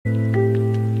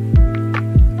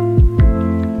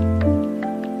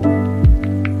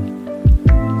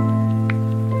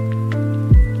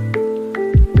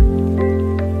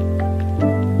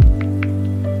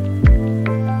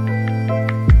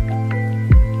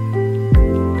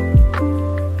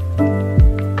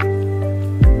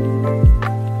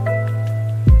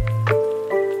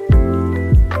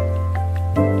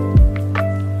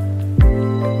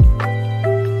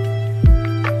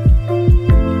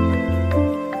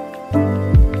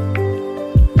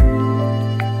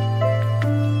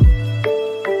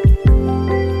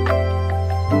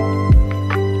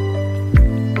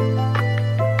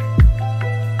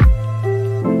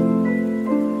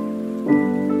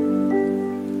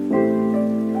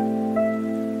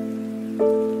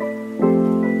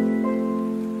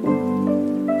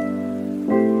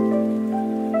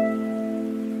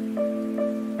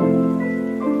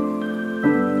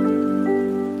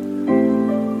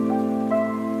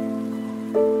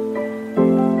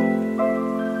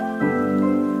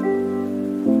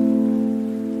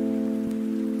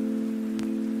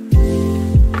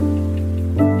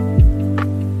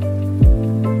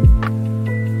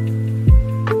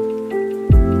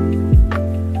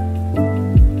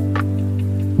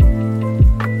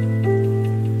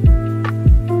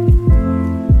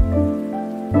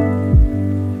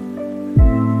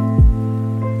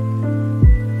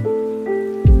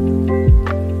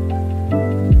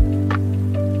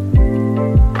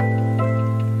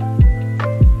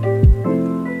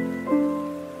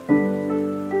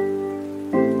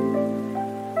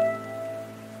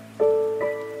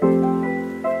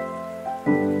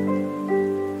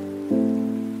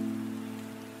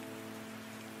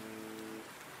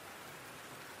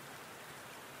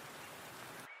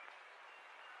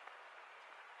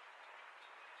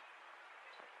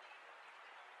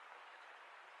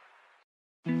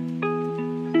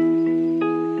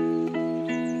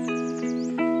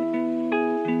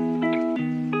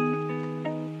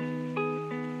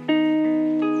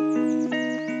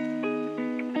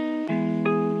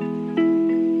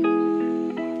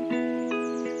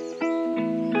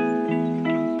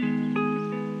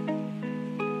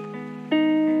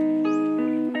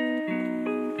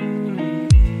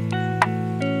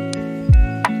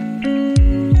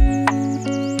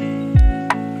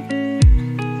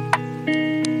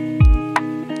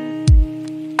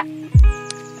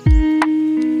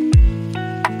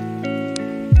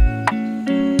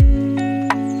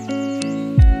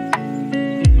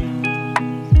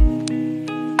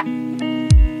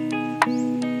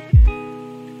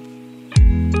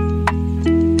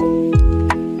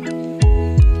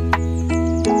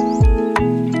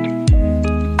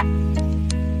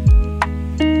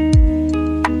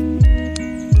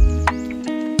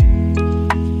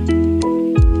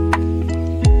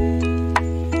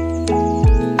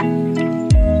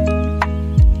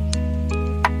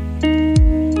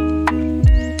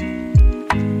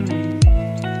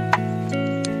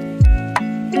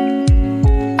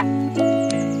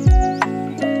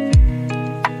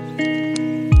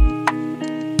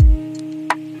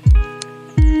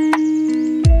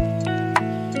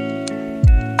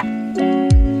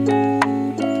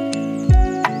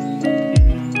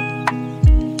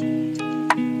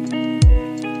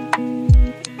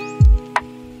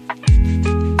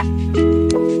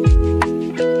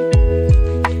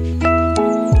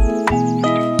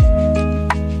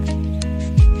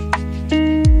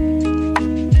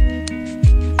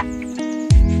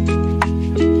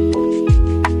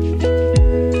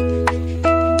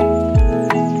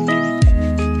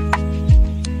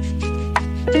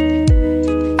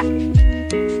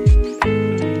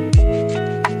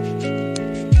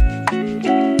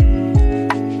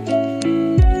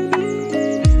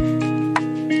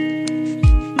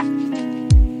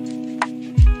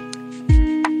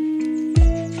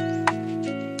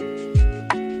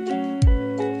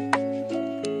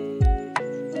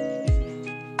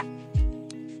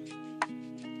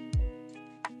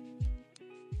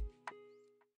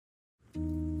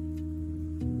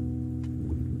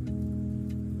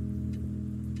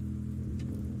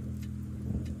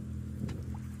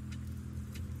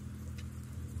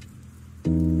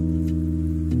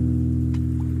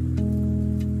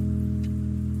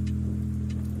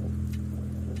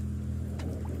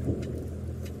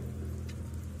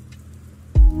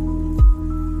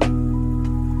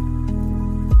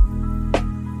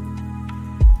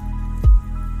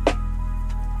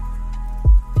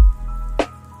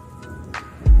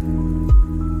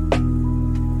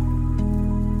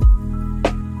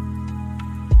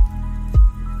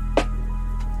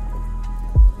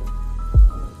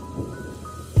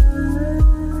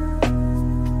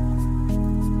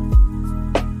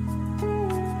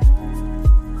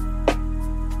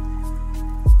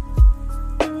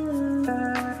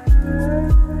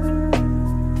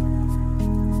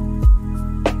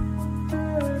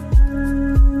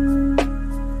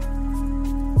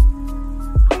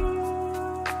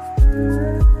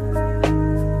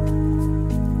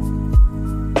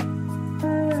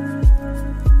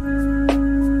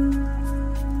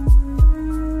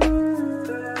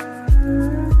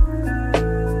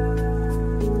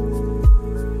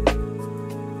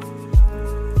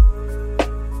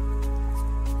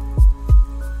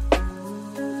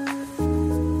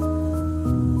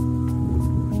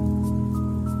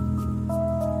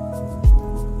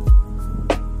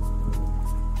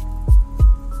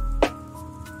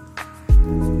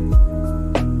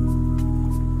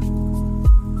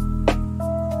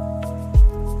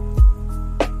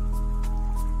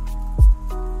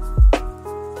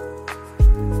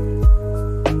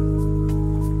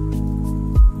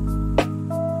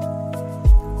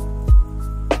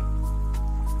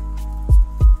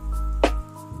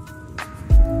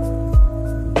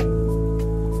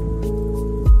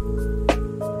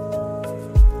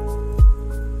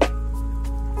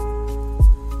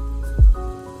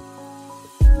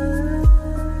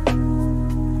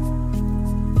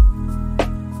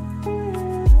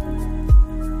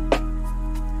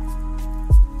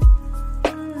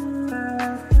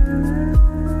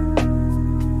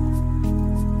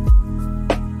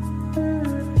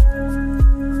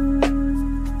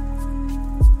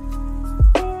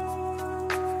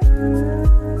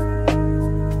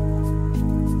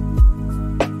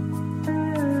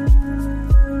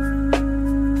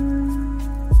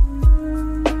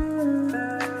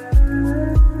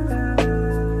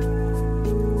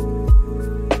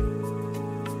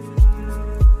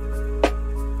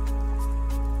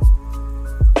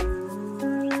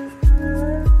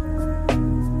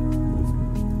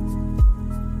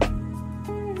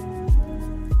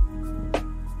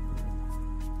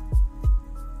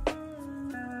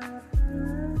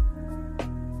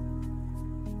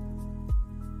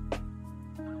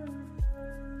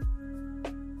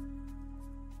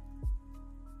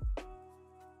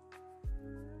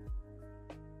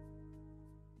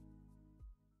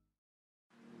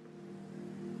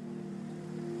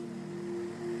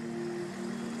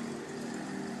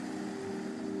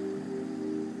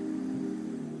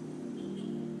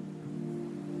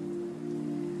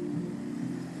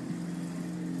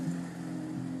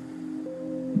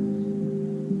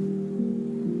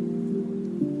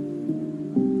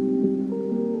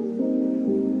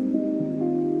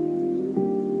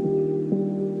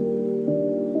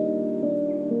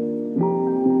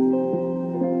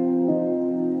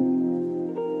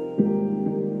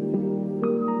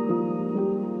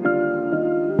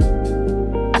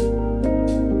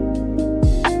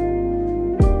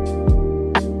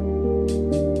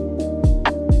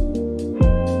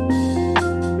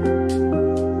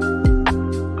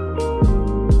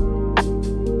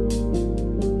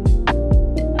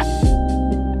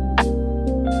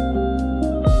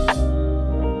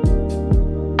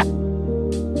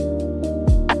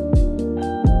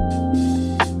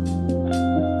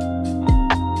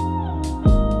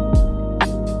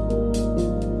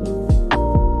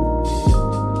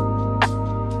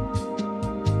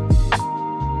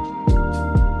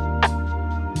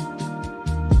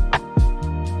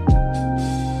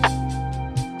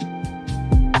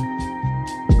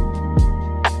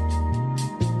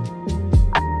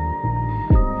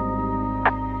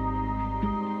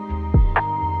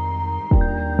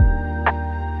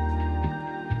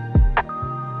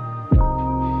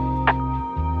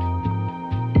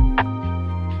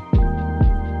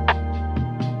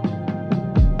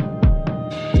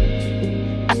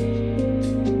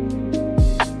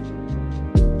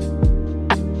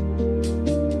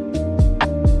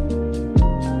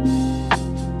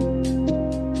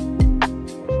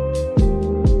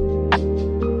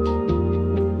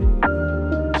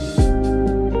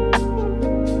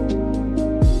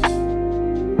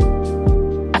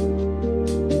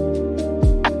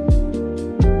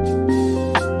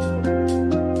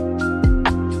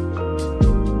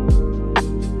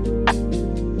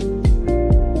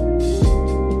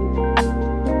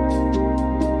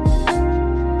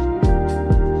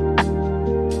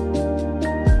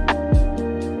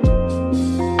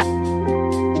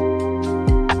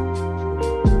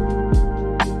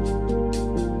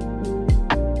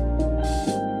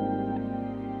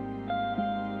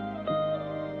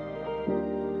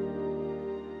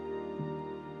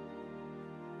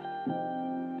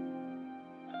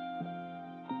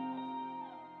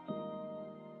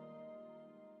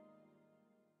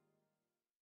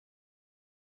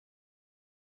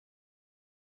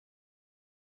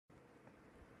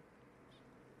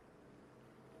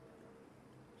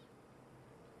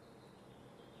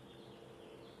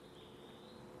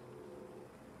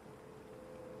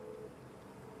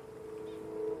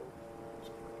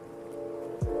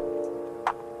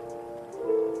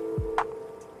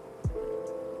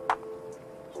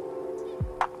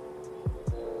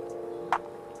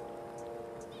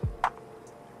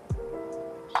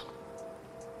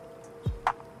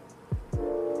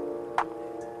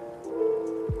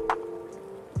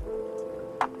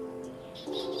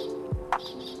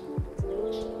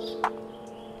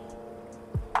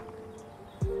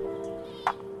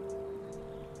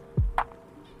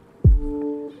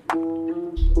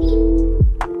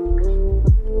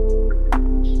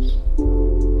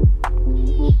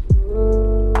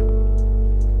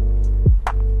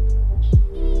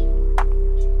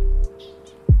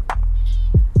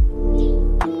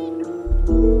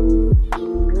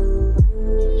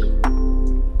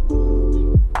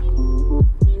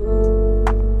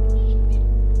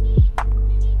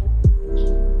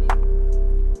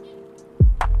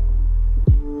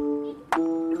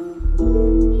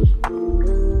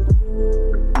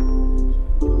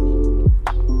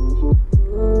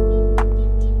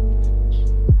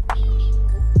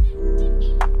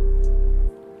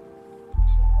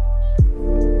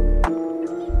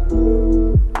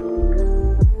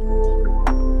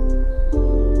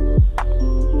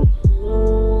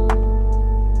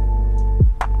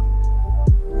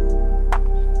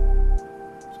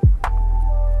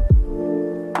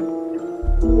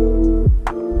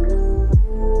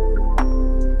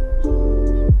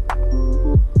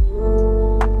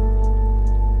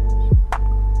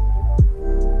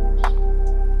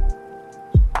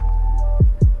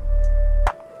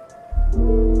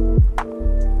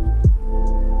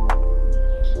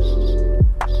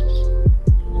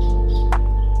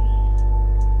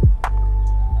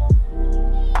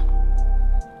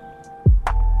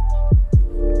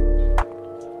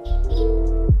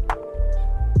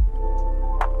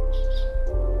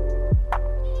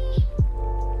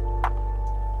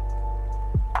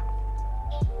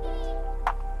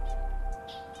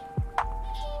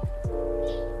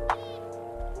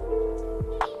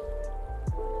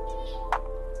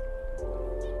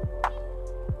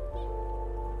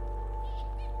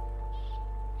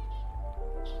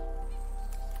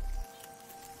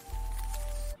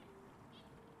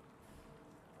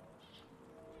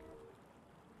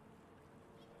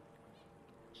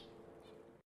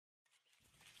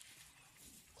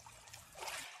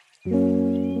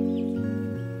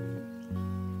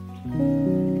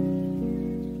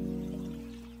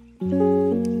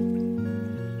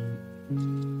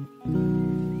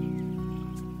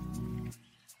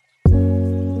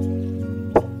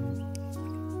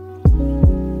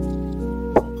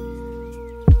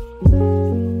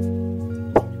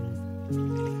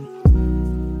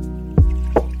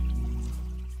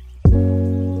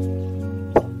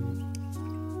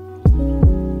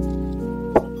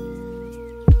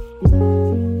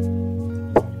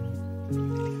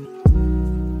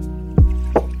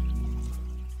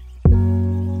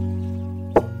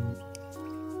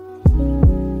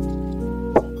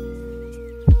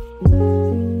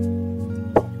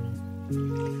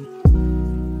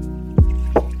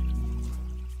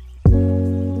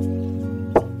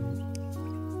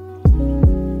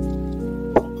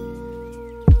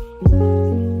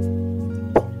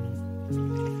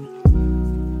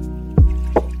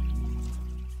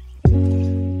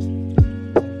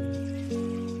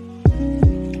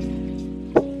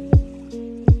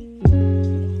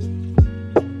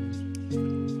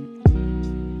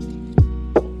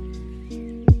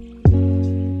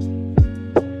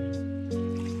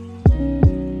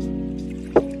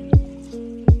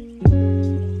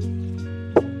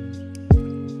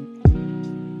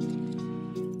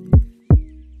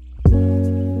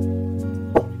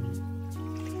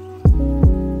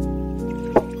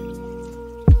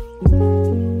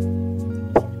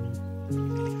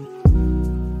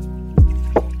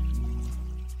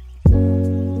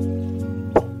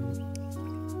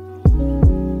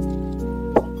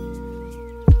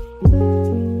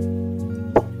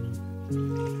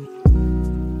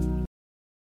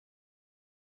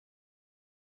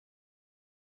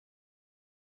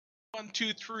1,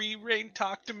 2, 3, Rain,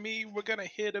 talk to me. We're gonna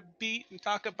hit a beat and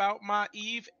talk about my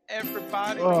Eve.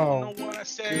 Everybody don't know what I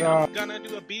say. God. I'm gonna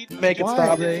do a beat. Make it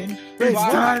stop. Rain? It's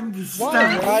Why? time to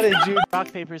stop. Why did you?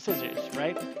 Rock, paper, scissors,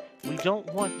 right? We don't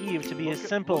want Eve to be as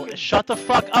simple as shut the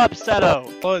fuck up, Seto!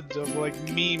 Floods of like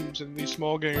memes, and these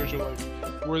small gangers are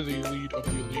like, we're the elite of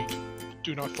the elite.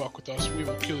 Do not fuck with us. We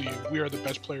will kill you. We are the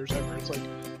best players ever. It's like,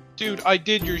 dude, I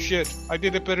did your shit. I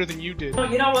did it better than you did.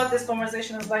 You know what this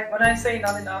conversation is like? When I say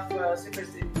not enough supers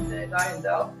die in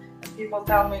Delve, and people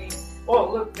tell me,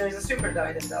 oh, look, there's a super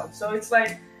died in Delve. So it's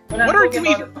like, when What I'm are talking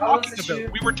you about even the balance talking issue,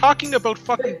 about? We were talking about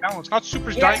fucking balance, not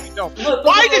supers Yeah. dying in Delph. Look,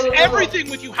 Why look, does look, look, everything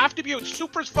with you have to be about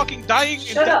supers fucking dying in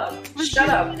Shut Delph? up! Shut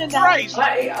up! Christ!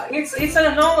 It's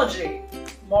an analogy,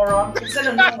 moron. It's an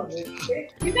analogy. Okay?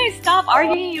 You guys stop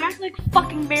arguing. You act like a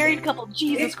fucking married couple.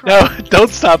 Jesus Christ. No, don't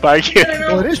stop arguing. It's an Well,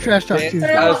 it analogy. is Trash Talk It's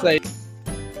Tuesday. an I was analogy. like,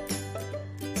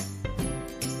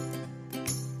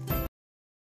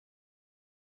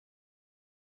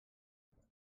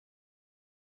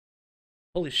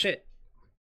 Holy shit.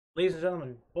 Ladies and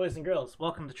gentlemen, boys and girls,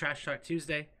 welcome to Trash Talk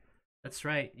Tuesday. That's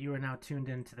right, you are now tuned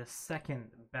in to the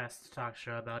second best talk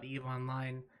show about EVE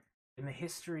Online in the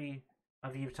history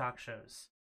of EVE talk shows.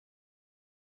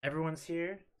 Everyone's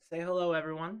here. Say hello,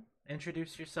 everyone.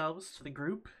 Introduce yourselves to the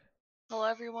group. Hello,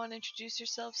 everyone. Introduce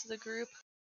yourselves to the group.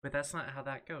 But that's not how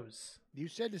that goes. You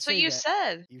said to That's say what you that.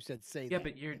 said. You said say Yeah, that.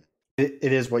 but you're... It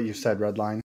is what you said,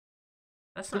 Redline.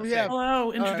 That's not We fair. have-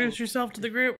 Hello, introduce Alright. yourself to the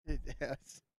group.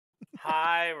 Yes.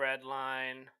 Hi,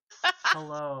 Redline.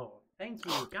 Hello. Thank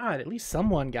you. God, at least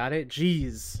someone got it.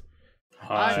 Jeez.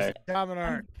 Hi,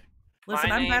 Dominant. Listen,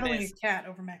 My I'm name battling is- a cat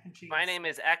over mac and cheese. My name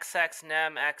is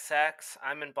XXNemXX.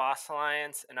 I'm in Boss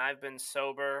Alliance, and I've been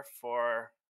sober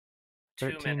for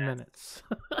 2 13 minutes.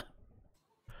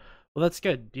 Well, that's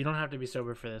good. You don't have to be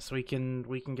sober for this. We can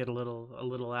get a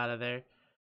little out of there.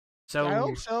 So I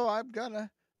hope so. I'm gonna.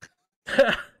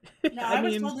 No, I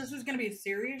was told this was going to be a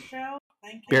serious show.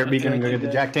 Thank you. BRB gonna go get the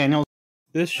Jack Daniels.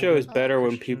 this show is better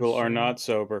when people are not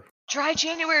sober. Dry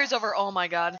January is over. Oh my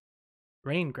god.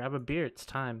 Rain, grab a beer. It's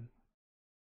time.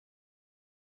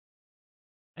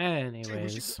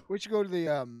 Anyways, We should go to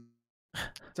the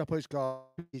It's a place called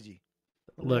Easy.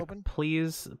 look, Open?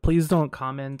 please don't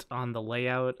comment on the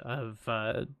layout of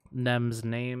Nem's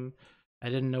name. I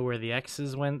didn't know where the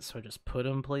X's went, so I just put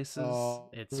them places. Oh,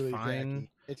 It's really fine. Tacky.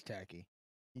 It's tacky.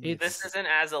 You need It's- This isn't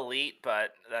as elite,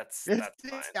 but that's It's, that's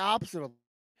fine. it's the opposite of.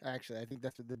 Actually, I think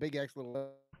that's what the big X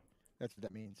little. That's what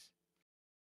that means.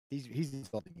 He's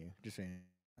insulting you. Just saying.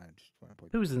 I just want to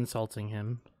point. Who's insulting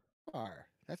him? Are.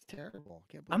 That's terrible.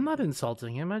 Can't believe I'm you not did that.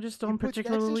 insulting him. I just don't put the X's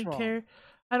particularly wrong. care.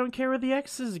 I don't care where the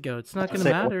X's go. It's not gonna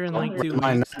Say- matter in like 2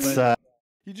 Redline, weeks. that's, but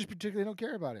You just particularly don't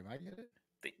care about him. I get it.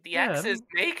 The Yeah, I X's don't-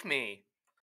 make me.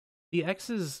 The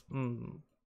X's,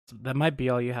 that might be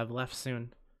all you have left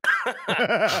soon.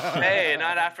 Hey,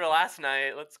 not after last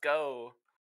night. Let's go.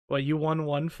 What, you won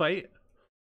one fight?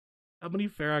 How many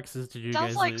Feroxes did you Sounds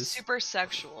guys like lose? super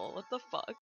sexual. What the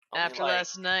fuck? Only After like,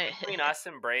 last night. between us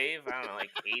and Brave, I don't know,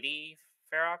 like 80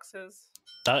 Feroxes.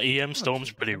 That EM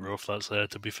storm's pretty rough, that's there,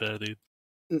 to be fair, dude.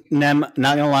 Nem,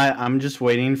 not gonna lie, I'm just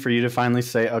waiting for you to finally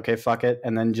say, okay, fuck it,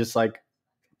 and then just like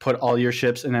put all your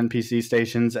ships in NPC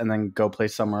stations and then go play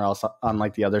somewhere else on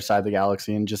like the other side of the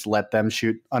galaxy and just let them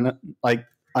shoot on like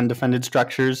undefended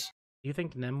structures. Do you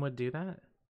think Nem would do that?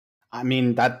 I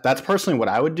mean, that's personally what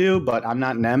I would do, but I'm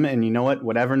not Nem, and you know what?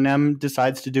 Whatever Nem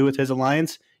decides to do with his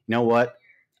alliance, you know what?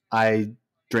 I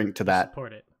drink to that.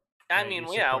 Support it. I Yeah, mean,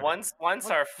 you yeah, support it. once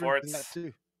I'd our drink to that forts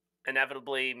too.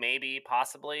 inevitably, maybe,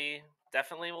 possibly,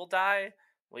 definitely will die,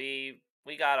 we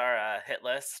got our hit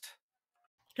list,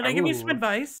 Can I give you some Ooh.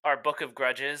 advice? our book of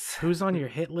grudges. Who's on your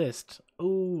hit list?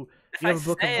 Ooh, If you I have a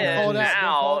book of say Don't call it it out, don't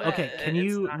now, call it out. Okay, can it's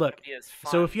you- not look, gonna be as so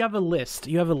fun. if you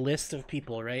have a list of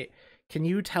people, right? Can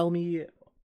you tell me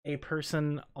a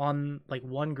person on like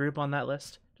one group on that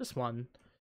list? Just one.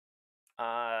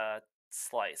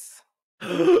 Slice.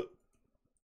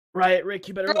 Right, Rick,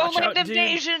 you better watch Roman out, dude.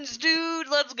 invasions, dude.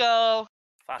 Let's go.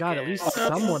 God, at Fucking least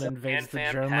someone invades the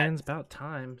Fan drone Pet. lands. About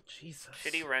time. Jesus.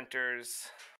 Shitty renters.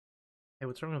 Hey,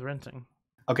 what's wrong with renting?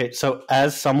 Okay, so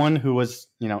as someone who was,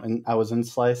 I was in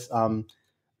Slice,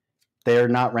 they're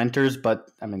not renters, but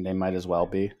I mean, they might as well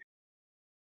be.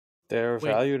 They're Wait.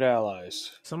 valued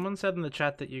allies. Someone said in the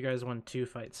chat that you guys won 2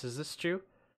 fights. Is this true?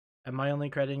 Am I only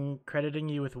crediting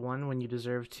you with 1 when you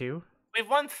deserve 2? We've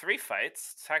won 3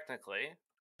 fights, technically.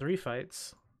 3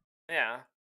 fights. Yeah.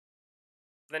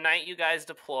 The night you guys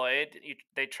deployed,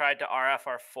 they tried to RF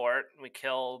our fort. We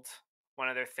killed one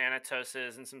of their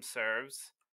Thanatoses and some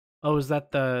Serbs. Oh, is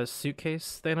that the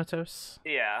suitcase Thanatos?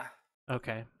 Yeah.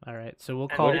 Okay, all right. So we'll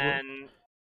And call. then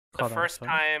The Caught off, first huh?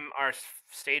 time our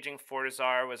staging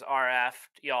Fortizar was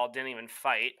RF'd, y'all didn't even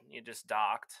fight. You just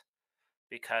docked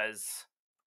because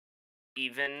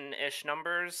even-ish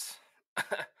numbers.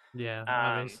 Yeah,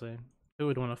 obviously. Who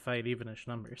would want to fight evenish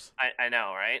numbers? I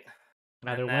know, right?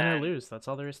 Either And win or then lose. That's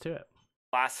all there is to it.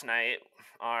 last night,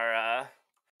 our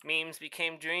memes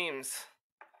became dreams.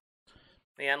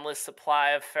 The endless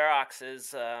supply of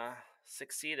Feroxes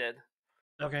succeeded.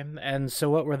 Okay, and so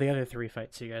what were the other 3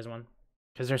 fights you guys won?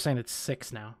 Because they're saying it's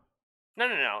 6 now.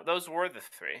 No. Those were the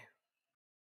 3.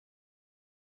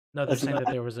 No, they're saying that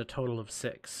there was a total of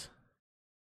 6.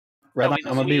 Red No, Knight,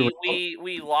 I'm gonna be real.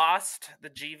 we lost the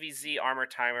GVZ armor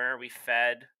timer. We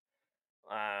fed,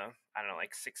 I don't know,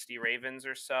 like 60 ravens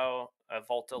or so.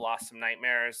 Volta lost some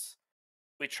nightmares.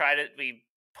 We tried it. We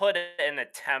put an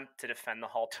attempt to defend the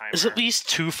hull timer. There's at least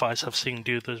 2 fights I've seen,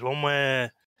 dude. There's one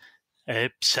where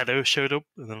Seto showed up,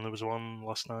 and then there was one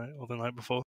last night or the night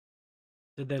before.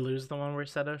 Did they lose the one where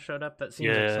Seto showed up? That seems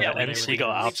Yeah, like something yeah, they NC would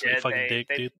got lose. absolutely fucking dick,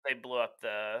 dude. They blew up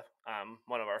the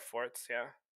one of our forts, yeah.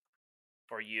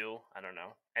 Or I don't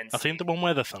know. NC. I think the one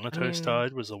where the Thanatos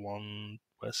died was the one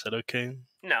where Seto came.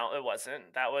 No, it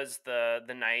wasn't. That was the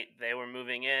night they were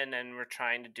moving in and were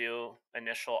trying to do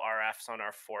initial RFs on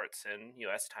our forts in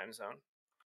U.S. time zone.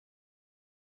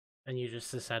 And you just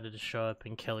decided to show up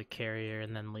and kill a carrier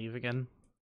and then leave again?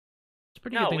 It's a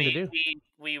pretty good thing to do.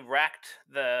 We wrecked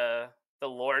the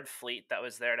Lord fleet that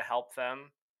was there to help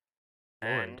them.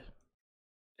 Lord. And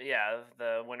yeah,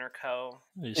 the Winter Co.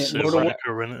 It's so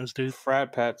radical renters, dude.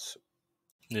 Frat pets.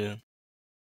 Yeah.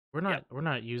 We're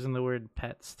not using the word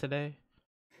pets today.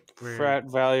 Frat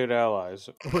valued allies.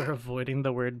 We're avoiding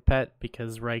the word pet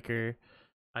because Riker,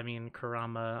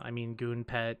 Kurama, Goon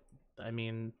Pet,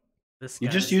 this guy. You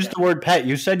just used the word pet.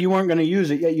 You said you weren't going to use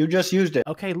it, yet you just used it.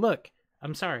 Okay, look.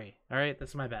 I'm sorry. All right,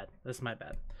 that's my bad.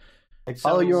 Like,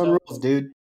 follow your own rules,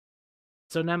 dude.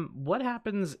 So, Nem, what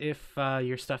happens if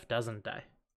your stuff doesn't die?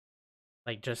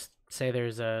 Like, just say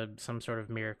there's some sort of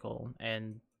miracle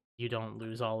and you don't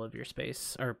lose all of your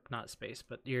space, or not space,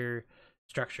 but your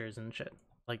structures and shit.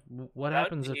 Like, what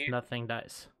happens if nothing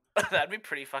dies? That'd be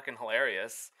pretty fucking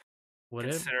hilarious. Would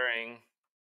considering,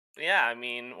 yeah,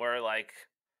 we're like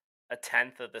a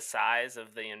 1/10 of the size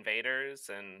of the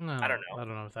invaders, and No, I don't know. I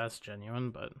don't know if that's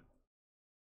genuine, but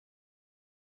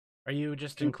are you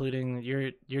just including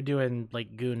you're doing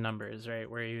like goon numbers, right?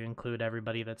 Where you include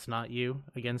everybody that's not you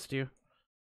against you,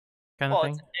 kind of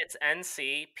thing. It's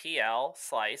NC, PL,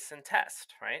 slice, and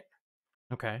test, right?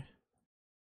 Okay.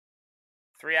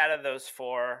 3 out of those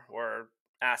 4 were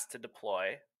asked to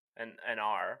deploy, and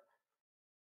are.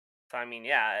 So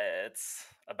yeah, it's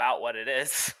about what it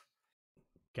is.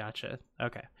 Gotcha.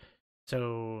 Okay.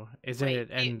 So is Wait, it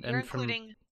and you're from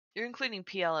you're including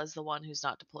PL as the one who's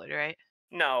not deployed, right?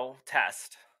 No,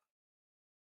 test.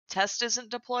 Test isn't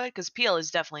deployed because PL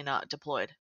is definitely not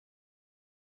deployed.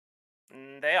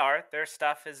 They are. Their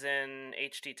stuff is in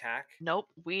HD TAC. Nope,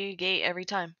 we gate every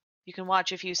time. You can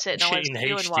watch if you sit in Shit in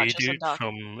LSQ and watch HD, us on dude, dock.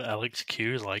 from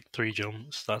LXQ is like 3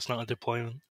 jumps. That's not a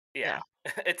deployment. Yeah.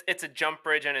 It's a jump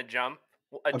bridge and a jump.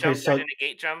 A Okay, jump so- bridge and a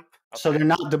gate jump. So they're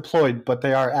not deployed, but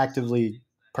they are actively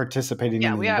participating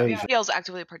in the invasion. PL's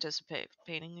actively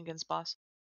participating against boss.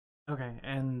 Okay,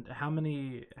 and how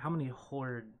many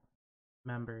horde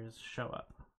members show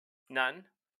up? None.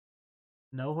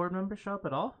 No horde members show up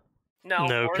at all? No,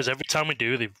 No, Horde- because every time we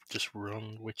do, they've just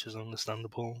run, which is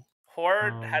understandable.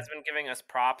 Horde has been giving us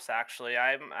props. Actually,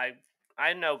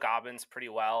 I know Goblins pretty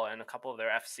well and a couple of their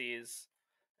FCs,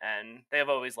 and they've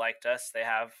always liked us. They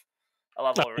have a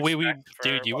level of respect for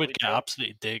Dude, you what would we get do.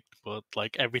 absolutely dicked, but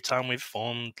like every time we've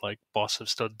formed, like boss have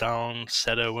stood down,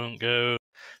 Seto won't go,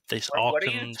 this What are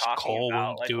you Arkan's talking call about?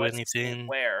 won't Like, do what's- anything.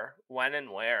 Where, when,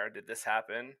 and where did this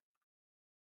happen?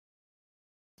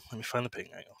 Let me find the ping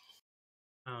now.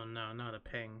 Oh no, not a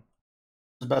ping.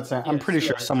 I was about to say, I'm Yes, pretty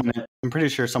sure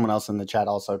yeah. someone else in the chat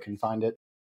also can find it.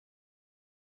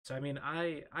 So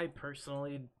I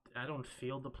personally I don't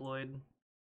feel deployed.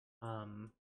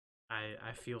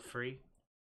 I feel free.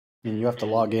 And you have to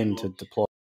log in to deploy.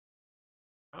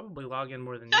 Probably log in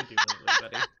more than you do lately,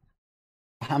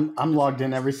 buddy. I'm logged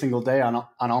in every single day on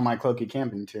all my Cloaky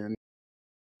camping tunes.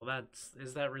 Well,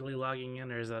 is that really logging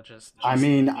in, or is that just? I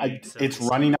mean, being silly it's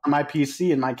running on my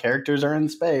PC and my characters are in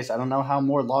space. I don't know how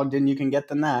more logged in you can get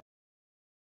than that.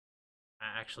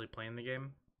 Actually playing the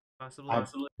game, possibly.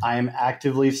 I am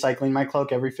actively cycling my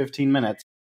cloak every 15 minutes.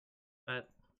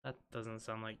 That doesn't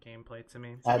sound like gameplay to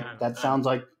me. That sounds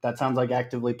like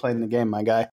actively playing the game, my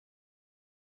guy.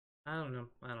 I don't know.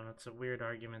 It's a weird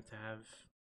argument to have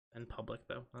in public,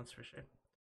 though. That's for sure.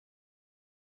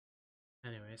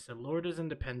 Anyways. Anyway, so Lord is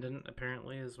independent,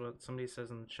 apparently, is what somebody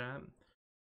says in the chat.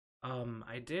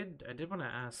 I did want to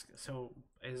ask, so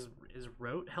is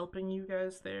Rote helping you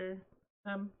guys there?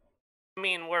 I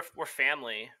mean, we're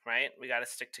family, right? We got to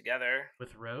stick together.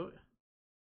 With Rote?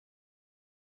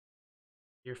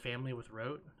 Your family with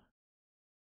Rote?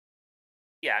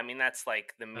 Yeah, I mean that's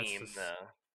like the meme, just...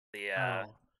 the oh.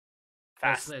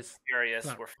 Fast and Furious.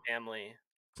 We're family.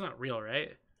 It's not real, right?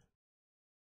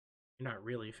 You're not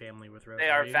really family with Rote. They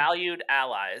are valued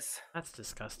allies. That's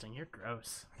disgusting. You're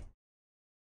gross.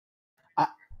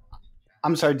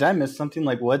 I'm sorry, did I miss something?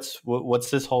 Like, what's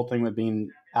this whole thing with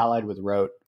being allied with Rote?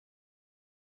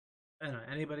 I don't know.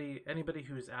 Anybody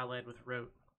who's allied with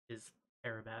Rote is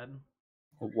Arabad.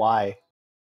 Why?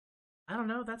 I don't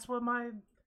know. That's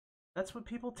what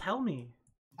people tell me.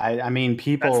 I mean,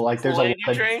 people like there's a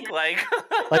you drink like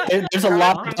there's a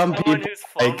lot of dumb people who's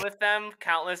flown with them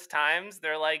countless times.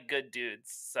 They're like good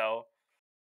dudes. So,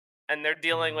 and they're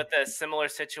dealing with a similar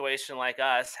situation like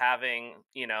us, having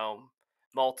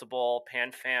multiple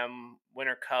PanFam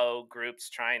Winter Co groups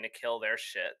trying to kill their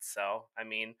shit. So, I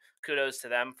mean, kudos to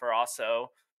them for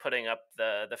also putting up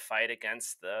the fight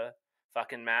against the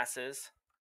fucking masses.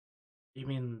 You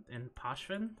mean in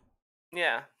Poshvin?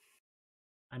 Yeah.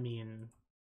 I mean,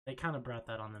 they kind of brought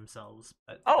that on themselves.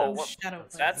 But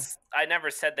that's I never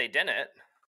said they didn't.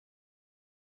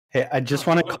 Hey, I just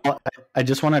want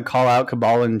to call out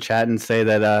Cabal in chat and say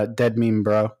that dead meme,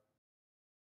 bro.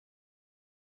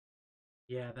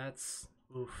 Yeah, that's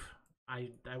oof. I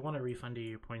want to refund you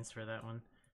your points for that one.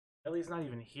 Ellie's not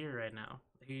even here right now.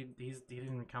 He didn't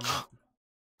even come up.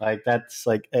 Like that's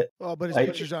like. Well, but his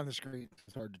picture's on the screen.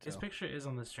 It's hard to tell. His picture is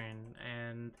on the screen,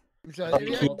 and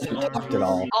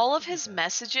all of his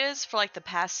messages for like the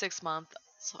past 6 months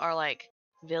are like,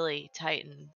 Villy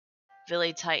Titan.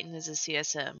 Villy Titan is a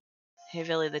CSM. Hey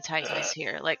Villy, the Titan is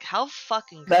here. Like, how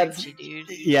fucking cringy, dude.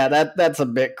 Yeah, that's a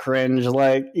bit cringe.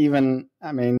 Like, even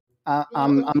I mean,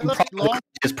 I'm probably the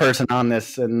cringiest person on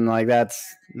this, and like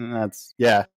that's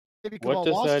yeah. What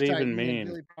does that even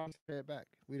mean?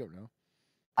 We don't know.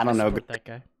 I don't know that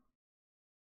guy.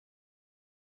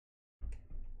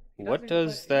 What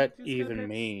does that even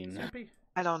mean?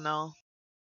 I don't know.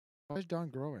 Why is Don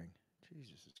growing?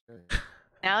 Jesus, it's great.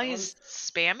 Now he's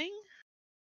spamming?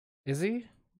 Is he?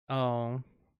 Oh.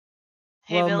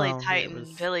 Hey, Villy Titan.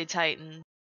 Villy Titan.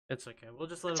 It's okay. We'll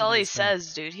just let him. That's all he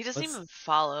says, dude. He doesn't even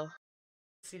follow.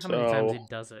 See how many times he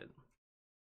does it.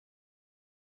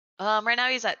 Right now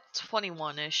he's at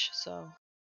 21-ish, so.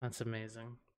 That's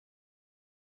amazing.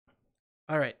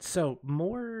 All right, so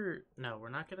more. No, we're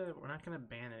not gonna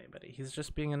ban anybody. He's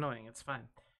just being annoying. It's fine.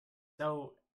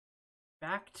 So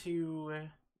back to.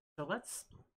 So let's.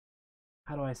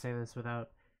 How do I say this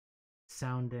without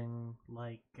sounding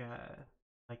like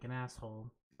an asshole?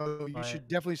 Oh, you should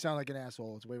definitely sound like an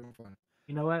asshole. It's way more fun.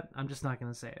 You know what? I'm just not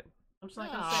gonna say it. I'm just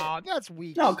not gonna say it. That's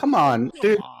weak. No, come on,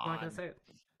 dude. I'm not gonna say it.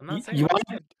 I'm not saying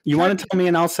you want to tell me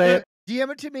and I'll say it?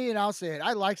 DM it to me and I'll say it.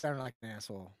 I like sounding like an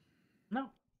asshole.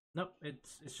 No,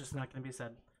 it's just not going to be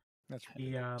said. That's right.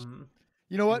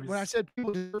 You know what? When I said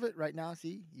people deserve it, right now,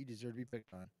 see, you deserve to be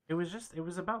picked on. It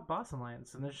was about Boss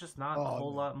Alliance, and there's just not a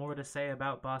whole lot more to say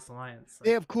about Boss Alliance. Like,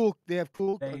 they have cool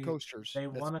coasters. They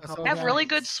won a couple. They have really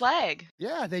good swag.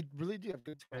 Yeah, they really do have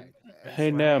good swag.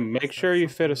 Hey Nem, make sure you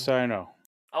fit a Sino.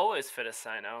 Always fit a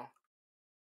Sino.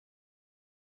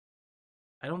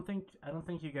 I don't think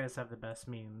you guys have the best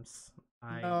memes.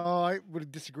 No, I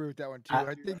would disagree with that one too.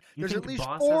 I think there's at least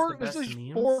four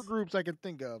groups I can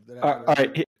think of. That all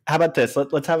right, how about this?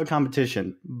 Let's have a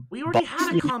competition. We already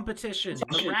had a competition.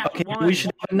 Okay, we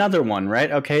should have another one, right?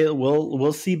 Okay,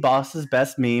 we'll see Boss's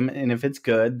best meme, and if it's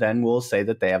good, then we'll say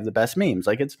that they have the best memes.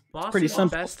 Like it's pretty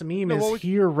simple. Best meme is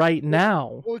here right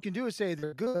now. What we can do is say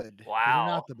they're good. Wow,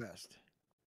 they're not the best.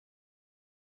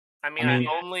 I mean, I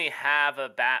only have a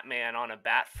Batman on a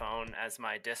bat phone as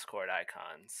my Discord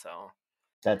icon, so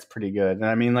that's pretty good. And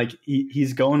I mean, like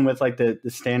he's going with like the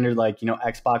standard, like,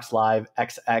 Xbox Live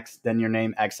XX, then your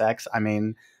name XX. I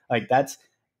mean, like that's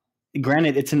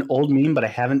granted, it's an old meme, but I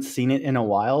haven't seen it in a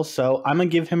while, so I'm gonna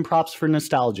give him props for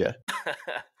nostalgia. I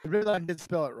really did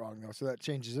spell it wrong though, so that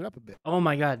changes it up a bit. Oh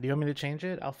my god, do you want me to change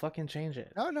it? I'll fucking change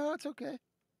it. No, it's okay.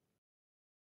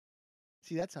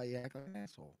 See, that's how you act like an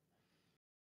asshole.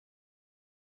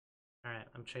 All right,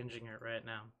 I'm changing it right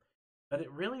now. But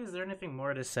is there anything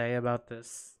more to say about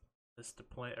this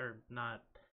deploy or not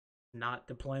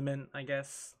deployment? I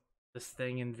guess this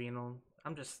thing in Venal.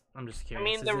 I'm just curious. I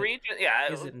mean, the region,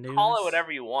 yeah. Is it news? Call it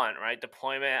whatever you want, right?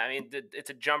 Deployment. I mean, it's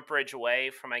a jump bridge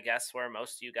away from, I guess, where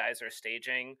most of you guys are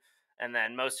staging, and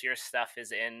then most of your stuff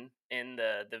is in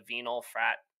the Venal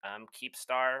frat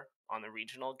Keepstar on the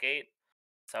regional gate.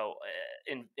 So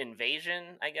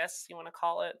invasion, I guess you want to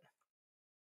call it.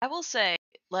 I will say,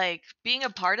 like, being a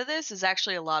part of this is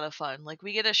actually a lot of fun. Like,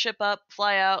 we get to ship up,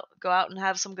 fly out, go out and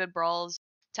have some good brawls.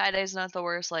 Tie-dye's not the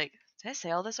worst. Like, did I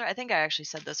say all this already? I think I actually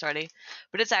said this already.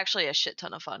 But it's actually a shit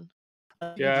ton of fun.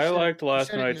 Yeah, I liked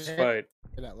last night's fight.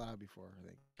 That loud before, I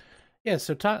think. Yeah,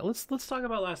 so let's talk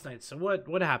about last night. So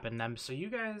what happened? So you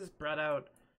guys brought out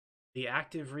the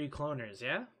active recloners,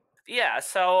 yeah? Yeah,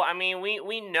 so I mean,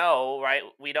 we know, right?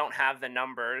 We don't have the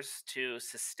numbers to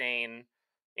sustain,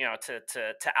 you know,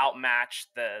 to outmatch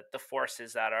the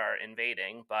forces that are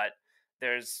invading, but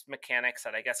there's mechanics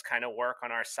that I guess kind of work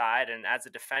on our side, and as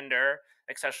a defender,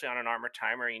 especially on an armor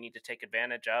timer, you need to take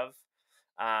advantage of.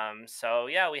 So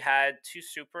yeah, we had 2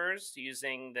 supers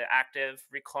using the active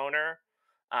recloner.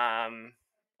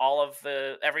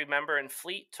 Every member in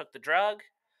fleet took the drug,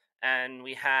 and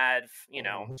we had, you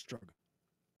know,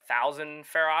 1,000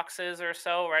 Feroxes or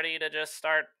so ready to just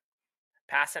start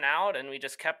passing out, and we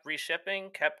just kept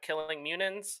reshipping, kept killing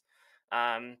Munins.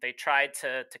 They tried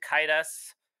to kite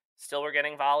us, still were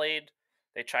getting volleyed.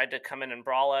 They tried to come in and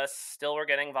brawl us, still were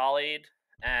getting volleyed.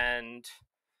 And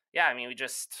yeah, I mean, we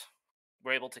just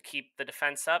were able to keep the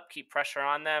defense up, keep pressure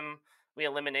on them. We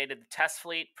eliminated the test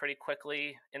fleet pretty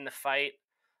quickly in the fight.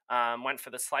 Went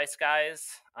for the slice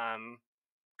guys,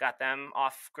 got them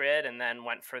off grid, and then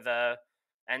went for the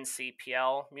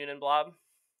NCPL Munin blob.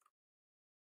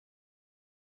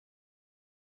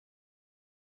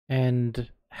 And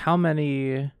how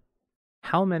many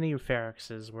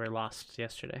Feroxes were lost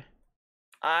yesterday?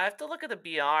 I have to look at the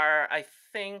BR. I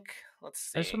think, let's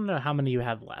see. I just want to know how many you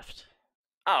have left.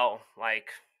 Oh, like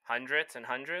hundreds and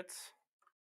hundreds.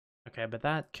 Okay, but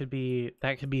that could be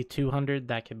 200.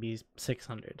 That could be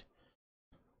 600.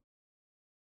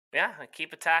 Yeah,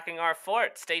 keep attacking our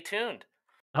fort. Stay tuned.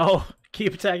 Oh,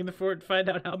 keep attacking the fort and find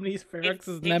out how many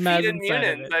Feroxes Nem has inside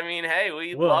of it. I mean, hey,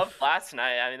 we loved last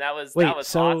night. I mean, that was so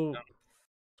awesome.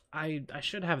 I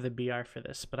should have the BR for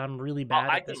this, but I'm really bad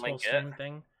at this whole stream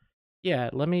thing. Yeah,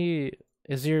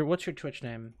 what's your Twitch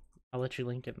name? I'll let you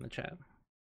link it in the chat.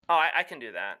 Oh, I can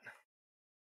do that.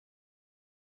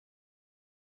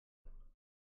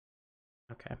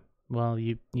 Okay. Well,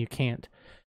 you can't.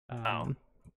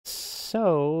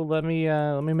 So let me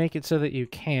make it so that you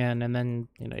can, and then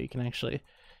you can actually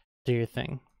do your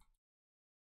thing.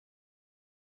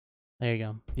 There you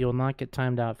go. You will not get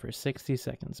timed out for 60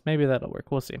 seconds. Maybe that'll work.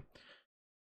 We'll see.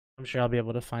 I'm sure I'll be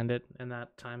able to find it in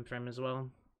that time frame as well.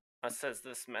 It says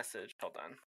this message. Hold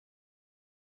on.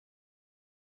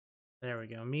 There we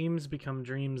go. Memes become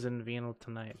dreams in Venal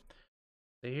tonight.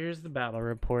 So here's the battle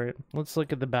report. Let's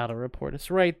look at the battle report.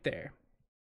 It's right there.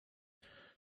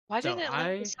 Why didn't it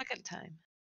link the second time?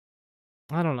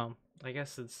 I don't know. I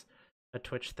guess it's a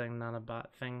Twitch thing, not a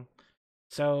bot thing.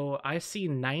 So I see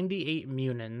 98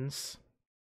 Munins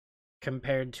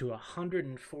compared to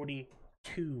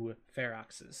 142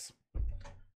 Feroxes.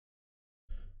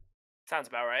 Sounds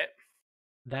about right.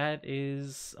 That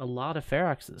is a lot of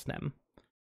Feroxes, Nem.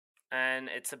 And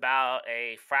it's about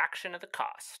a fraction of the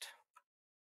cost.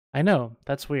 I know,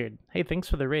 that's weird. Hey, thanks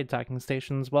for the raid, Talking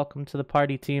Stations. Welcome to the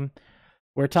party, team.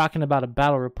 We're talking about a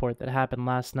battle report that happened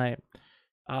last night.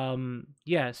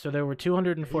 Yeah, so there were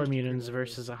 204 Munins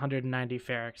versus 190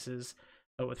 Feroxes.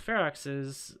 But with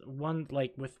Feroxes, with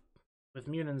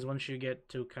Munins, once you get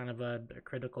to kind of a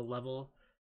critical level,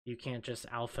 you can't just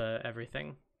alpha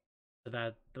everything.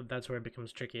 So that's where it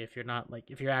becomes tricky if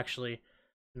you're actually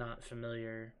not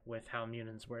familiar with how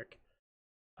Munins work.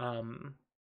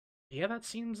 Yeah, that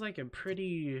seems like a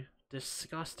pretty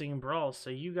disgusting brawl. So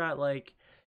you got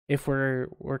if we're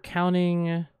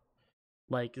counting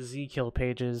Z kill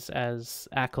pages as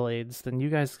accolades, then you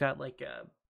guys got a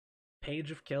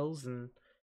page of kills and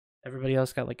everybody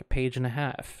else got a page and a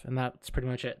half, and that's pretty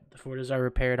much it. The forts are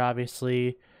repaired,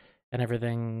 obviously, and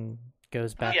everything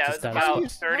goes back to status quo. Yeah,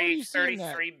 it's about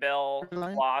 33 bill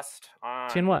lost on...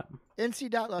 Seen what? NC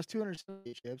Dot lost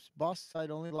 270 ships. Boss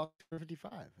side only lost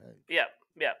 255. Yeah.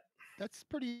 That's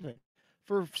pretty even.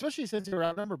 Especially since they were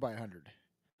outnumbered by 100.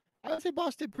 I would say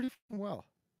Boss did pretty well.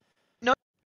 No,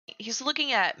 he's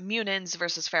looking at Munins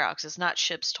versus Feroxes, not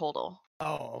ships total.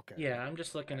 Oh, okay. Yeah, I'm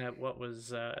just looking at what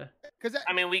was...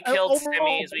 I mean, we killed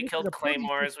Stimmies, we killed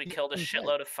Claymores, we killed a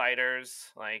shitload of fighters.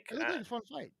 It was a fun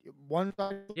fight. One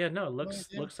fight. Yeah, no, it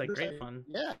looks like great fun.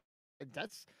 Yeah,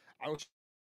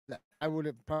 I would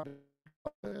have probably...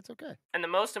 That's okay. And the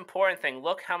most important thing,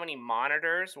 look how many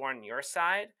monitors were on your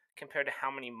side compared to how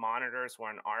many monitors were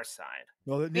on our side.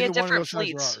 Well, we had different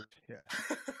fleets. Yeah.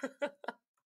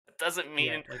 It doesn't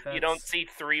mean you don't see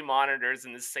 3 monitors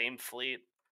in the same fleet.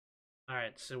 All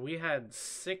right, so we had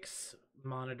 6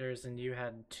 monitors and you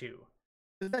had 2.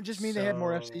 Does that just mean they had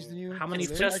more FCs than you? How many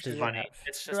It's flips just did you funny. have?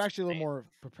 It's They're just actually a little funny. more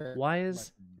prepared.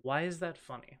 Why is that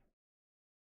funny?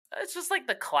 It's just like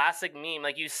the classic meme.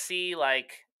 Like you see,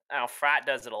 like I don't know, Frat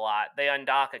does it a lot. They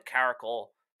undock a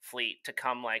Caracal fleet to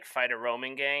come like fight a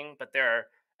roaming gang, but there are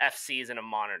FCs in a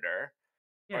monitor.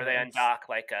 Or they undock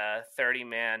like a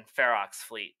 30-man Ferox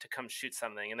fleet to come shoot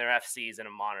something, and they're FCs in a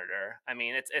monitor. I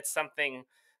mean, it's something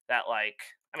that like.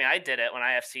 I mean, I did it when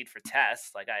I FC'd for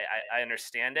tests. Like I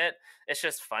understand it. It's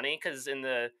just funny because in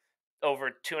the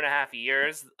over 2.5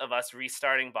 years of us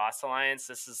restarting Boss Alliance,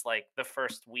 this is like the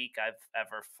first week I've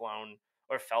ever flown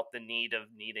or felt the need of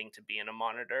needing to be in a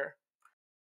monitor.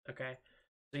 Okay.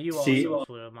 So you also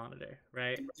flew a monitor,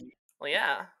 right? Well,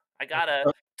 yeah. I got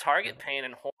a target pain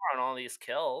and horror on all these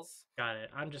kills. Got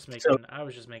it. I was just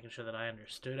making sure that I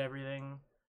understood everything.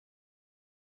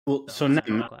 Well, so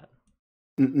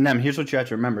Nem, here's what you have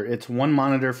to remember. It's 1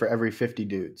 monitor for every 50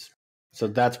 dudes. So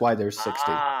that's why there's 60.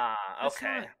 Ah,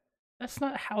 okay. That's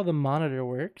not how the monitor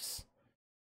works.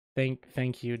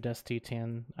 Thank you, Dusty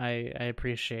Tan. I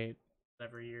appreciate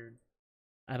whatever you're.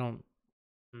 I don't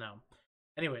know.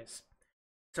 Anyways,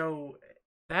 so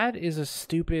that is a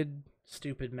stupid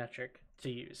metric to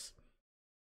use.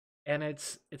 And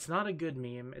it's not a good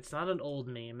meme. It's not an old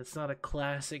meme. It's not a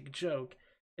classic joke.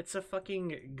 It's a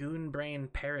fucking goon brain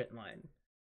parrot line.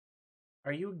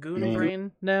 Are you a goon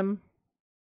brain, Nem?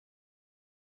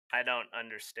 I don't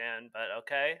understand, but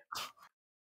okay.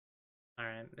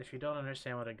 Alright, if you don't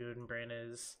understand what a goon brain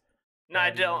is... No, I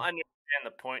don't understand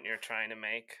the point you're trying to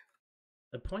make.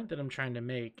 The point that I'm trying to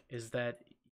make is that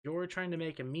you're trying to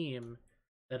make a meme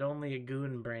that only a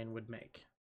goon brain would make.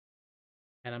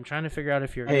 And I'm trying to figure out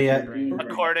if you're a goon brain.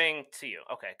 According to you.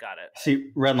 Okay, got it. See,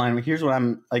 Redline, here's what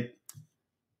I'm like.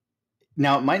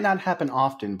 Now, it might not happen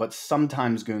often, but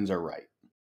sometimes goons are right.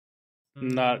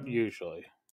 Not usually.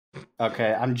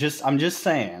 Okay, I'm just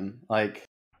saying, like,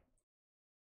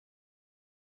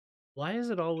 why is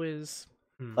it always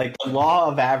like the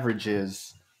law of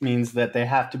averages means that they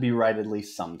have to be right at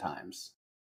least sometimes.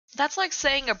 That's like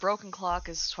saying a broken clock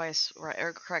is twice right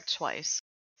or correct twice.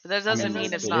 But that doesn't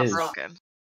mean it's not broken.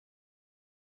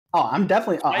 Oh, I'm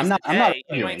definitely. Oh, I'm not. I'm not.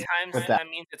 How many times that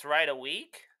means it's right a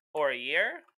week or a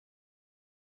year?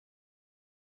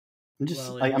 I'm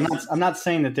just like I'm not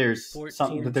saying that there's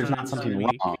something that there's not something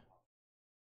wrong.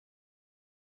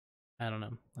 I don't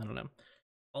know.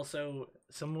 Also,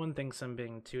 someone thinks I'm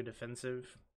being too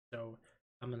defensive, so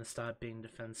I'm gonna stop being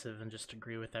defensive and just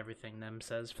agree with everything Nem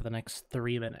says for the next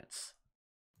 3 minutes.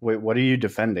 Wait, what are you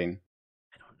defending?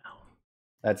 I don't know.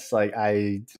 That's like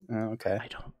okay.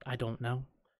 I don't know.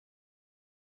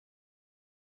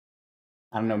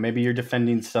 I don't know. Maybe you're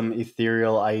defending some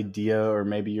ethereal idea, or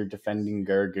maybe you're defending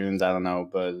Gurgoons. I don't know,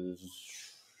 but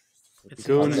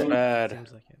Goons bad.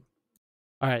 Seems like it.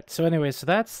 All right. So anyway, so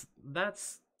that's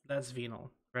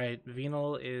Venal, right?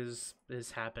 Venal is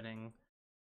happening,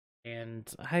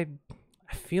 and I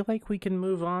feel like we can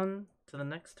move on to the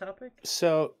next topic.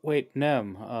 So wait,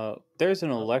 Nem, there's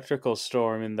an electrical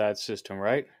storm in that system,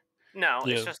 right? No,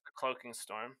 it's just the cloaking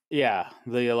storm. Yeah,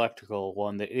 the electrical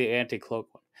one, the anti-cloak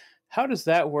one. How does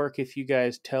that work if you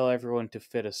guys tell everyone to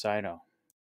fit a Sino?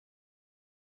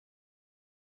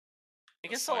 You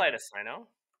can still light a Sino.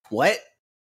 What?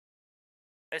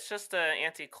 It's just an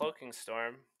anti-cloaking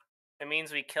storm. It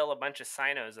means we kill a bunch of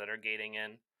Sinos that are gating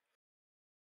in.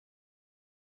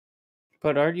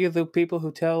 But aren't you the people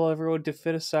who tell everyone to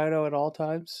fit a Sino at all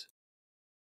times?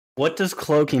 What does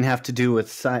cloaking have to do with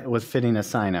fitting a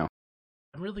Sino?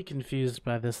 I'm really confused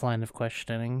by this line of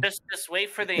questioning. Just wait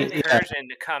for the incursion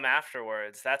to come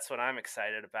afterwards. That's what I'm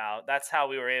excited about. That's how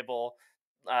we were able,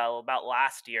 about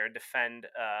last year, defend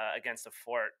against a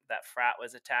fort that Frat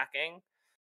was attacking.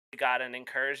 We got an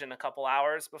incursion a couple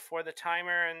hours before the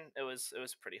timer, and it was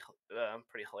pretty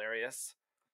hilarious.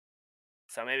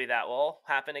 So maybe that will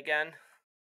happen again.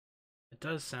 It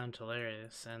does sound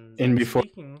hilarious. And before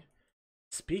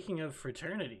speaking of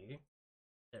fraternity.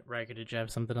 Riker, did you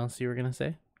have something else you were gonna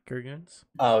say, Gurgoons?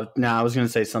 Oh no, I was gonna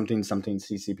say something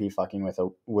CCP fucking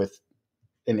with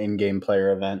an in-game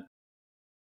player event.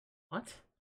 What?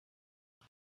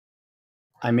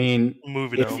 I mean,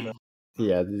 moving on.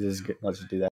 Yeah, this is good. Let's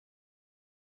do that.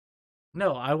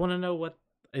 No, I want to know what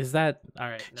is that. All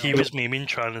right. No. He was memeing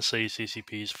trying to say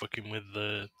CCP is fucking with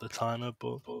the timer,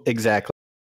 but exactly.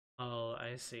 Oh,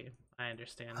 I see. I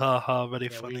understand. Haha, very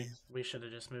funny. We should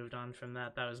have just moved on from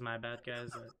that. That was my bad,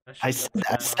 guys. I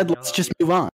said let's just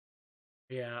move on.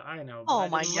 Yeah, I know. Oh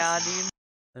my god, dude.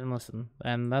 And listen,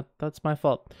 and that's my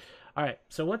fault. All right,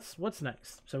 so what's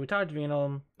next? So we talked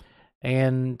Venal.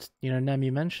 And Nem,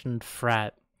 you mentioned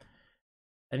frat.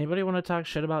 Anybody want to talk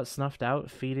shit about Snuffed Out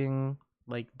feeding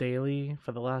like daily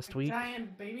for the last week?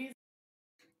 Giant babies.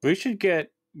 We should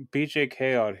get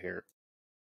BJK out here.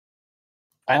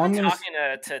 I've been talking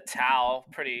to Tal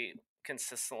pretty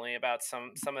consistently about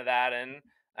some of that, and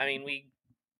I mean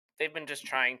they've been just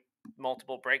trying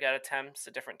multiple breakout attempts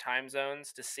at different time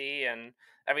zones to see, and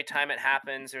every time it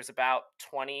happens, there's about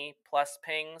 20 plus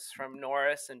pings from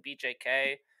Norris and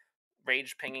BJK,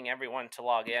 rage pinging everyone to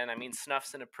log in. I mean,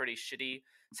 Snuff's in a pretty shitty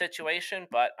situation,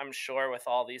 but I'm sure with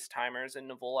all these timers in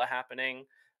Navula happening,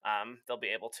 they'll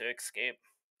be able to escape.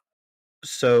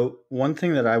 So one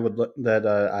thing that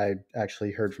I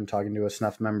actually heard from talking to a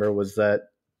Snuff member was that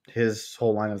his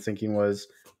whole line of thinking was,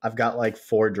 I've got like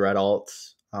 4 dread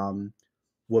alts.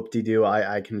 Whoop-de-doo,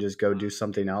 I can just go do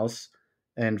something else.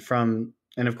 And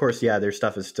of course, yeah, their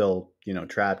stuff is still,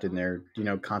 trapped and they're,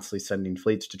 constantly sending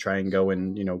fleets to try and go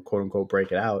and, quote unquote,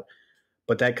 break it out.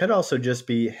 But that could also just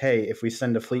be, hey, if we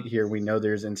send a fleet here, we know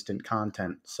there's instant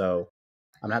content. So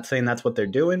I'm not saying that's what they're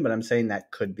doing, but I'm saying that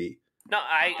could be. No,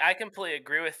 I completely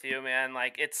agree with you, man.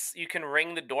 Like, you can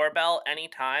ring the doorbell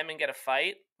anytime and get a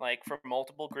fight, like, for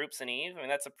multiple groups in EVE. I mean,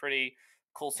 that's a pretty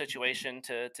cool situation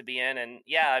to be in. And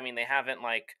yeah, I mean, they haven't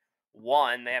like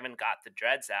won, they haven't got the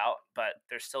dreads out, but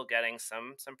they're still getting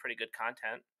some pretty good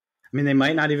content. I mean, they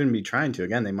might not even be trying to.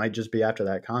 Again, they might just be after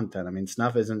that content. I mean,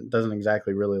 Snuff doesn't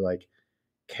exactly really like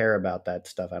care about that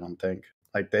stuff, I don't think.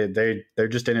 Like they're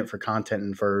just in it for content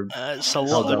and for it's a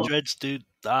lot of dreads, dude.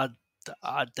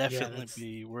 I'd definitely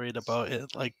be worried about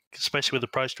it, like especially with the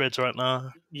price dreads right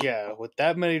now. Yeah, with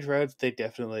that many dreads, they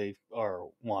definitely are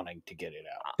wanting to get it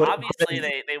out. But obviously,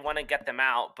 they want to get them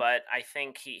out, but I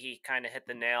think he kind of hit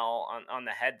the nail on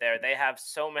the head there. They have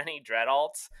so many dread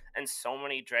alts and so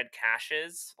many dread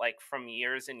caches, like from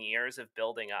years and years of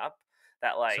building up,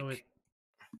 that like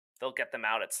they'll get them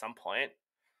out at some point.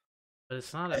 But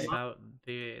it's not about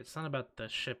the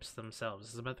ships themselves.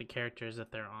 It's about the characters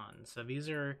that they're on. So these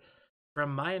are,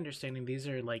 from my understanding, these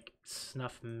are like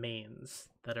Snuff mains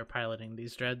that are piloting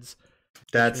these dreads.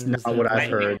 That's not what I've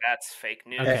heard. That's fake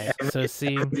news. Okay, so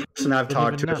see, every person I've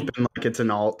talked to has been like it's an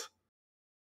alt.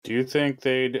 Do you think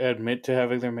they'd admit to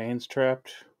having their mains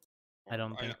trapped? I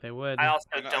don't think they would. I also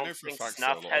don't think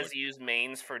Snuff has used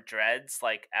mains for dreads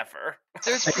like ever.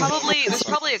 There's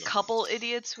probably a couple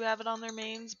idiots who have it on their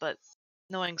mains, but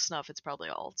knowing Snuff, it's probably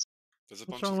alts.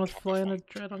 What's wrong with flying a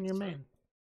dread on your main?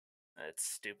 It's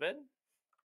stupid.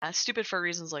 Stupid for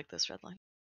reasons like this, Redline.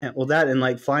 Yeah, well, that and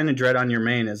like flying a dread on your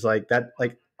main is like that.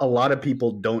 Like a lot of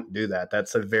people don't do that.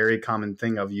 That's a very common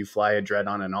thing of you fly a dread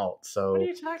on an alt. So what are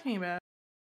you talking about?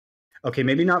 Okay,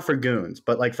 maybe not for goons,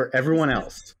 but like for everyone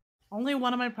else. Only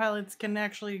one of my pilots can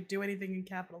actually do anything in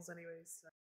capitals anyways. So.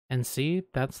 And see,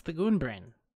 that's the goon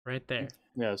brain right there.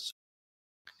 Yes.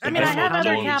 I mean, I have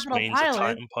other capital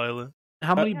pilots.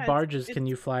 How many barges can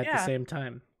you fly at the same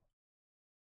time?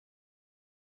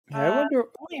 I wonder. I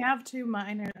only have 2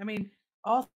 miners. I mean,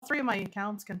 all 3 of my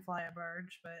accounts can fly a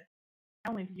barge, but I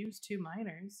only use 2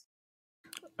 miners.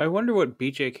 I wonder what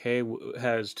BJK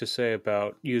has to say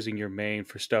about using your main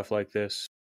for stuff like this.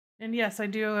 And yes, I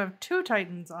do have 2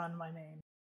 Titans on my main,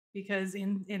 because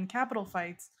in capital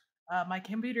fights, my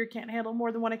computer can't handle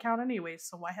more than 1 account anyway,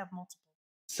 so I have multiple.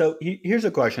 So here's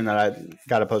a question that I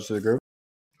got to post to the group.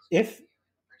 If,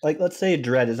 like, let's say a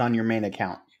dread is on your main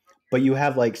account, but you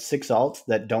have like 6 alts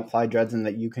that don't fly dreads and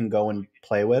that you can go and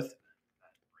play with,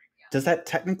 does that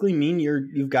technically mean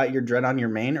you've got your dread on your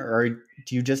main, or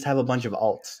do you just have a bunch of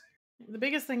alts? The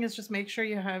biggest thing is just make sure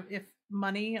you have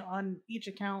money on each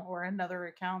account or another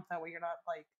account, that way you're not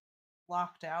like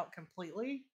locked out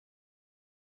completely.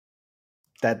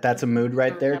 That's a mood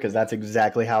right there, because that's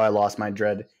exactly how I lost my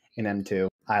dread in M2.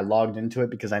 I logged into it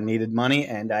because I needed money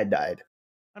and I died.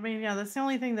 I mean, yeah, that's the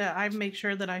only thing that I make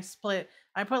sure that I split.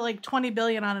 I put like 20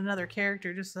 billion on another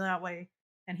character just so that way,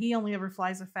 and he only ever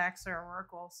flies a Fax or a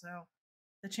Oracle, so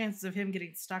the chances of him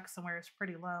getting stuck somewhere is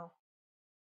pretty low.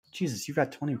 Jesus, you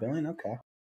got 20 billion? Okay.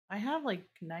 I have like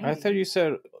 90. I thought you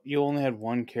said you only had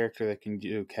 1 character that can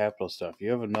do capital stuff.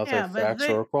 You have another Fax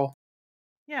Oracle?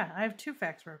 Yeah, I have 2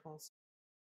 Fax Oracles.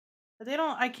 But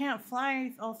I can't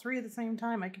fly all 3 at the same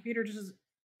time. My computer just,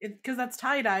 because that's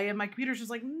tie-dye, and my computer's just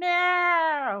like,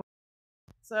 no!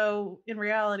 So, in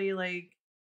reality, like,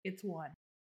 it's 1.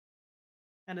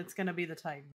 And it's gonna be the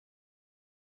Titan.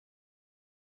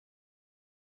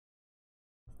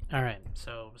 Alright,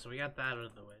 so we got that out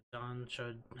of the way. Dawn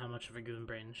showed how much of a goon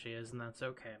brain she is, and that's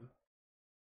okay.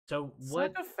 So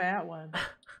what? Such a fat one.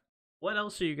 What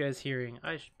else are you guys hearing?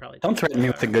 I should probably don't threaten me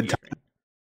with a good time.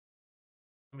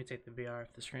 Let me take the VR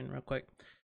off the screen real quick.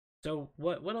 So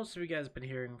what else have you guys been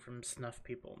hearing from Snuff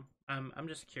people? I'm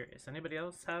just curious. Anybody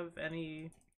else have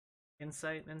any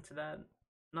insight into that? I'm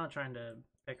not trying to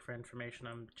pick for information.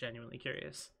 I'm genuinely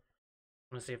curious.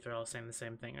 I want to see if they're all saying the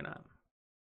same thing or not.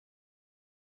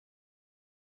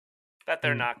 That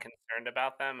they're not concerned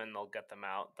about them and they'll get them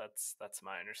out. That's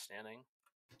my understanding.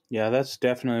 Yeah, that's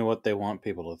definitely what they want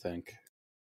people to think.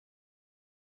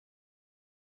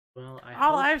 Well,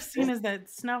 all I've seen is that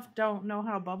Snuff don't know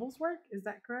how bubbles work. Is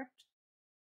that correct?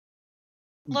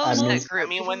 I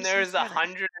mean, when there's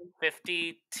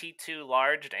 150 T2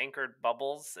 large anchored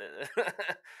bubbles,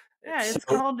 Yeah, it's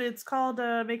called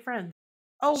Make Friends.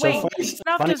 Oh So wait, funny-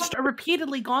 Snuff funny has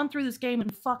repeatedly gone through this game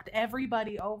and fucked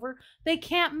everybody over. They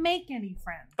can't make any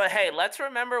friends. But hey, let's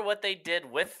remember what they did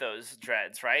with those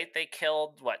dreads, right? They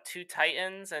killed, what, 2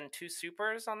 Titans and 2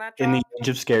 Supers on that drop? In the age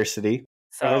of scarcity.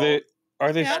 So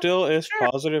Are they Yeah, still is sure.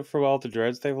 positive for all the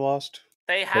dreads they've lost?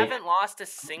 They haven't lost a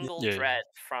single Yeah. dread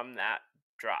from that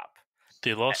drop.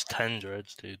 They lost 10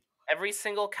 dreads, dude. Every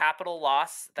single capital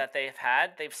loss that they've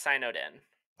had, they've Sinoed in.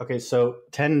 Okay, so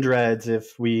 10 dreads.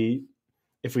 If we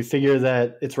figure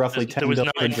that it's roughly There 10 was bill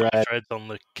per 95 dread. dreads on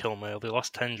the kill mail. They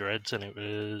lost 10 dreads, and it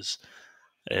was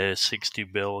 60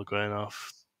 bill going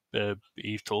off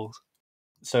Eve tools.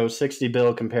 So 60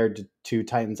 bill compared to 2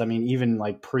 Titans. I mean, even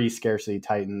like pre-scarcity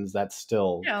Titans, that's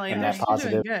still Yeah, like a they're net still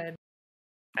positive. doing good.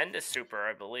 And a Super,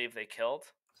 I believe they killed.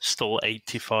 Still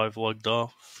 85 logged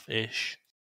off ish.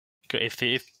 If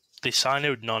they sign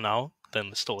out none out, then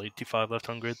there's still 85 left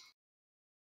on grid.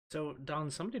 So,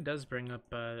 Don, somebody does bring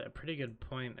up a pretty good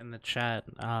point in the chat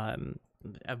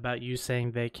about you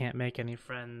saying they can't make any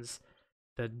friends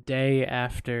the day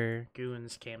after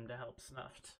Goons came to help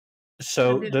Snuffed.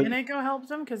 So did the- Init go help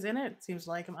them? Because Init seems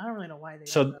like him. I don't really know why they.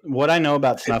 So what I know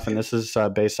about Snuff, and this is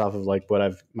based off of like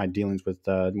what my dealings with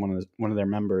one of their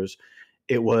members,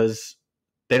 it was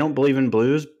they don't believe in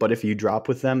blues, but if you drop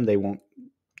with them, they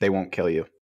won't kill you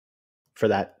for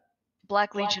that.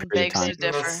 Black Legion period of begs to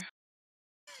time. differ.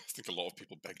 I think a lot of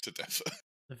people beg to differ.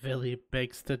 Villy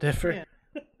begs to differ.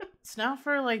 Yeah. Snuff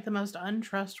are like the most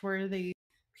untrustworthy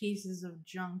pieces of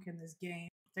junk in this game.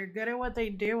 They're good at what they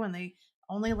do and they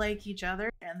only like each other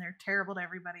and they're terrible to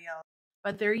everybody else.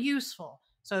 But they're useful.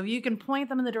 So if you can point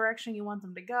them in the direction you want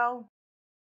them to go,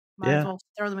 might as Yeah. well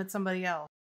throw them at somebody else.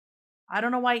 I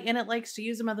don't know why Init likes to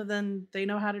use them other than they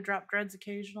know how to drop dreads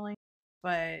occasionally,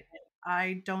 but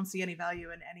I don't see any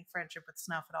value in any friendship with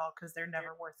Snuff at all because they're not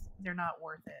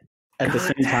worth it. At the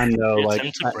same time, though, The like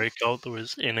attempted breakout, there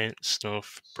was Init,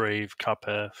 Snuff, Brave,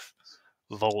 Capef,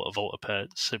 Volta Pet,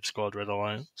 Sib Squad, Red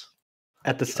Alliance.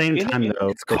 at the same time, though,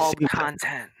 It's they called seem-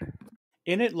 content.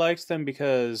 Init likes them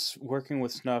because working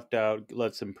with Snuffed Out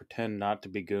lets them pretend not to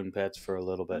be goon pets for a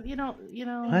little bit. You know,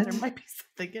 What? there might be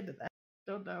something into that.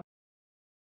 Don't know.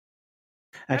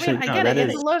 Actually, I no, get that it.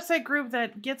 is- It's a low set group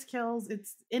that gets kills.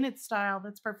 It's in its style.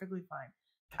 That's perfectly fine.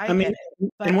 I I mean, get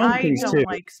it, but and one of the I things, don't too-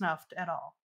 like Snuffed at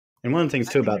all. And one of the things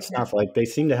I too think about it's Snuff, like they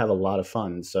seem to have a lot of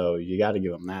fun, so you got to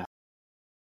give them that.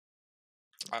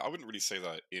 I wouldn't really say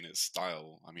that in its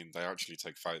style. I mean, they actually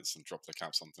take fights and drop their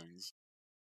caps on things.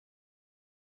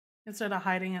 Instead of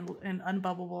hiding in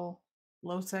unbubbable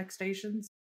low sec stations.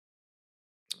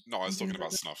 No, I was talking Mhm.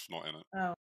 about Snuff, not in it.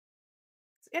 Oh,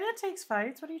 and it takes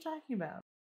fights. What are you talking about?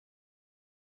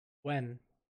 When?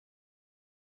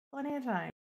 Plenty of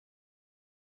time.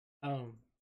 Oh.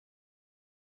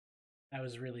 That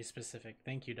was really specific.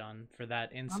 Thank you, Don, for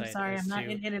that insight. I'm sorry, as I'm not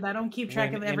to in it. I don't keep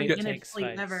track when of every Init Init takes fleet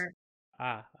fights. ever.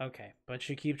 Ah, okay. But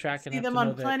you keep track See enough them to know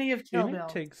on that plenty of Kill Init Bill.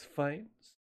 takes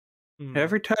fights. Hmm.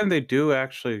 Every time they do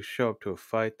actually show up to a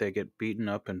fight, they get beaten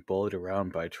up and bullied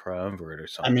around by Triumvirate or I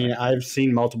something. mean, I've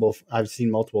seen multiple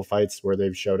fights where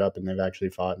they've showed up and they've actually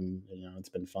fought, and it's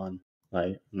been fun.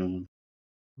 Like,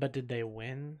 But did they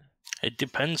win? It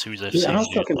depends who's Dude, FC. I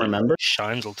don't fucking remember.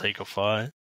 Shines will take a fight.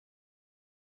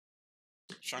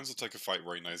 Shines will take a fight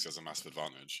where he knows he has a massive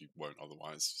advantage. He won't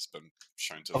otherwise. It's been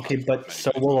shown to. okay, happen but many,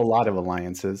 so many will a lot of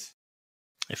alliances.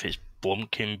 If it's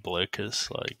Blumkin Blurkus,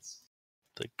 like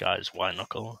the guy's white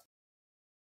knuckle.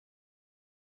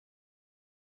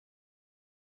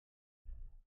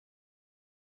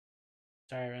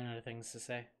 Sorry, I ran out of things to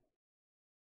say.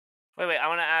 Wait, I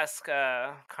want to ask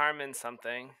Carmen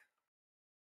something.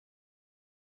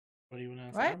 What do you want to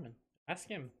ask What? Carmen? Ask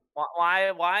him.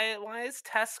 Why is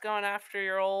Tess going after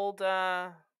your old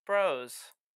bros?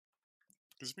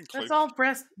 He's been That's cloaked. all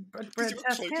breast Because you were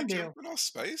Tess cloaking can do. jump in our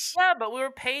space. Yeah, but we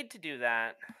were paid to do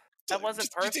that. That Do- wasn't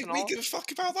do you think personal. we give a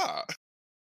fuck about that?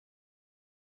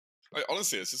 Like,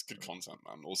 honestly, it's just good content,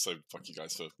 man. Also, fuck you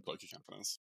guys for cloaking camping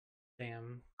us.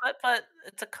 Damn. But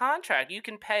it's a contract. You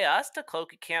can pay us to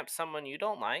cloak camp someone you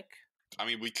don't like. I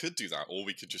mean, we could do that, or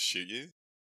we could just shoot you.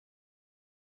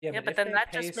 Yeah, but if then they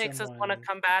that pay just makes us want to someone-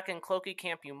 come back and cloaky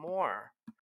camp you more.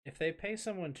 If they pay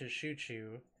someone to shoot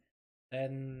you,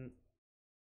 then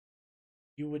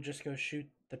you would just go shoot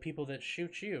the people that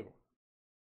shoot you.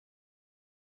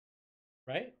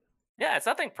 Right? Yeah, it's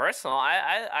nothing personal.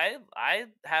 I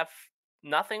have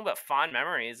nothing but fond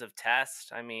memories of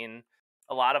Test. I mean,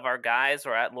 a lot of our guys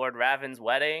were at Lord Raven's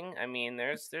wedding. I mean,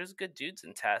 there's good dudes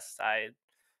in Test. I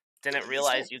didn't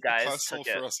realize you guys personal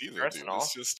took it for us either, personal. dude.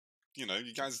 It's just, you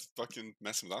guys fucking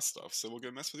messing with that stuff, so we'll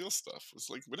go mess with your stuff. It's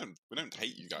like we don't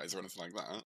hate you guys or anything like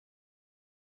that.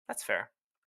 That's fair.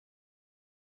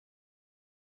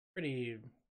 Pretty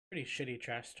shitty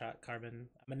trash talk, Carbon.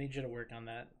 I'm gonna need you to work on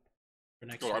that for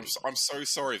next God, week. I'm so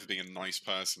sorry for being a nice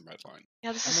person, Redline.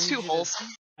 Yeah, this I'm is gonna too need you to- wholesome.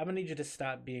 I'm gonna need you to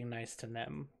stop being nice to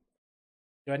Nem.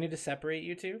 Do I need to separate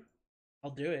you two?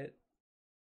 I'll do it.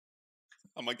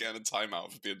 Am I getting a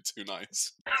timeout for being too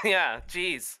nice? Yeah,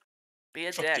 jeez. Be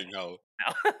a Fucking dick. hell.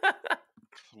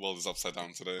 World is upside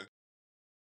down today.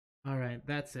 Alright,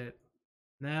 that's it.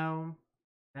 Now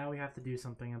we have to do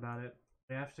something about it.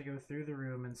 We have to go through the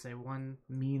room and say one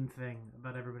mean thing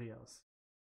about everybody else.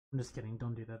 I'm just kidding,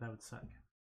 don't do that, that would suck.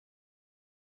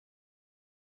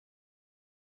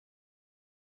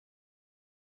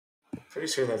 Pretty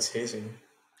sure that's hazing.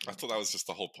 I thought that was just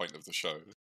the whole point of the show.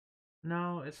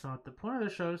 No, it's not. The point of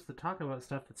the show is to talk about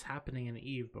stuff that's happening in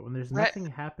Eve, but when there's Right.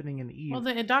 nothing happening in Eve... Well,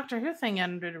 the Doctor Who thing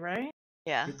ended, right?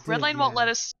 Yeah. It did, Redline won't yeah. let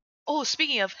us. Oh,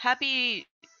 speaking of, happy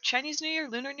Chinese New Year,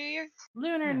 Lunar New Year?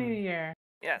 Lunar New Year.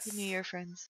 Yes. Happy New Year,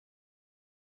 friends.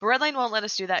 But Redline won't let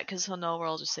us do that because he'll know we'll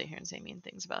all just sit here and say mean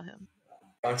things about him.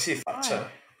 Because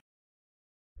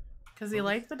he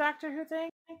liked the Doctor Who thing?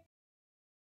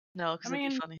 No, because I it'd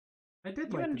mean, be funny. I did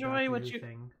you like the enjoy Doctor what Who you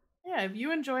thing. Yeah, if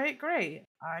you enjoy it, great.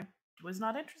 I was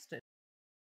not interested.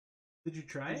 Did you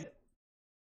try it?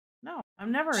 No,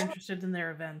 I'm never interested in their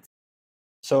events.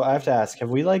 So I have to ask, have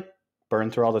we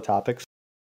burned through all the topics?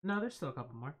 No, there's still a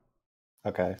couple more.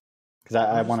 Okay. Because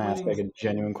I was want to just ask waiting- a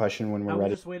genuine question when I we're was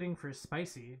ready. just waiting for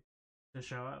Spicy to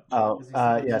show up. Oh, 'cause he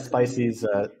said he yeah, was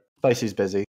gonna be- Spicy's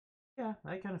busy. Yeah,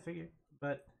 I kind of figured,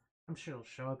 but I'm sure he'll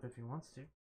show up if he wants to.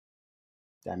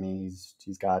 I mean,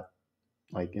 he's got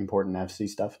important FC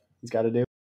stuff he's got to do.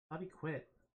 Thought he quit.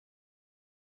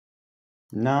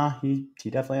 Nah, he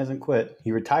definitely hasn't quit.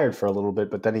 He retired for a little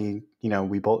bit, but then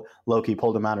Loki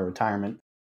pulled him out of retirement.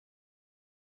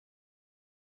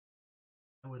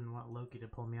 I wouldn't want Loki to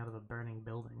pull me out of a burning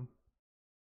building.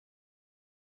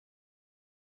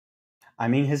 I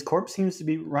mean, his corpse seems to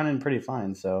be running pretty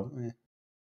fine, so.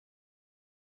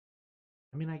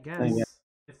 I mean, I guess Yeah.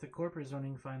 if the corp is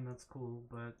running fine, that's cool,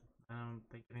 but I don't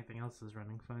think anything else is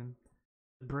running fine.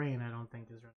 The brain, I don't think,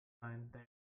 is running fine.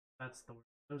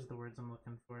 Those are the words I'm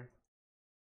looking for.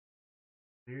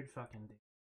 Weird fucking dude.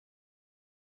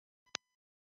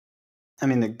 I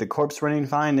mean, the corpse running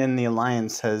fine, and the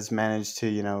Alliance has managed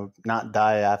to, not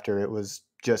die after it was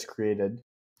just created.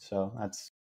 So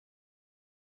that's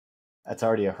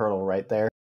already a hurdle right there.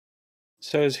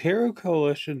 So is Hero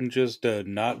Coalition just a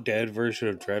not dead version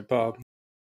of Dread Bomb?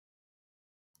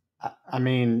 I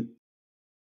mean,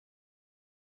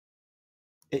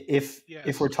 if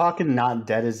Yes. we're talking not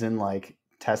dead as in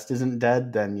Test isn't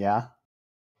dead, then yeah.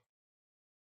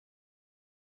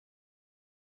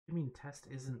 You mean Test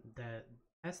isn't dead?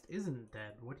 Test isn't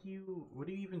dead. What are you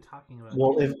even talking about?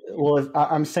 Well, if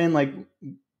I'm saying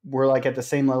we're at the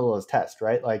same level as Test,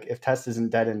 right? If Test isn't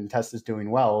dead and Test is doing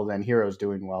well, then Hero's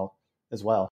doing well as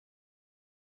well.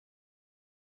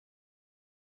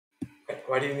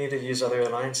 Why do you need to use other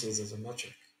alliances as a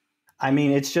metric? I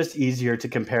mean, it's just easier to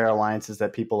compare alliances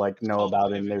that people know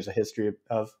about and there's a history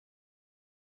of.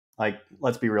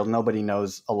 Let's be real, nobody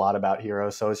knows a lot about Hero,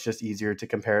 so it's just easier to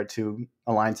compare it to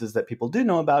alliances that people do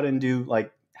know about and do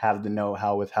have the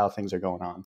know-how with how things are going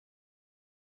on.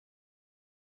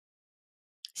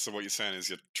 So what you're saying is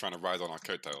you're trying to ride on our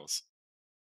coattails.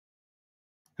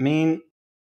 I mean,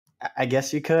 I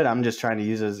guess you could. I'm just trying to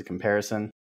use it as a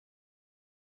comparison.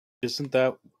 Isn't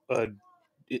that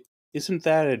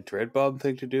a Dread Bomb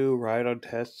thing to do? Ride on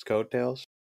Test's coattails?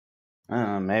 I don't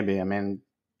know, maybe. I mean,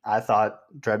 I thought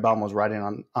Dreadbomb was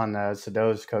riding on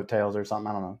Sado's coattails or something.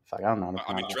 I don't know. I don't know.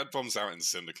 I mean, Dreadbomb's out in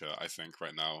Syndicate, I think,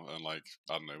 right now, and I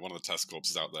don't know, one of the Test Corps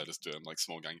is out there just doing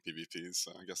small gang PvPs.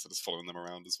 So I guess they're just following them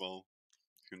around as well.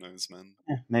 Who knows, man?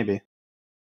 Yeah, maybe.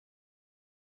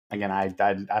 Again, I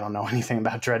don't know anything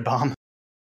about Dreadbomb.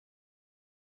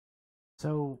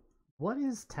 So, what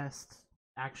is Test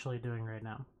actually doing right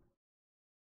now?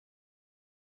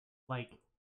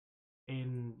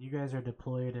 You guys are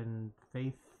deployed in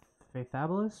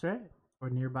Faithabilis, right? Or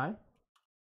nearby?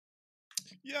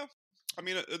 Yeah, I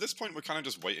mean, at this point, we're kind of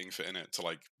just waiting for Init to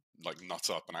like nut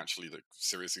up and actually like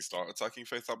seriously start attacking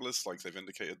Faith Obelisk, like they've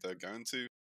indicated they're going to.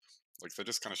 Like they're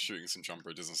just kind of shooting some jump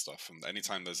bridges and stuff, and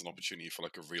anytime there's an opportunity for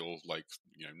like a real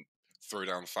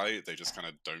throwdown fight, they just kind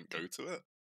of don't go to it.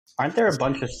 Aren't there a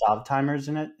bunch of Sov timers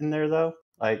in there though?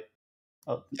 Like,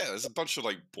 yeah, there's a bunch of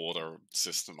like border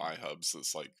system iHubs.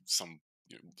 That's like some,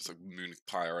 it's like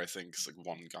Moonpire, I think. It's like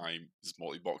one guy is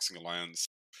multi-boxing alliance.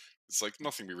 It's like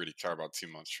nothing we really care about too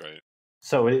much, right?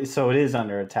 so it is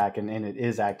under attack and it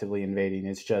is actively invading.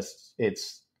 It's just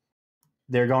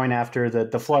they're going after the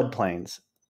floodplains.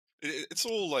 It's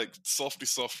all like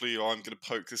softly. Oh, I'm gonna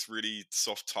poke this really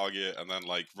soft target and then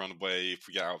like run away if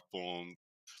we get outborn.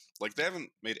 Like they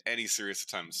haven't made any serious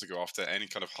attempts to go after any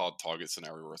kind of hard target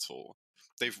scenario at all.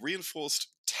 They've reinforced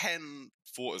 10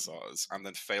 Fortizars and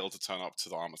then failed to turn up to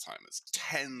the armor timers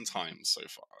 10 times so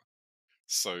far.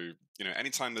 So,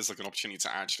 anytime there's like an opportunity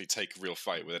to actually take a real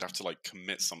fight where they'd have to like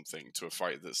commit something to a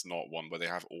fight that's not one where they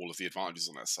have all of the advantages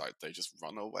on their side, they just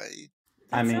run away.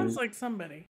 That sounds like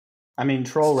somebody. I mean,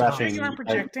 troll Stop. reffing. You're not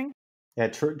projecting.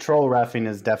 Troll reffing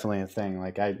is definitely a thing.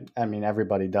 Like I mean,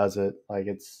 everybody does it. Like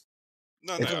it's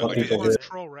what people do.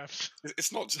 Troll refs.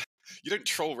 It's not. You don't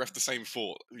troll ref the same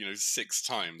fort, 6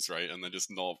 times, right, and then just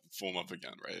not form up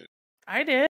again, right? I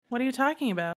did. What are you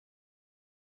talking about?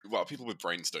 Well, people with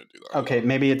brains don't do that. Okay,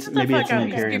 maybe it's an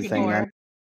Imperium thing then.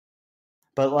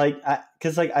 But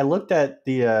because I looked at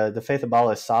the Faith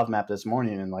Obelisk Sov map this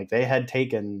morning, and like they had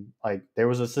taken there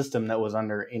was a system that was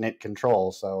under Init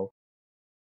control. So,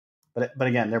 but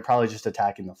again, they're probably just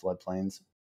attacking the floodplains.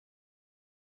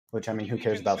 Which I mean, who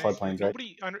cares about floodplains, right?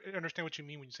 Nobody understand what you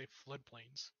mean when you say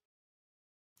floodplains.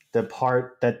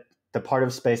 The part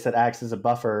of space that acts as a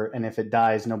buffer, and if it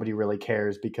dies, nobody really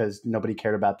cares because nobody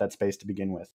cared about that space to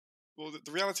begin with. Well,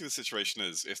 the reality of the situation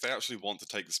is, if they actually want to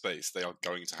take the space, they are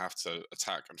going to have to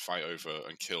attack and fight over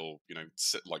and kill,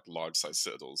 large-sized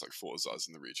citadels like Fortizars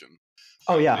in the region.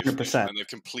 Oh yeah, 100%. And they've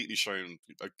completely shown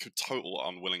a total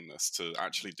unwillingness to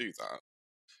actually do that.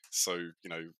 So,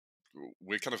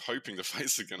 we're kind of hoping the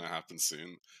fights are going to happen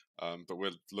soon, but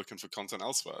we're looking for content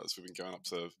elsewhere. As we've been going up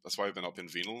to, that's why we've been up in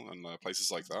Venal and places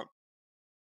like that.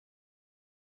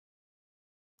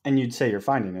 And you'd say you're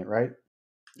finding it, right?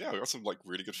 Yeah, we got some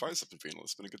really good fights up in Venal.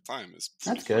 It's been a good time. It's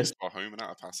that's good. Our home and out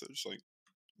of passage,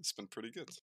 it's been pretty good.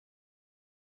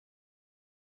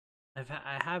 I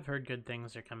have heard good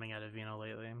things are coming out of Venal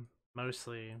lately.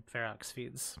 Mostly Ferox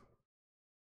feeds.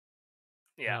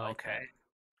 Yeah, okay. That.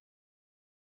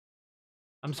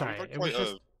 I'm sorry.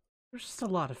 There's just a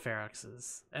lot of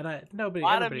Feroxes, and a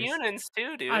lot of Munins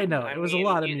too, dude. I know it was a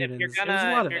lot of Munins. It was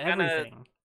a lot of everything.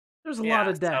 There's a lot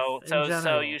of death.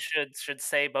 So you should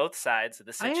say both sides of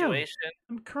the situation.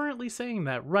 I'm currently saying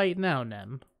that right now,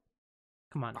 Nem.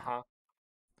 Come on.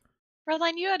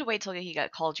 Redline, you had to wait till he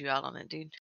got called you out on it,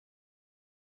 dude.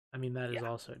 I mean, that is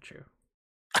also true.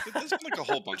 There's been a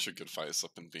whole bunch of good fights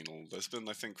up in Venal. There's been,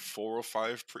 I think, 4 or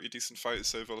 5 pretty decent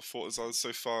fights over the Fortizars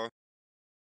so far.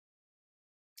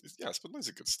 Yeah, it's been loads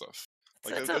of good stuff.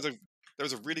 There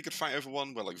was a really good fight over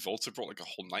one where Volta brought a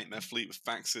whole nightmare fleet with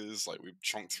faxes. We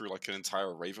chonked through an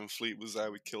entire Raven fleet was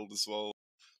there. We killed as well.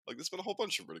 There's been a whole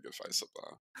bunch of really good fights up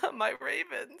there. My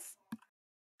Ravens.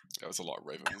 Yeah, it was a lot of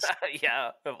Ravens. Yeah,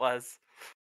 it was.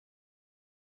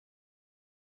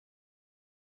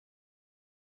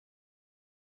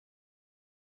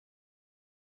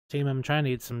 Team, I'm trying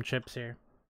to eat some chips here.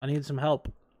 I need some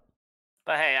help.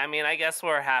 But hey, I mean, I guess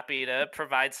we're happy to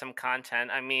provide some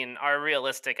content. I mean, our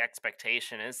realistic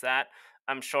expectation is that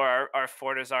I'm sure our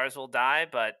Fortizars will die,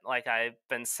 but like I've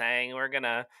been saying, we're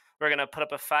gonna put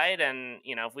up a fight, and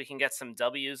if we can get some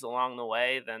W's along the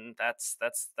way, then that's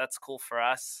cool for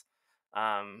us.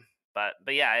 But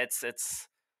yeah, it's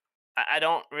I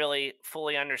don't really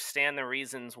fully understand the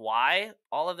reasons why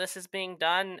all of this is being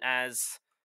done. As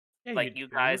you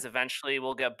guys eventually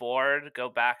will get bored, go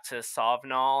back to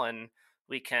Sovnal, and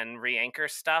we can re-anchor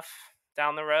stuff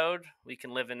down the road. We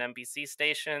can live in NPC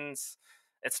stations.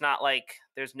 It's not like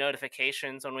there's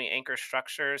notifications when we anchor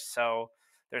structures, so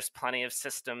there's plenty of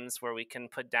systems where we can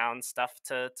put down stuff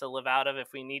to live out of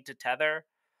if we need to tether.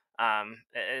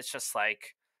 It's just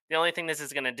the only thing this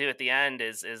is going to do at the end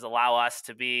is allow us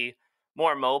to be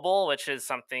more mobile, which is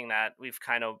something that we've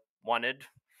kind of wanted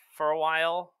for a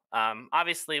while.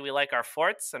 Obviously, we like our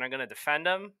forts and are going to defend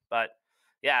them, but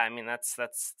yeah, I mean, that's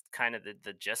kind of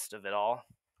the gist of it all.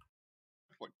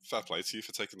 Fair play to you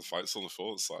for taking the fights on the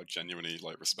forts. I genuinely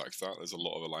respect that. There's a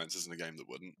lot of alliances in the game that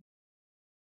wouldn't.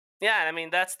 Yeah, I mean,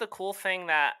 that's the cool thing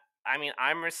that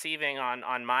I'm receiving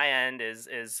on my end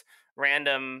is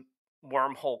random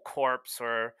Wormhole Corps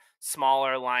or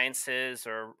smaller alliances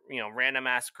or random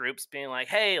ass groups being like,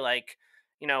 hey, like,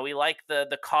 we like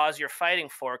the cause you're fighting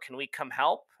for, can we come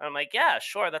help? And I'm like, yeah,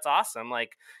 sure, that's awesome.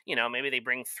 Like, maybe they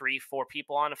bring 3-4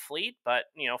 people on a fleet, but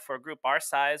for a group our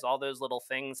size, all those little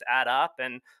things add up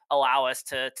and allow us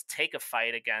to take a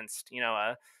fight against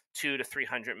a 200 to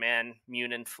 300 man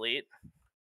Munin fleet.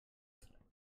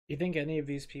 Do you think any of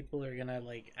these people are gonna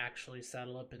like actually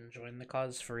saddle up and join the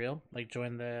cause for real? Like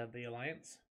join the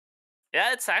alliance?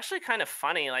 Yeah, it's actually kind of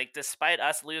funny. Like, despite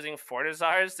us losing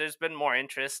Fortizars, there's been more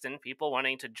interest in people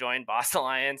wanting to join Boss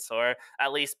Alliance or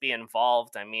at least be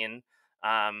involved. I mean,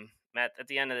 at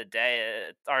the end of the day,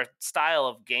 our style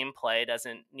of gameplay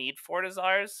doesn't need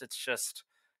Fortizars. It's just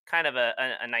kind of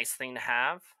a nice thing to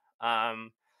have.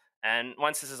 And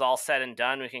once this is all said and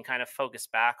done, we can kind of focus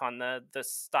back on the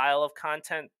style of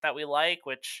content that we like,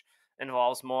 which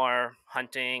involves more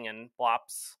hunting and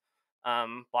Blops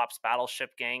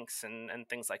battleship ganks and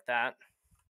things like that.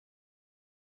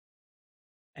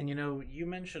 And you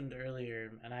mentioned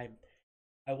earlier, and I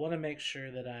want to make sure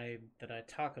that I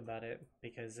talk about it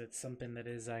because it's something that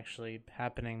is actually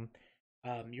happening.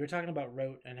 You were talking about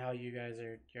Rote and how you guys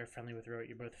you're friendly with Rote.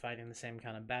 You're both fighting the same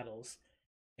kind of battles,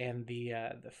 and the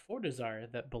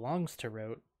Fortizar that belongs to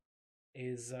Rote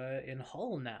is in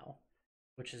Hull now,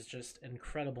 which is just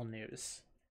incredible news.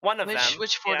 One of them.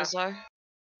 Which Fortizar?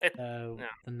 The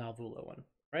Navula one,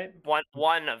 right?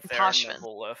 One of their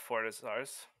Navula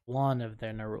Fortizars. One of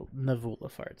their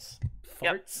Navula farts.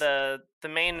 Yep. The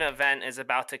main event is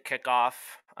about to kick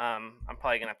off. I'm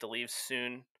probably gonna have to leave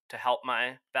soon to help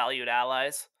my valued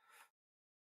allies.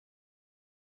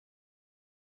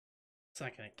 It's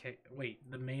not gonna kick. Wait,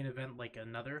 the main event, like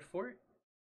another fort?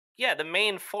 Yeah, the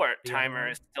main fort timer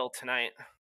is still tonight.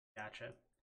 Gotcha.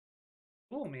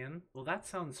 Cool, man. Well, that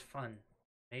sounds fun.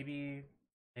 Maybe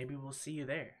we'll see you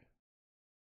there.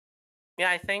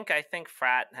 Yeah, I think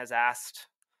Frat has asked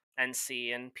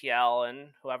NC and PL and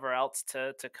whoever else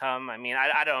to come. I mean,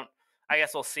 I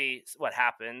guess we'll see what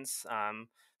happens.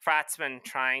 Frat's been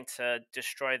trying to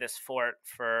destroy this fort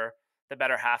for the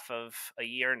better half of a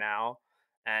year now,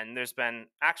 and there's been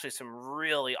actually some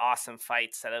really awesome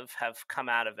fights that have come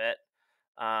out of it.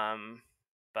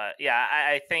 But yeah,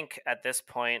 I think at this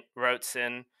point, Rote's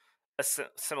in a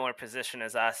similar position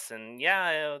as us, and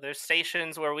yeah, there's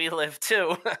stations where we live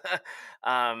too.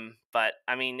 But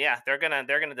I mean, yeah, they're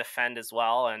gonna defend as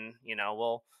well, and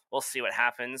we'll see what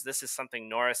happens. This is something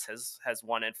Norris has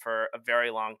wanted for a very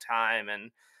long time,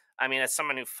 and I mean, as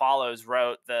someone who follows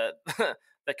Rote, the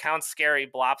the Count Scary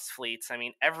Blops fleets, I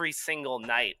mean, every single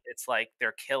night it's like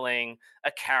they're killing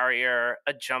a carrier,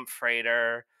 a jump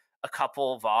freighter, a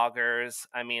couple of augers.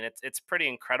 I mean, it's pretty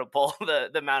incredible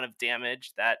the amount of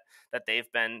damage that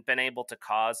they've been able to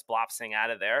cause Blopsing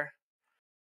out of there.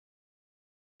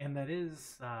 And that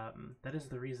is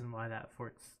the reason why that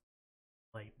fort's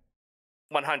like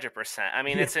 100%. I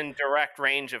mean, it's in direct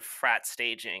range of Frat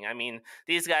staging. I mean,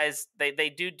 these guys they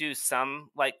do some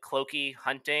like cloaky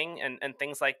hunting and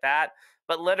things like that,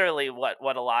 but literally what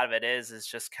a lot of it is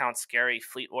just Count Scary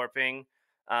fleet warping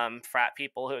Frat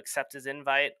people who accept his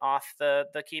invite off the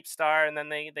Keepstar, and then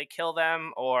they kill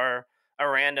them, or a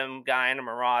random guy in a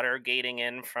Marauder gating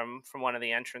in from one of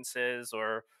the entrances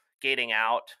or gating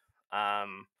out,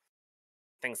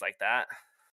 things like that.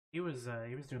 He was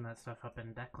doing that stuff up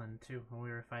in Declan too when we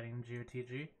were fighting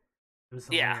GOTG. It was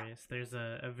hilarious. Yeah. There's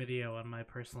a video on my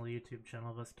personal YouTube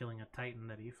channel of us killing a Titan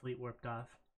that he fleet warped off.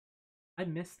 I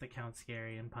missed the Count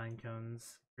Scary and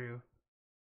Pinecone's crew.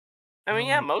 I mean,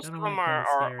 yeah, most of them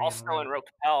are also in Rote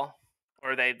Capel,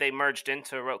 or they merged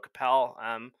into Rote Capel.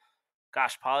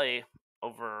 Gosh, probably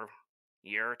over a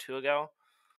year or two ago.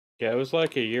 Yeah, it was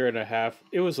like a year and a half.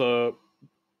 It was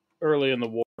early in the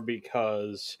war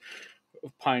because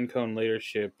Pinecone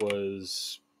leadership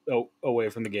was away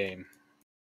from the game.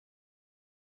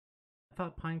 I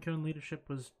thought Pinecone leadership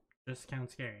was just Count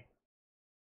Scary.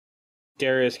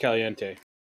 Darius Caliente.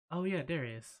 Oh yeah,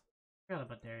 Darius. Forgot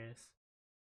about Darius.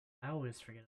 I always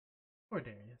forget. Poor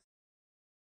Darius.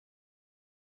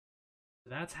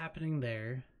 That's happening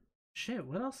there. Shit,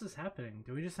 what else is happening?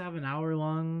 Do we just have an hour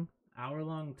long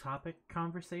topic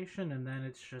conversation and then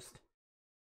it's just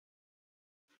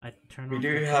I turn on. We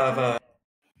do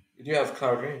have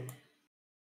Cloud Ring.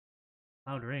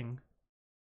 Cloud Ring.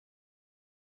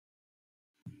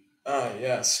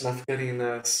 Yeah, Snuff getting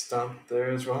stumped there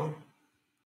as well.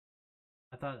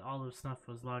 I thought all of Snuff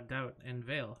was logged out in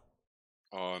Vale.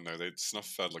 Oh no, Snuff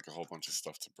fed like a whole bunch of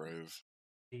stuff to Brave.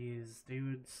 Jeez,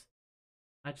 dudes.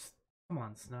 Come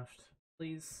on, Snuffed.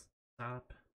 Please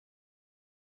stop.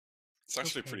 It's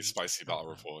actually a pretty spicy battle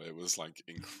report. It was like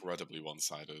incredibly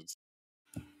one-sided.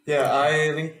 Yeah,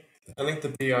 I linked the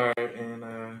BR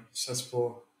in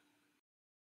cesspool.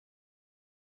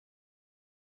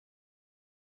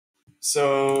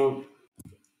 So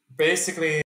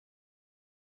basically,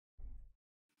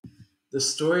 the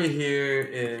story here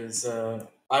is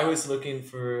I was looking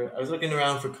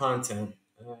around for content.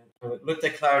 I looked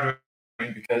at Cloud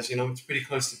Rain because it's pretty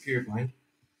close to Purblind,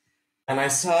 and I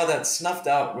saw that Snuffed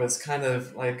Out was kind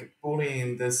of like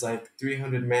bullying this like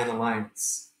 300-man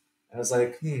alliance. I was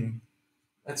like,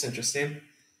 that's interesting.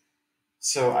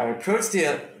 So I approached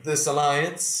this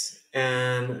alliance,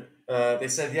 and they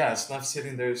said, yeah, Snuff's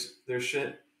hitting their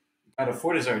shit at a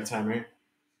Fortizar timer.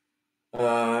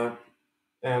 And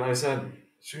I said,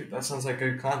 shoot, that sounds like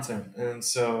good content. And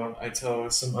so I tell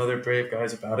some other brave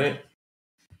guys about it.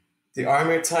 The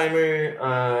armor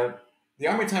timer,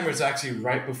 is actually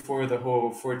right before the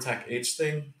whole Fortec H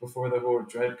thing, before the whole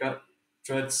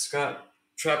Dreads got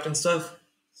trapped and stuff.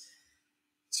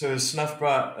 So Snuff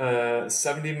brought a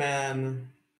 70-man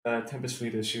Tempest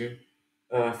Fleet issue,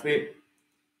 fleet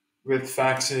with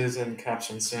faxes and caps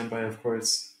on standby, of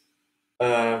course,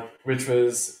 which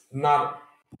was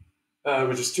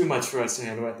too much for us to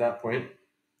handle at that point.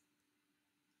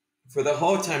 For the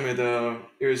whole timer, though,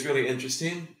 it was really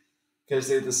interesting because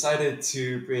they decided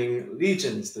to bring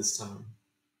legions this time.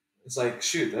 It's like,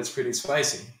 shoot, that's pretty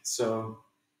spicy. So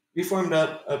we formed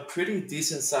up a pretty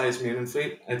decent sized mutant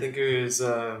fleet. I think it was,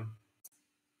 if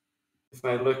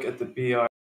I look at the BR,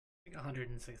 like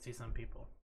 160 some people.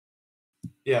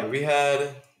 Yeah, we had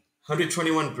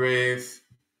 121 brave,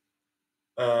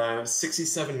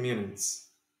 67 mutants,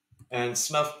 and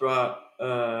Snuff brought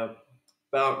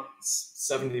about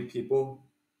 70 people.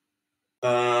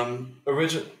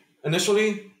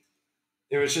 Initially,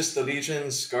 it was just the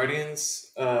Legions,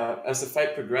 Guardians. As the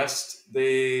fight progressed,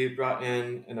 they brought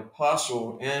in an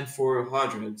Apostle and 4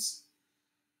 Hodrids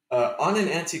on an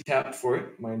anti-capped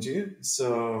fort, mind you.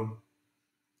 So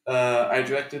I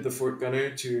directed the fort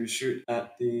gunner to shoot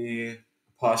at the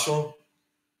Apostle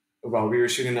while we were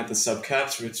shooting at the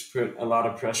subcaps, which put a lot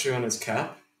of pressure on his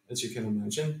cap, as you can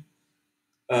imagine.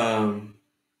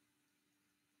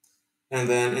 And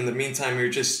then in the meantime, we were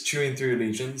just chewing through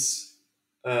legions,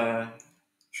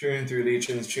 chewing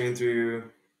through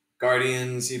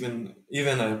Guardians, even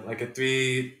a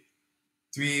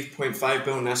 3.5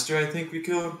 bill Nestor, I think we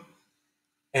killed.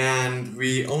 And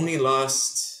we only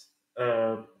lost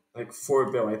 4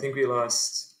 bill. I think we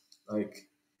lost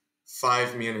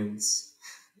 5 mutants.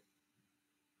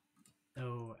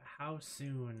 So how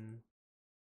soon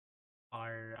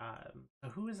are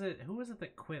who was it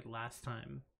that quit last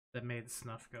time that made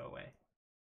Snuff go away?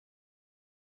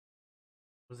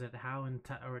 Was it Tao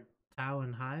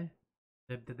and Hai?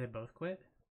 Did they both quit?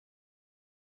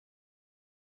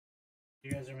 Do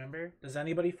you guys remember? Does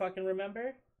anybody fucking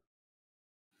remember?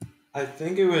 I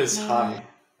think it was Hai.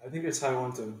 I think it's Hai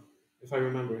Wanto, if I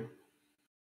remember.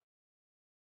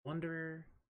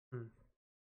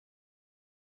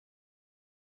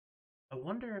 I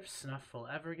wonder if Snuff will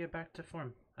ever get back to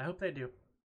form. I hope they do,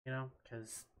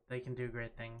 because they can do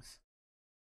great things.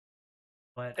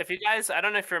 But if you guys, I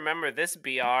don't know if you remember this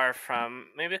BR from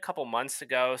maybe a couple months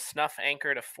ago, Snuff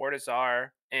anchored a Fortizar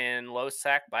in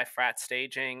Losec by Frat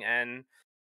Staging, and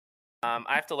I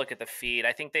have to look at the feed.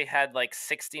 I think they had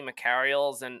 60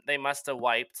 Macarials, and they must have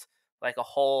wiped a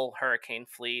whole Hurricane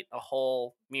fleet, a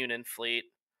whole Munin fleet.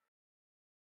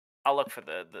 I'll look for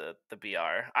the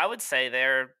BR. I would say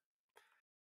they're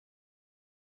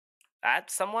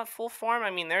at somewhat full form. I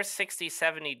mean, their 60,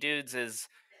 70 dudes is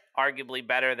arguably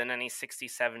better than any 60,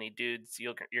 70 dudes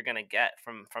you're going to get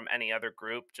from any other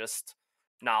group, just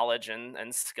knowledge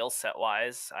and skill set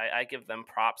wise. I give them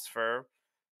props for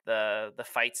the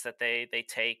fights that they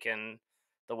take and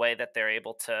the way that they're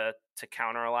able to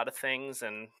counter a lot of things,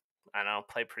 and I don't know,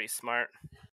 play pretty smart.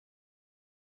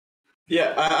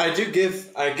 Yeah, I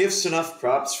give Snuff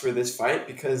props for this fight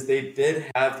because they did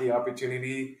have the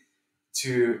opportunity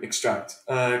to extract.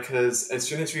 Because as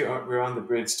soon as we were on the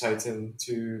bridge Titan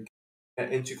to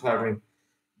get into Cloud Rain,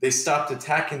 they stopped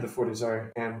attacking the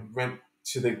Fortizar and went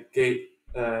to the gate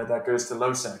that goes to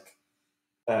Losec,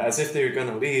 as if they were going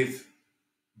to leave.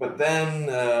 But then,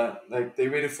 they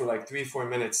waited for 3-4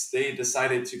 minutes. They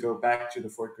decided to go back to the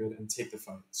fort grid and take the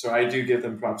fight. So I do give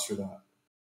them props for that.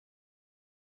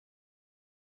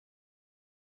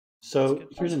 So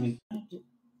here's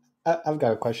I've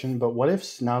got a question, but what if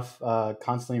Snuff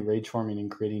constantly rage forming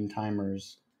and creating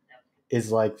timers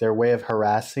is their way of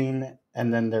harassing,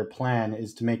 and then their plan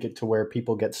is to make it to where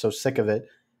people get so sick of it,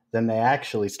 then they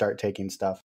actually start taking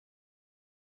stuff.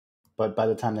 But by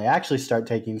the time they actually start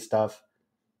taking stuff,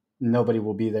 nobody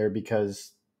will be there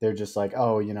because they're just like,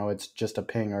 oh, it's just a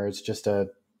ping or it's just a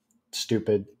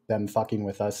stupid them fucking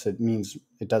with us.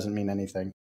 It doesn't mean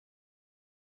anything.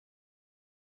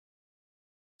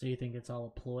 So you think it's all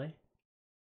a ploy?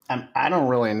 I don't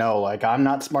really know. Like, I'm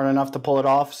not smart enough to pull it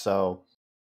off, so.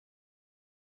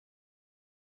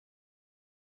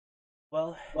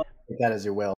 Well, take that as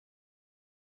you will.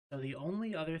 So the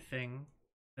only other thing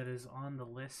that is on the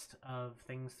list of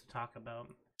things to talk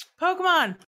about.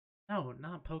 Pokemon! No,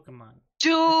 not Pokemon.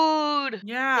 Dude!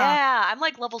 Yeah. Yeah, I'm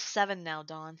like level 7 now,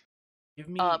 Dawn. Give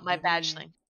me my badge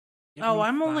thing. Oh,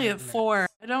 I'm only at 4.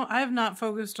 I have not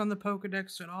focused on the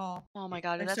Pokedex at all. Oh my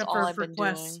god, that's except all for I've been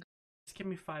quests. doing. Just give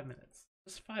me 5 minutes.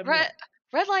 Just 5 minutes.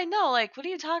 Redline, no, like, what are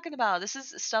you talking about? This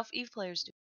is stuff Eve players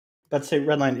do. But say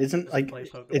Redline isn't like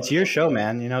it's your show,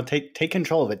 man. Take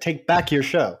control of it. Take back your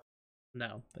show.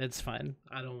 No, it's fine.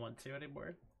 I don't want to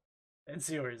anymore. It's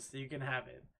yours. You can have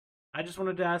it. I just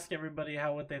wanted to ask everybody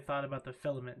what they thought about the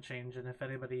filament change and if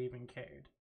anybody even cared.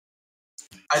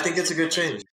 I think it's a good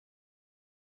change.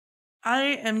 I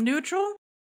am neutral.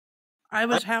 I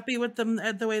was happy with them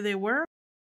at the way they were,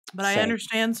 but I Same.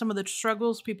 understand some of the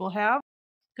struggles people have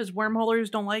because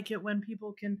wormholers don't like it when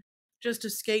people can just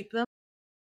escape them.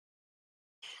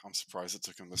 I'm surprised it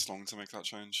took him this long to make that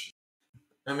change.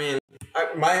 I mean,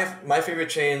 my favorite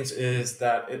change is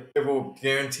that it will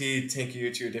guarantee take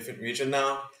you to a different region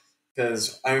now.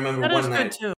 Because I remember That one is night.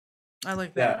 good too. I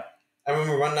like Yeah, that. I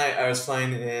remember one night I was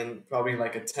flying in probably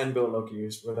like a 10 bill Loki or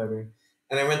whatever,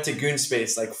 and I went to Goon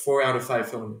Space like 4 out of 5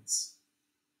 filaments.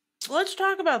 Let's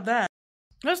talk about that.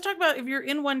 Let's talk about if you're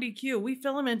in 1DQ. We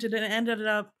filamented and ended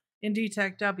up in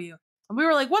DTech W. And we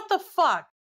were like, what the fuck?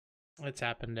 It's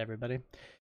happened to everybody.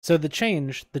 So the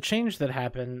change that's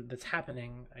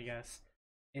happening, I guess,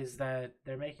 is that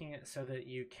they're making it so that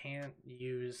you can't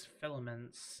use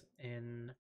filaments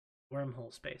in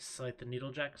wormhole space. So like the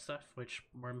needlejack stuff, which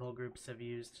wormhole groups have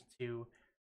used to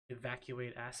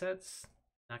evacuate assets,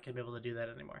 not gonna be able to do that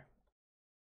anymore.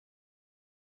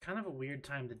 Kind of a weird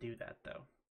time to do that, though,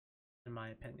 in my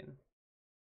opinion.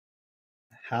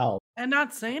 How? And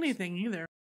not say anything either.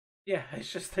 Yeah,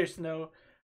 it's just there's no.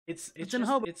 It's in just,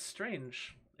 Hobo. it's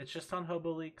strange. It's just on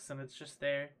Hobo Leaks and it's just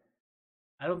there.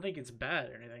 I don't think it's bad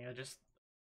or anything.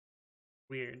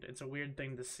 Weird. It's a weird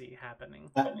thing to see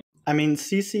happening. I mean,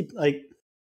 CC, like,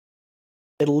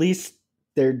 at least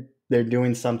they're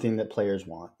doing something that players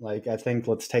want. Like, I think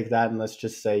let's take that and let's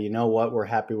just say, you know what, we're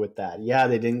happy with that. Yeah,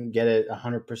 they didn't get it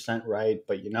 100% right,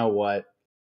 but you know what?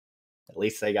 At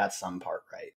least they got some part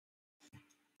right.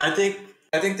 I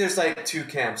think there's like 2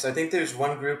 camps. I think there's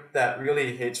one group that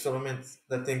really hates filaments,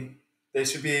 that think they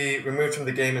should be removed from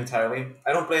the game entirely.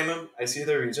 I don't blame them. I see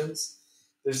their reasons.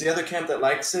 There's the other camp that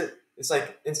likes it. It's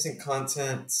like instant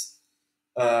content.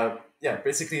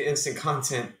 Basically instant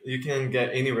content you can get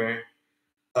anywhere.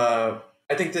 I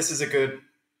think this is a good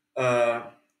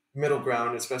middle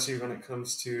ground, especially when it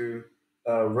comes to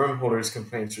room holders'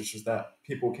 complaints, which is that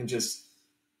people can just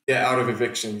get out of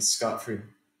evictions scot-free.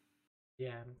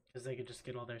 Yeah, because they could just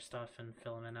get all their stuff and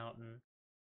filament out in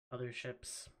other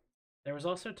ships. There was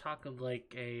also talk of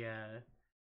like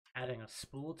adding a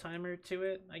spool timer to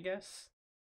it, I guess.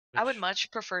 I would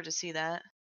much prefer to see that.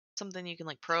 Something you can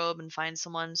like probe and find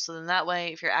someone, so then that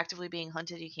way if you're actively being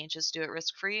hunted you can't just do it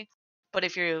risk-free. But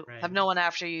if you have no one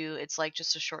after you, it's like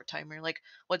just a short timer. Like,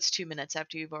 what's 2 minutes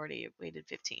after you've already waited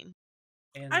 15?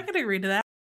 And, I could agree to that.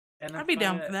 And I'd be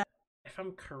down for that. If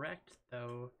I'm correct,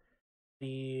 though,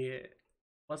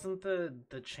 wasn't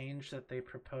the change that they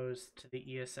proposed to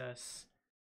the ESS,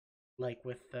 like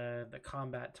with the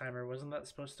combat timer, wasn't that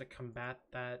supposed to combat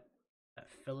that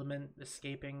filament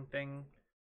escaping thing?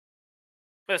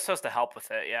 But it's supposed to help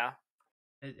with it, yeah.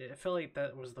 I feel like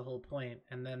that was the whole point,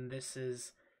 and then this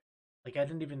is like I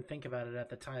didn't even think about it at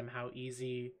the time how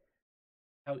easily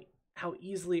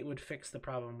it would fix the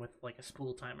problem with like a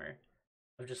spool timer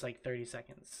of just like 30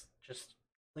 seconds, just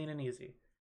clean and easy,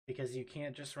 because you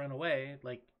can't just run away.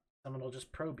 Like someone will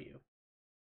just probe you.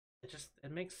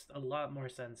 It makes a lot more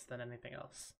sense than anything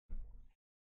else.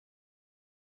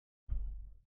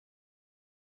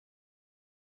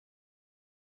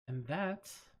 And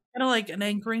that kind of like an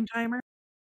anchoring timer.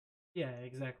 Yeah,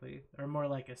 exactly. Or more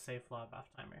like a safe lob off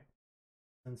timer,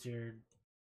 since you're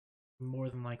more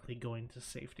than likely going to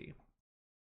safety.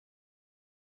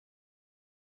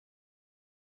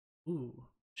 Ooh,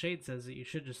 Shade says that you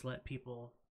should just let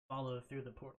people follow through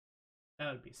the portal.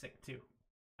 That would be sick too.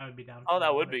 I would be down. Oh,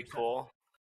 that would be cool.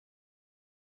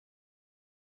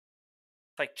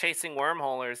 It's like chasing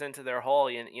wormholers into their hole.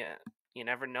 You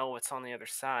never know what's on the other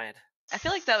side. I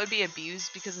feel like that would be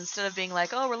abused because instead of being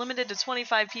like, oh, we're limited to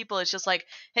 25 people, it's just like,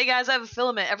 hey guys, I have a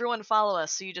filament. Everyone follow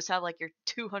us. So you just have like your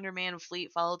 200-man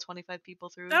fleet follow 25 people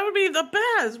through. That would be the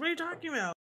best. What are you talking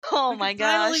about? Oh We my could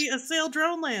gosh. finally assail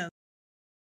drone land.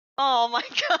 Oh my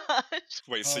gosh.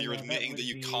 Wait, so Oh, you're yeah, that admitting that would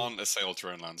you be- can't assail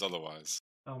drone lands otherwise?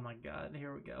 Oh my god,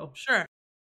 here we go. Sure.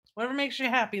 Whatever makes you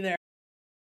happy there.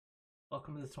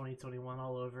 Welcome to 2021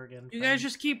 all over again. You guys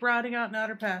just keep riding out in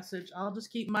Outer Passage. I'll just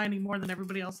keep mining more than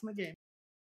everybody else in the game.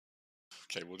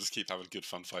 Okay, we'll just keep having good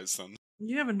fun fights then.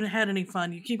 You haven't had any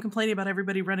fun. You keep complaining about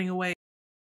everybody running away.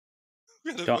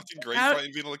 We had a Don't- fucking great How- fight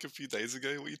in Vienna like a few days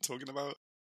ago. What are you talking about?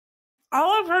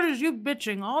 All I've heard is you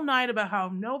bitching all night about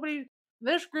how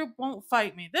this group won't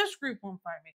fight me. This group won't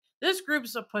fight me. This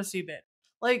group's a pussy bit.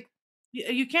 Like,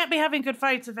 you can't be having good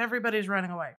fights if everybody's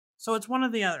running away. So it's one or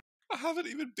the other. I haven't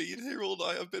even been here all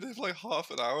night. I've been here for like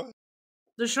half an hour.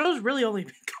 The show's really only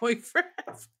been going for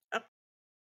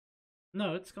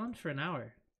No, it's gone for an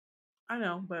hour. I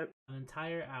know, but An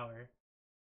entire hour.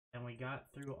 And we got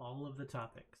through all of the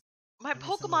topics. My Every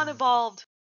single Pokemon one. evolved.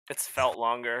 It's felt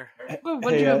longer.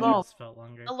 what Hey, you uh, evolve? It's felt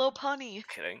longer. A low punny.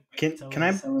 Kidding. Can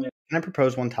I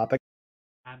propose one topic?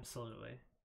 Absolutely.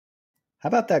 How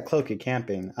about that cloaky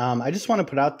camping? I just want to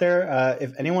put out there,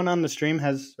 if anyone on the stream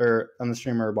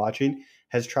or watching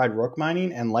has tried rook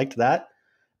mining and liked that,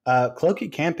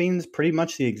 cloaky camping is pretty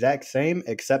much the exact same,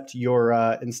 except you're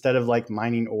instead of like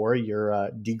mining ore, you're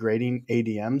degrading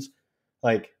ADMs.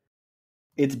 Like,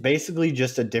 it's basically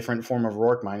just a different form of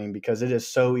rook mining because it is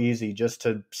so easy just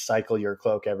to cycle your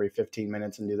cloak every 15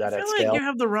 minutes and do that I at feel scale. like you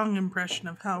have the wrong impression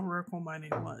of how Rurikul mining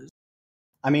was.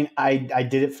 I mean, I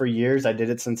did it for years. I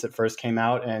did it since it first came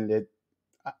out, and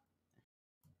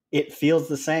it feels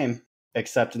the same,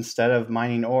 except instead of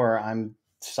mining ore, I'm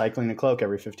cycling a cloak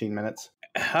every 15 minutes.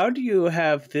 How do you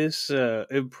have this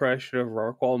impression of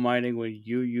Rorqual mining when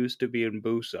you used to be in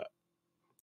Busa?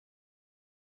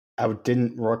 I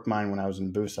didn't rook mine when I was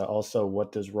in Busa. Also,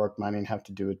 what does rook mining have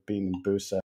to do with being in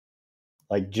Busa?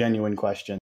 Like, genuine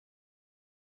question.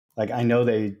 Like, I know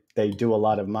they do a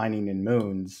lot of mining in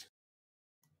moons,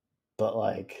 but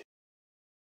like,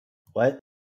 what?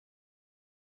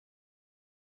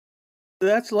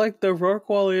 That's like the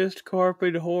Rorqualist Corp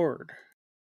in Horde.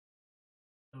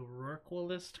 The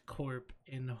Rorqualist Corp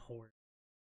in Horde.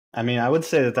 I mean, I would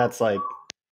say that that's like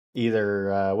either,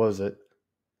 what was it?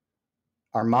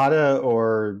 Armada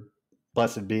or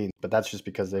Blessed Beings, but that's just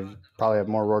because they probably have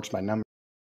more Rorks by number.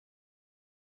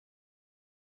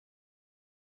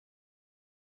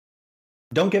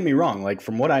 Don't get me wrong, like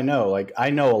from what I know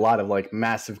a lot of like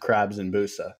massive crabs in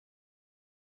Busa.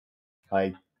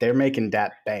 Like they're making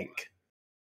that bank.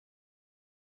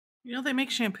 You know they make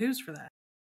shampoos for that.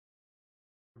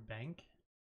 Bank?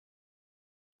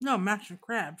 No, matching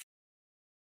crabs.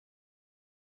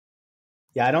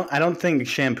 Yeah, I don't think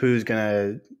shampoo's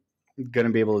gonna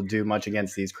be able to do much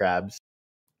against these crabs.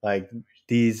 Like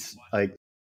these, like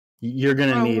you're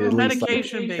gonna need at least like,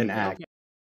 medication an based. act. Okay.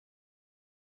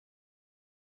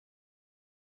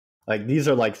 Like these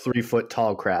are like 3 foot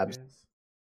tall crabs.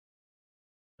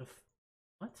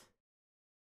 What?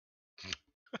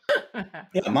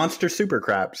 Yeah, monster super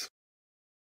crabs.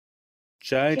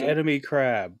 Giant enemy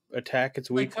crab. Attack its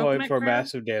weak Like point coconut for crab?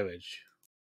 massive damage.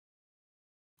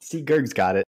 See, Gerg's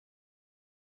got it.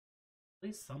 At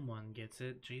least someone gets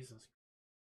it. Jesus.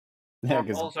 Yeah, 'cause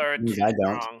Oracles are too I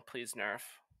don't. strong. Please nerf.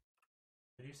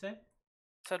 What did you say?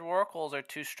 Said Oracles are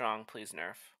too strong. Please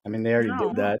nerf. I mean, they already No.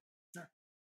 did that.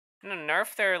 No,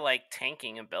 nerf their like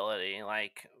tanking ability.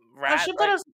 Like I should put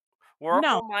us. Oracle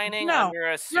No, mining no. under a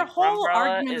Your super whole umbrella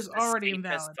argument is is the already safest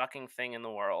invalid. fucking thing in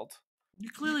the world. You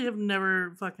clearly have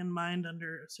never fucking mined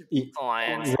under a super.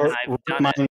 Alliance, Rourke- and I've Rourke done it.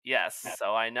 mining- Yes,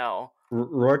 so I know.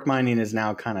 Rourke mining is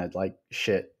now kind of like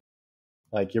shit.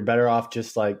 Like you're better off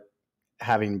just like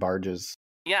having barges.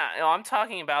 Yeah, no, I'm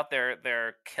talking about their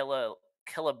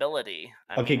killability.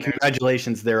 I Okay, mean, there's-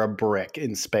 congratulations, they're a brick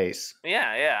in space.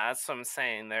 Yeah, that's what I'm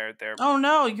saying. They're Oh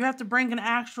no, you have to bring an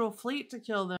actual fleet to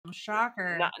kill them.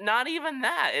 Shocker. not even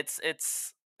that.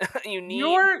 It's you need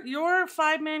Your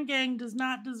 5-man gang does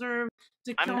not deserve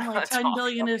to I'm kill my not 10 talking-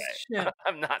 billionist okay. ship.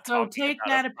 I'm not So talking take about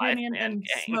that a opinion 5-man and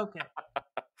gang. smoke it.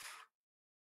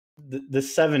 The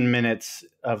 7 minutes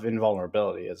of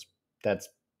invulnerability that's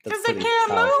Because they pretty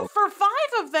can't powerful. move for 5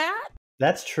 of that.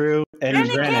 That's true. And And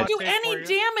it granted, can't do Hot take any for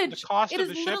you. damage. The cost It of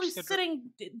is the literally ships that- sitting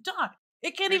duck.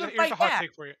 It can't Here's even a fight hot back.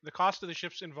 take for you. The cost of the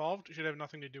ships involved should have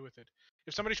nothing to do with it.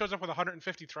 If somebody shows up with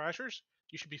 150 thrashers,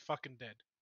 you should be fucking dead.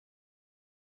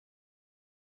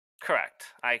 Correct.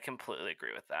 I completely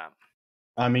agree with that.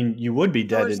 I mean, you would be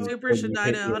dead. Or in- super should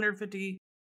die to 150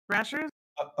 thrashers.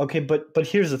 Okay, but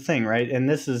here's the thing, right? And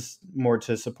this is more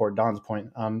to support Don's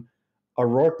point.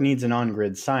 O'Rourke needs an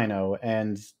on-grid Sino,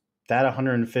 and that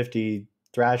 150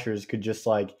 Thrashers could just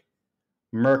like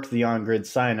murk the on-grid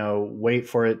Sino, wait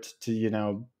for it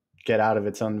to get out of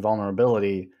its own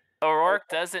vulnerability. O'Rourke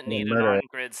doesn't need an murder it.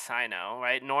 on-grid Sino,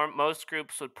 right? Most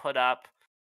groups would put up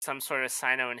some sort of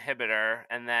Sino inhibitor,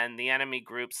 and then the enemy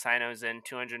group Sinos in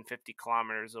 250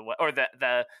 kilometers away, or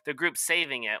the group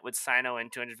saving it would Sino in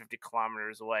 250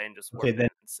 kilometers away and just warp Okay,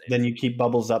 then you keep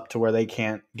bubbles up to where they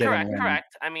can't get in.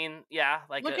 Correct. I mean, yeah,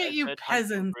 like Look a at you good hunting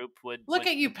peasants. group would. Look would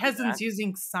at you do peasants that.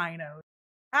 using Sinos.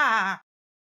 Ah!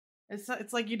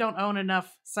 It's like you don't own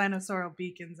enough Sinosaural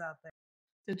beacons out there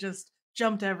to just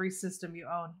jump to every system you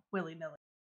own willy-nilly.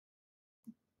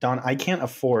 Don, I can't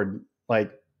afford I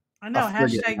know, a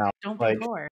frigate hashtag now. don't be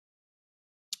poor.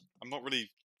 I'm not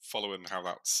really following how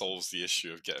that solves the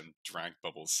issue of getting drag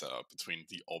bubbles set up between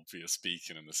the obvious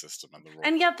beacon in the system and the rock.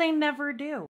 And yet they never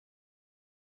do.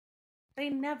 They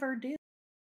never do.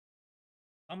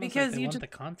 Almost Because like they you want just the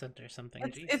content or something.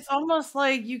 Jeez. it's almost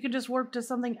like you could just warp to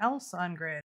something else on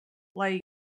grid. Like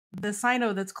the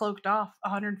Sino that's cloaked off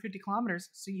 150 kilometers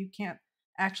so you can't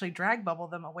actually drag bubble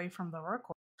them away from the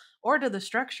Rorqual. Or to the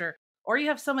structure. Or you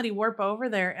have somebody warp over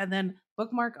there and then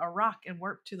bookmark a rock and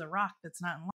warp to the rock that's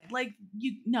not in line. Like,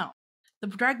 no. The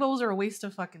drag bubbles are a waste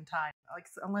of fucking time. Like,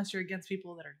 unless you're against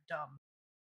people that are dumb.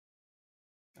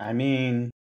 I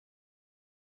mean,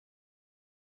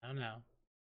 I don't know.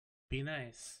 Be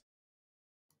nice.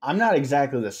 I'm not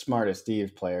exactly the smartest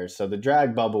Eve player, so the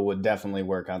drag bubble would definitely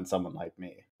work on someone like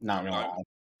me. Not gonna lie.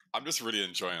 I'm just really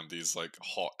enjoying these like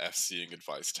hot FCing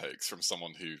advice takes from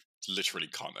someone who literally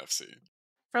can't FC.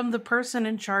 From the person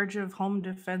in charge of home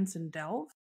defense in Delve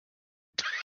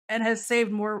and has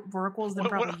saved more Voracles than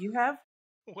probably you have.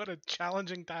 What a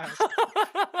challenging task.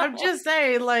 I'm just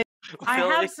saying, like, I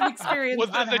have some experience. Well,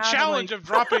 on the how to, challenge like- of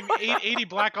dropping 80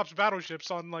 Black Ops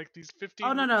battleships on like these 15.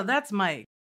 Oh no, that's Mike.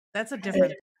 That's a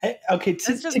different. Okay,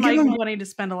 That's just to Mike give him, wanting to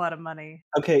spend a lot of money.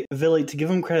 okay, Villy, to give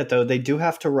him credit though, they do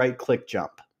have to right click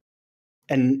jump,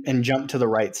 and jump to the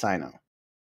right Sino.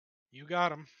 You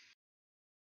got him.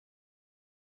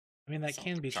 I mean, that Sounds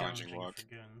can like be challenging challenging work. for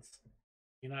goons.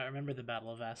 You not remember the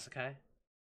Battle of Asakai?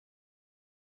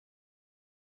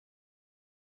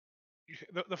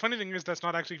 The funny thing is that's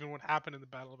not actually even what happened in the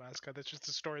Battle of Aska. That's just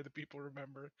a story that people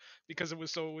remember because it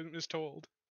was so mistold.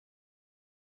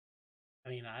 I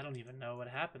mean, I don't even know what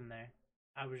happened there.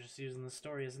 I was just using the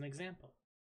story as an example.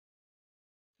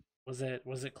 Was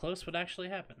it close what actually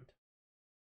happened?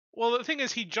 Well, the thing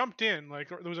is, he jumped in, like,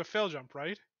 there was a fail jump,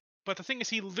 right? But the thing is,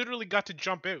 he literally got to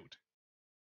jump out.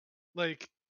 Like,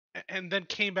 and then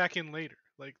came back in later.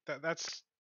 Like, that's...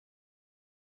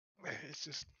 It's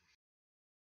just...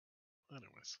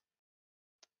 Anyways.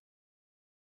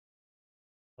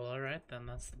 Well, alright then,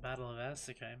 that's the Battle of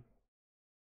Asakai.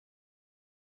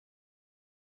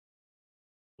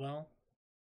 Well,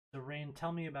 Lorraine,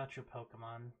 tell me about your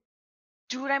Pokemon.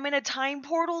 Dude, I'm in a time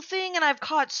portal thing and I've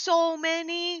caught so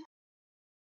many.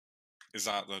 Is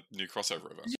that the new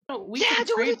crossover event? We Yeah, can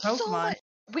dude, trade it's so Pokemon. much.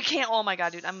 We can't. Oh my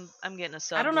god, dude, I'm getting a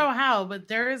sub. I don't know how, but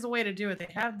there is a way to do it. They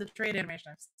have the trade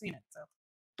animation. I've seen it. So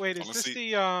Wait, is Honestly-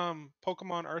 this the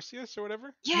Pokemon Arceus or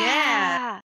whatever?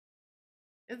 Yeah.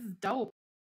 it's dope.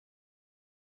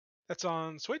 That's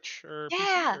on Switch or Yeah.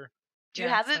 PC? Or... Do you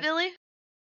Yeah, have it's it, Billy?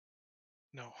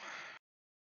 No.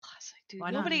 Classic, dude.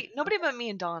 Why not? Nobody but me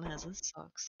and Don has it. This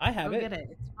sucks. I have Go it. get it.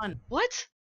 It's fun. What?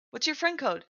 What's your friend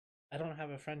code? I don't have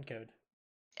a friend code.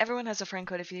 Everyone has a friend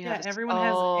code if you Yeah, have. everyone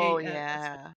has Oh a-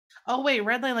 yeah. Oh wait,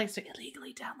 Redline likes to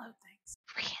illegally download things.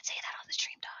 We can't say that on the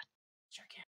stream, Don. Sure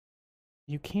can.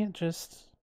 You can't just...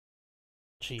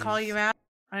 Jeez. Call you out.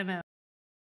 I know.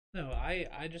 No,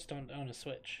 I just don't own a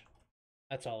Switch.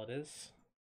 That's all it is.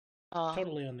 Oh.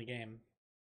 Totally own the game.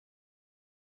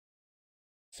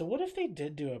 So what if they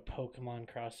did do a Pokemon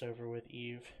crossover with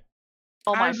Eve?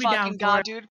 Oh my I'd be down fucking for god, it.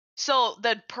 dude. So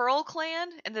the Pearl clan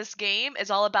in this game is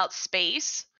all about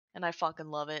space, and I fucking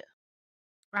love it.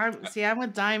 I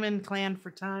went Diamond Clan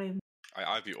for time.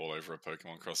 I'd be all over a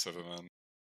Pokemon crossover, man.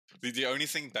 The only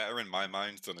thing better in my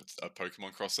mind than a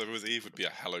Pokemon crossover with Eve would be a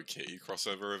Hello Kitty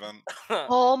crossover event.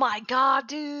 Oh my god,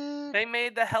 dude. They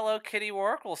made the Hello Kitty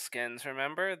Oracle skins,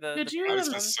 remember? Did you I would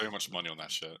remember- spend so much money on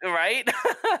that shit. Right?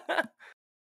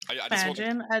 I just want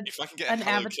Imagine if I can get an a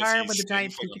Hello avatar Kitty with a skin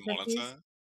giant for the Pikachu cookies? monitor,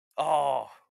 Oh.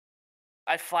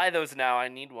 I fly those now. I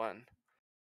need one.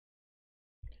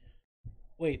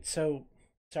 Wait, so...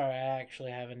 Sorry, I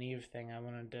actually have an Eve thing I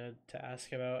wanted to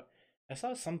ask about. I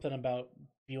saw something about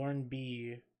Bjorn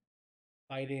B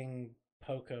fighting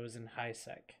Pokos in High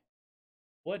Sec.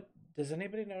 What... Does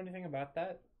anybody know anything about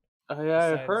that? I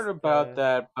Besides heard about the-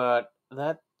 that,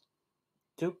 but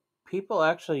do people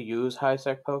actually use high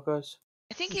sec Pokos?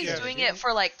 I think he's Yeah, doing they it do.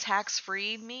 for like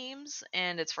tax-free memes,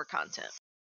 and it's for content.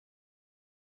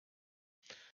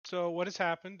 So what has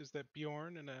happened is that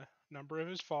Bjorn and a number of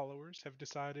his followers have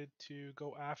decided to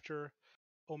go after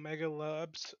Omega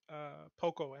Labs'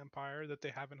 Poco empire that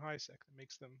they have in HiSec. That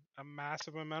makes them a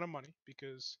massive amount of money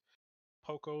because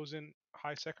Pocos in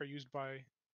HiSec are used by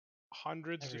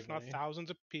hundreds, if not Everybody.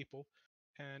 thousands of people,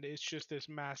 and it's just this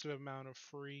massive amount of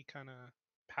free kind of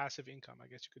passive income, I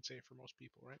guess you could say, for most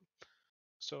people, right?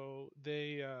 So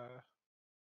they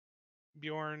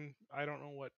Bjorn, I don't know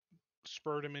what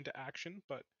spurred him into action,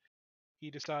 but he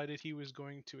decided he was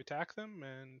going to attack them,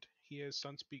 and he has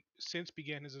since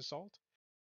began his assault.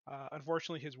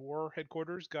 Unfortunately, his war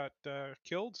headquarters got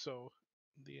killed, so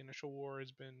the initial war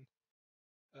has been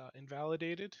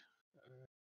invalidated.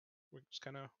 We're just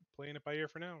kind of playing it by ear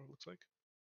for now, it looks like.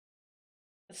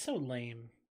 That's so lame.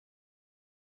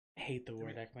 I hate the war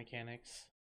mean- deck mechanics.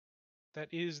 That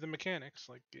is the mechanics.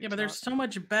 Like, Yeah, but they're so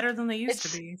much better than they used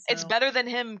to be. It's so- better than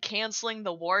him canceling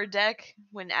the war deck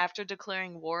when after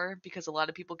declaring war because a lot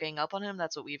of people gang up on him.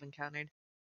 That's what we've encountered.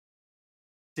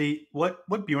 See,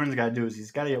 what Bjorn's got to do is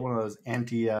he's got to get one of those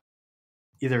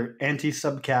either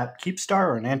anti-subcap Keepstar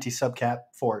or an anti-subcap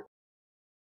Fort.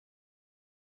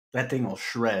 That thing will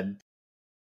shred.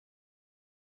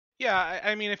 Yeah,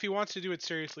 I mean, if he wants to do it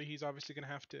seriously, he's obviously going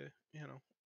to have to,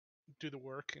 do the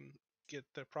work and get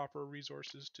the proper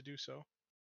resources to do so.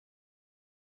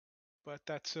 But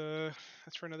that's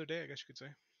for another day, I guess you could say.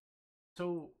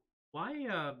 So why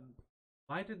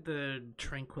did the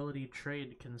Tranquility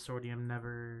Trade Consortium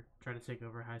never try to take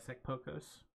over HiSec Pocos?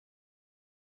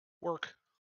 Work.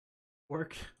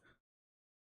 Work.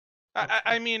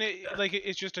 I mean,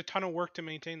 it's just a ton of work to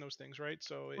maintain those things, right?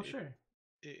 So Well, sure.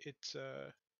 it's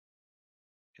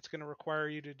going to require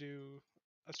you to do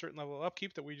a certain level of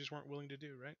upkeep that we just weren't willing to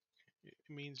do, right? It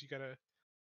means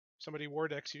somebody war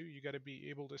decks you, you got to be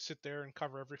able to sit there and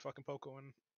cover every fucking Poco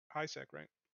in HiSec, right?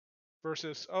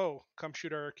 Versus, come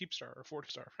shoot our Keepstar or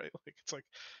Fortistar, right? Like, it's like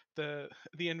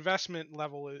the investment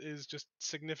level is just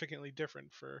significantly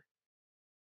different for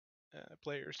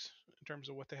players in terms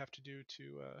of what they have to do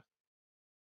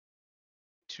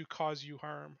to cause you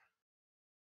harm.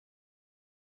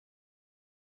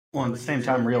 Well, at the same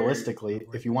time, realistically,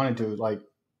 if you wanted to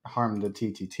harm the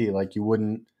TTT, you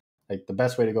wouldn't. The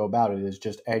best way to go about it is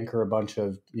just anchor a bunch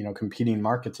of competing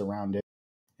markets around it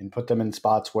and put them in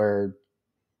spots where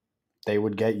they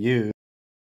would get used,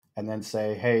 and then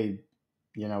say, hey,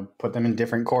 put them in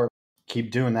different corps,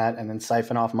 keep doing that, and then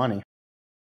siphon off money.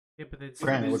 Yeah, but it's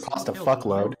Granted, it would cost a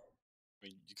fuckload. I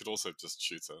mean, you could also just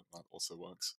shoot it. That also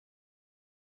works.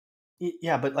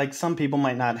 Yeah, but some people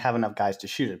might not have enough guys to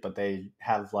shoot it, but they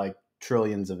have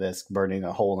trillions of ISK burning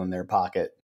a hole in their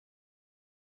pocket.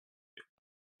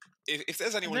 If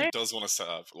there's anyone who does want to set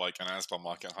up an Asbel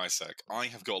market in HiSec, I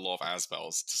have got a lot of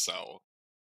Asbels to sell.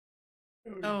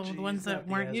 Oh, the ones that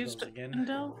weren't used in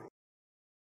Dell?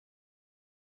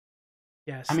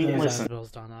 Yes, I mean, those listen. Asbel's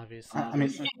done, obviously. I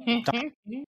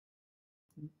mean,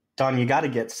 Don, you got to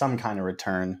get some kind of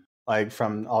return,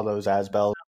 from all those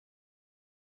Asbels.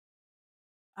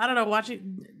 I don't know.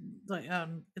 Watching,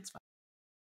 it's fine.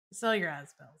 Sell your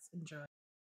Asbels. Enjoy.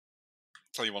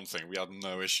 Tell you one thing, we had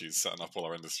no issues setting up all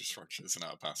our industry structures in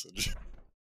our passage.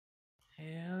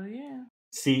 Hell yeah.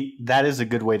 See, that is a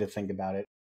good way to think about it.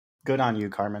 Good on you,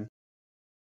 Carmen.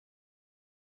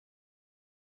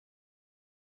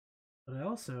 But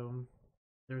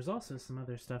there's also some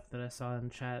other stuff that I saw in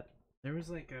chat. There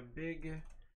was a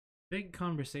big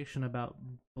conversation about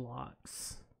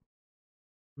blocks.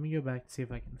 Let me go back and see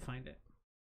if I can find it.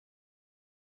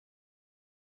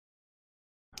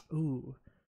 Ooh.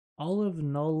 All of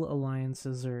null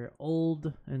alliances are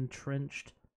old,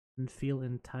 entrenched, and feel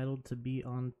entitled to be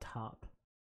on top.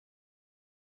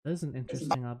 That is an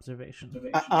interesting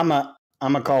observation. I'm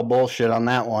a call bullshit on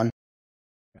that one.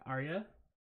 Are ya?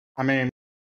 I mean,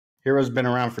 Hero's been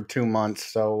around for 2 months,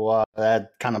 so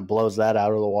that kind of blows that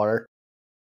out of the water.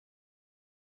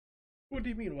 What do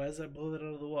you mean? Why does that blow that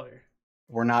out of the water?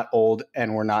 We're not old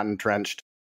and we're not entrenched.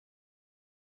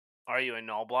 Are you a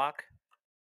null block?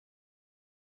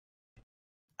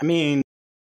 I mean,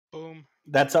 boom.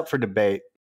 That's up for debate.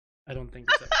 I don't think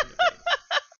it's up for debate.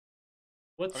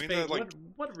 What I mean, space?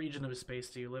 What region of space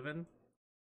do you live in?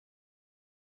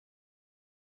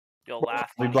 You'll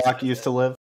laugh. Where Block used to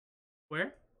live.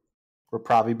 Where? Where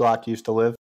Pravi Block used to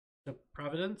live. So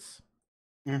Providence.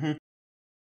 Mm-hmm.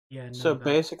 Yeah. No, So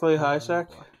basically, HiSec.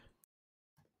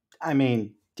 I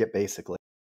mean, yeah, basically.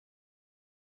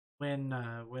 when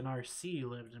RC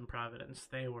lived in Providence,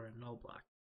 they were in null block.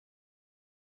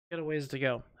 Got a ways to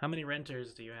go. How many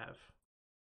renters do you have?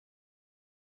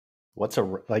 What's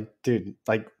like, dude?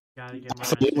 Like, Gotta get more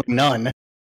absolutely renters. none.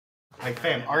 Like,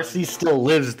 fam, RC still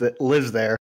lives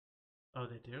there. Oh,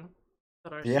 they do? I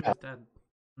thought RC Yeah. was dead.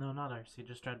 No, not RC,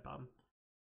 just Dread Bomb.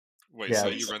 Wait, Yeah, so are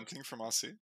it's- you renting from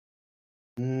RC?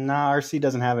 Nah, RC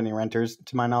doesn't have any renters,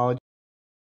 to my knowledge.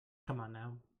 Come on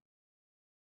now.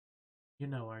 You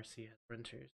know RC has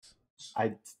renters.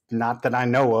 Not that I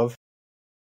know of.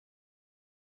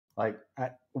 Like,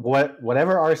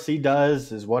 whatever RC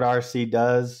does is what RC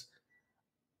does.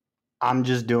 I'm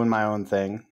just doing my own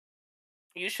thing.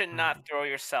 You should not throw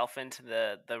yourself into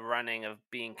the running of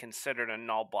being considered a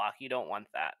null block. You don't want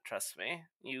that. Trust me.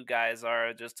 You guys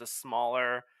are just a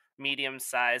smaller,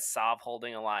 medium-sized Sov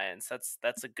holding alliance.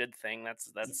 That's a good thing.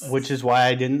 That's Which is why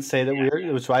I didn't say that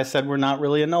which is why I said we're not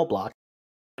really a null block.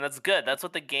 and that's good. That's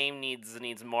what the game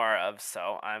needs more of.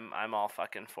 So I'm all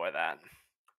fucking for that.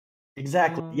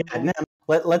 Exactly. Yeah. Now,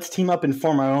 let's team up and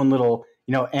form our own little,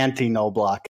 anti-null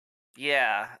block.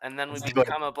 Yeah, and then we Let's do it.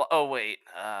 become a block. Oh wait.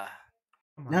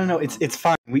 No, it's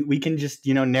fine. We can just,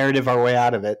 narrative our way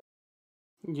out of it.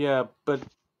 Yeah, but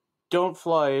don't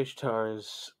fly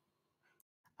Ishtars.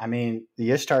 I mean, the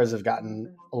Ishtars have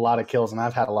gotten a lot of kills, and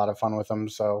I've had a lot of fun with them.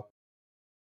 So,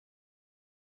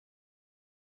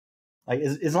 like,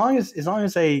 as long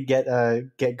as they get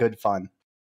good fun.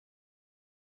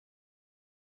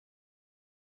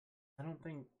 I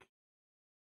think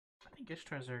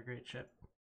Ishtars are a great ship.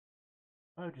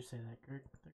 Why would you say that, Gert?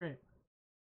 They're great.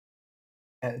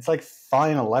 And it's like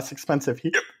flying a less expensive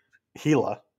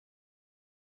Gila.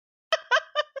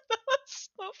 That's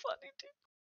so funny, dude.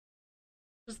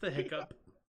 Just the hiccup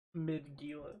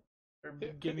mid-Gila. Or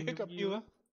beginning Hiccup of Gila.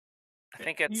 I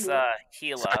think it's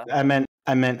Gila. Sorry, I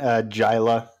meant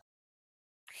Gila.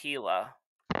 Gila.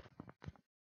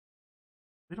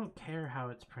 We don't care how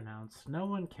it's pronounced. No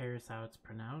one cares how it's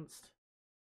pronounced.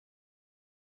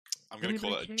 I'm gonna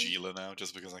call it a Anybody care? Gila now,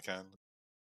 just because I can.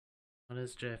 What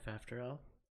is JF after all?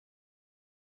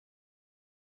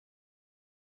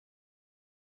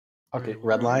 Okay,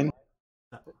 red line.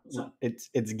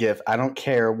 It's GIF. I don't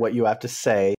care what you have to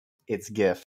say. It's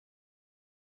GIF.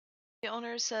 The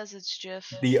owner says it's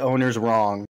Jif. The owner's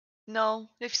wrong. No,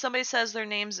 if somebody says their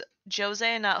name's Jose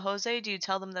and not Jose, do you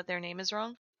tell them that their name is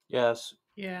wrong? Yes.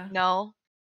 Yeah. No,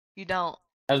 you don't.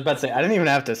 I was about to say I didn't even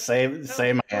have to say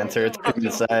my answer. It's pretty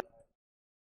said.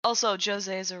 Also,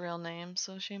 Jose is a real name,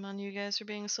 so shame on you guys for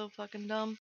being so fucking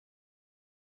dumb.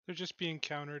 They're just being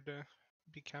countered to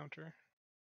be counter.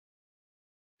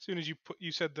 As soon as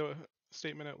you said the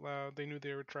statement out loud, they knew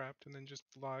they were trapped and then just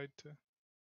lied to.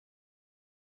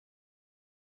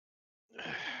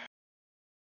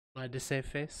 Lied to save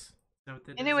face? Is that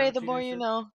what Anyway, is that the what more guys you did?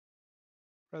 know.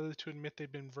 Rather to admit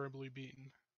they've been verbally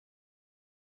beaten.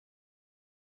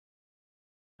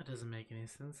 That doesn't make any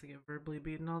sense. They get verbally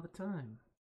beaten all the time.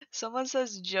 Someone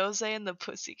says Jose and the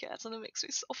Pussycats, and it makes me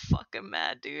so fucking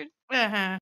mad, dude.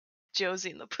 Uh-huh.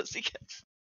 Josie and the Pussycats.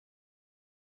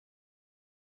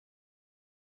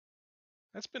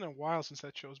 That's been a while since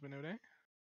that show's been out, eh?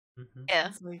 Mm-hmm. Yeah.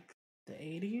 It's like the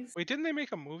 80s. Wait, didn't they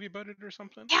make a movie about it or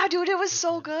something? Yeah, dude, it was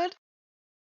so good.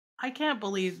 I can't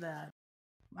believe that.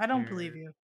 I don't believe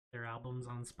you. Their albums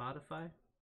on Spotify.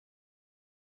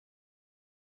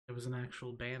 It was an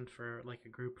actual band for like a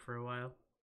group for a while.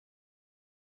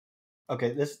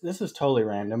 Okay, this is totally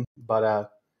random, but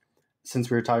since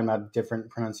we were talking about different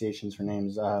pronunciations for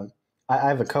names, I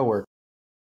have a coworker,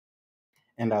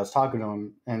 and I was talking to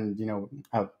him, and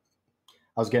I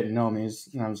was getting to know him.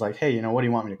 And I was like, hey, what do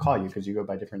you want me to call you? Because you go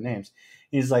by different names.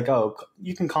 He's like, oh,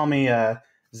 you can call me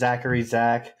Zachary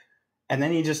Zach, and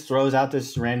then he just throws out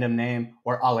this random name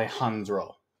or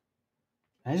Alejandro.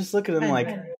 And I just look at him like,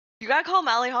 You gotta call him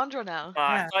Alejandro now.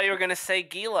 I thought you were gonna say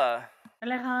Gila.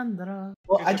 Alejandro.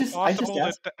 well, Is it possible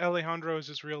asked. that Alejandro is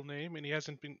his real name and he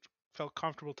hasn't felt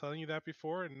comfortable telling you that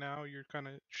before, and now you're kind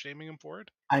of shaming him for it?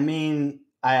 I mean,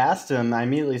 I asked him. I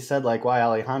immediately said like, why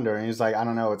Alejandro? And he was like, I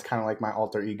don't know. It's kind of like my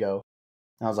alter ego.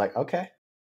 And I was like, okay.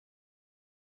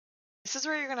 This is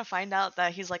where you're gonna find out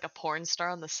that he's like a porn star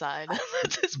on the side.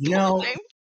 That's his You porn know, name.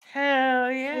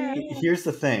 Hell yeah. Here's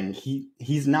the thing.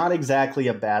 He's not exactly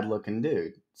a bad looking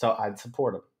dude, so I'd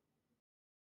support him.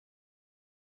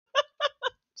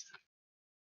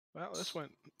 Well, this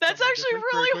went. That's somewhat actually different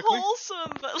very really quickly.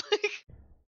 wholesome, but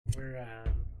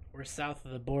like We're south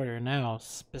of the border now.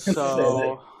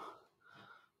 So,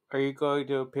 are you going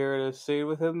to appear in a scene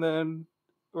with him then,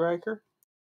 Riker?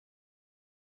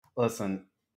 Listen,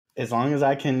 as long as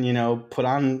I can, put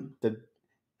on the.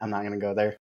 I'm not gonna go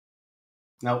there.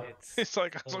 Nope. It's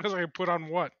like as long as I put on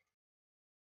what?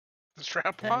 The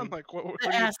strap on? Like what The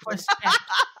do you assless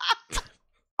jacket.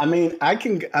 I mean, I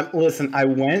can listen. I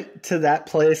went to that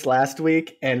place last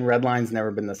week, and Redline's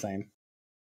never been the same.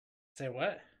 Say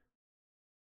what?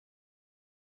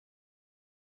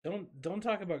 Don't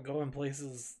talk about going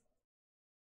places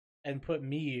and put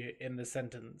me in the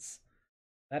sentence.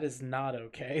 That is not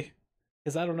okay.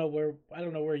 Because I don't know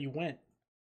where you went.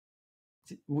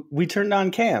 We turned on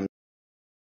cam.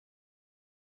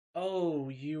 Oh,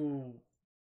 you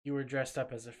were dressed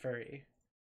up as a furry.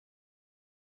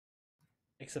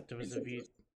 Except it was a V.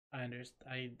 I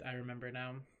understand. I remember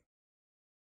now.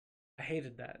 I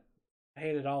hated that. I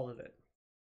hated all of it.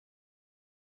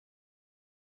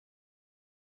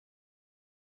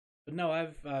 But no,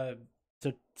 I've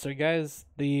so guys,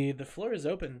 the floor is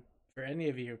open for any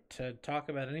of you to talk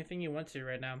about anything you want to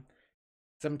right now.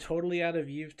 'Cause I'm totally out of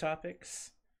youth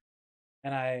topics,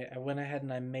 and I went ahead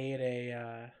and I made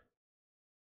a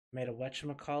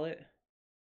whatchamacallit,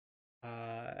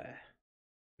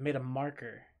 made a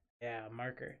marker. Yeah, a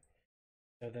marker,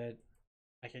 so that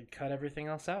I could cut everything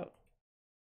else out.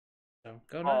 So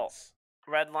go nuts.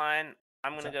 Redline,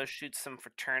 I'm gonna go shoot some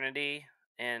fraternity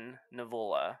in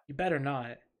Navola. You better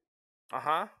not.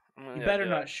 Uh-huh. You better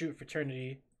not shoot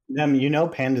fraternity. You know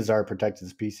pandas are a protected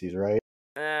species, right?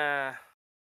 No,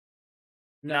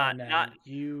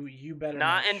 you better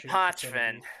not in shoot Pochven.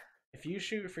 fraternity. If you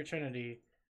shoot fraternity,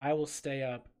 I will stay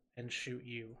up and shoot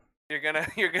you. You're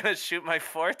gonna shoot my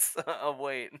forts? Oh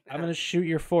wait. I'm gonna shoot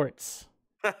your forts.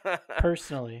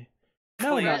 Personally.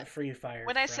 No, not Free Fire.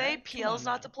 When I say Frat. PL's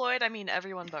not deployed, I mean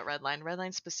everyone but Redline.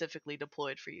 Redline specifically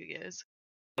deployed for you guys.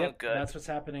 Yep, that's what's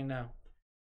happening now.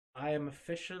 I am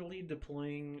officially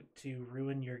deploying to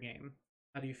ruin your game.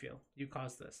 How do you feel? You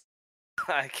caused this.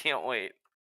 I can't wait.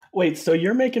 Wait, so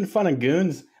you're making fun of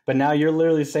goons, but now you're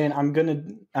literally saying I'm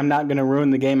not gonna ruin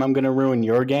the game. I'm gonna ruin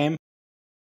your game.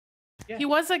 Yeah. He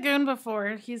was a goon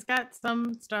before. He's got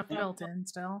some stuff built in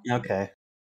still. Okay.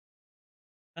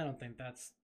 I don't think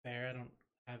that's fair. I don't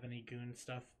have any goon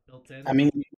stuff built in. I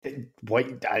mean,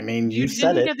 what? I mean, you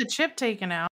said didn't it. get the chip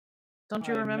taken out. Don't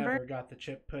you remember? I never got the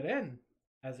chip put in,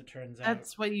 as it turns out.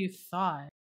 That's what you thought.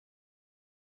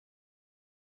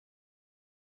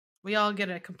 We all get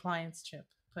a compliance chip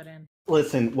put in.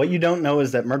 Listen, what you don't know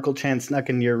is that Merkel Chan snuck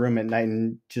into your room at night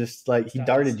and just like he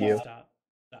darted you.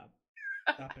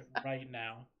 Stop it right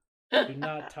now. Do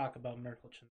not talk about Merkel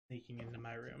Chan sneaking into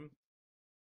my room.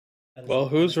 Well,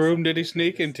 whose room did he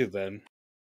sneak into then?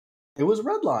 It was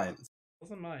Redline's. It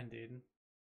wasn't mine, dude. It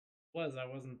was. I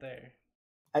wasn't there.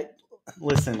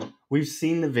 Listen, we've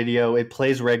seen the video. It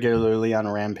plays regularly on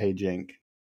Rampage Inc.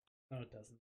 No, it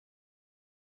doesn't.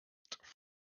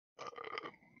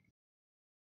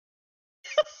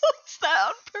 Was that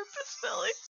on purpose, Billy?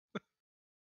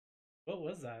 What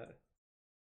was that?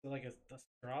 Is it like a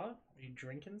straw? Are you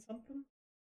drinking something?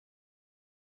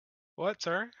 What,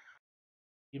 sir?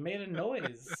 You made a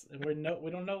noise, and we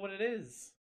don't know what it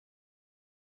is.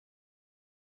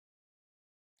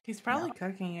 He's probably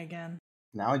cooking again.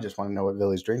 Now I just want to know what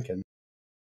Billy's drinking.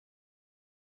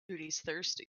 Dude, he's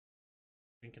thirsty.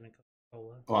 Drinking a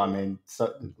Coca-Cola. Well, I mean,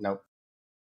 nope.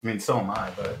 I mean, so am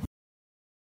I, but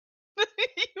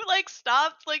You like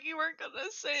stopped like you weren't gonna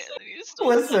say it, and you still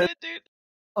Listen. said it, dude.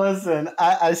 listen,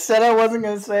 I said I wasn't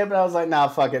gonna say it, but I was like, nah,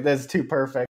 fuck it. That's too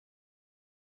perfect.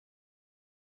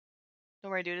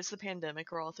 Don't worry, dude. It's the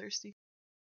pandemic. We're all thirsty.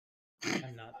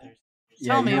 I'm not thirsty.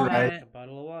 Yeah, Tell me you're about right. it. A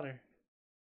bottle of water.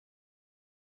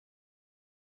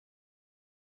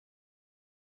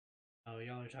 Oh,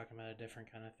 y'all are talking about a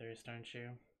different kind of thirst, aren't you?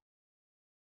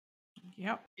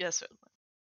 Yep. Yes, sir.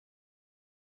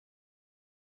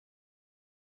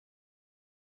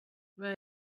 But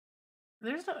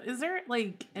is there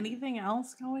like anything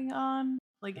else going on?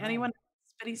 Like No. anyone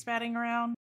spitty spatting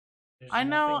around? There's I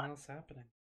know. nothing else happening.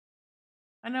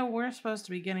 I know we're supposed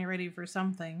to be getting ready for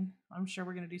something. I'm sure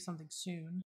we're gonna do something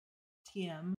soon.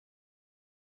 TM.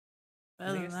 But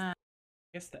other than that,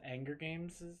 I guess the Anger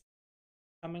Games is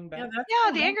coming back. yeah, that's Yeah,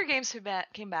 cool. the Anger Games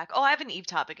came back. Oh, I have an Eve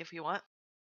topic if you want.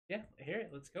 Yeah, hear it.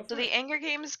 Let's go for So it. the Anger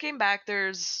Games came back.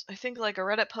 There's, I think, like a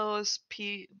Reddit post,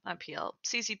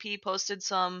 CCP posted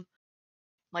some,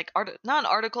 like, not an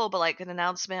article, but like an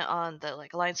announcement on the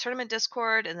like Alliance Tournament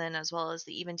Discord, and then as well as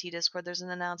the Even T Discord, there's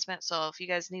an announcement. So if you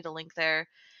guys need a link there,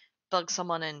 bug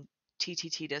someone in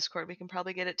TTT Discord, we can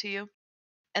probably get it to you.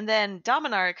 And then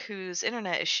Dominarch, whose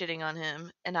internet is shitting on him,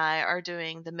 and I are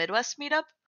doing the Midwest meetup.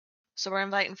 So we're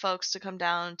inviting folks to come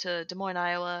down to Des Moines,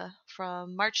 Iowa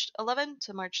from March 11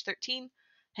 to March 13.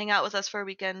 Hang out with us for a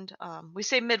weekend. We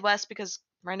say Midwest because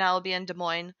right now I'll be in Des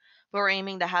Moines, but we're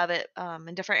aiming to have it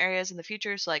in different areas in the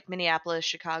future, so like Minneapolis,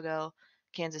 Chicago,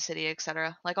 Kansas City,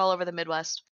 etc., like all over the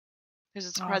Midwest. There's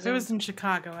its If it presence. was in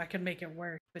Chicago, I could make it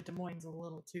work, but Des Moines is a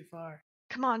little too far.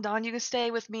 Come on, Don, you can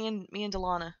stay with me and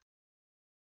Delana.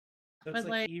 So But, it's like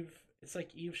like- Eve. It's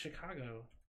like Eve Chicago,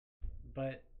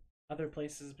 but other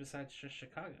places besides just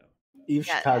Chicago. Eve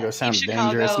Yeah, Chicago Eve sounds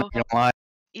dangerous. Chicago- Not gonna lie.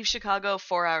 Eve, Chicago,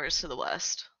 4 hours to the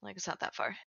west. Like, it's not that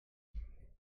far.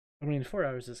 I mean, 4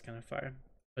 hours is kind of far,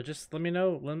 but just let me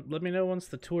know. Let me know once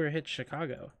the tour hits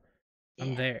Chicago.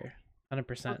 I'm Yeah. there,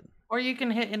 100%. Or you can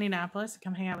hit Indianapolis and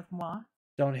come hang out with moi.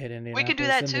 Don't hit Indianapolis. We could do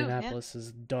that too, yeah. Indianapolis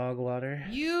is dog water.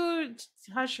 You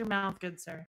hush your mouth, good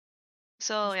sir.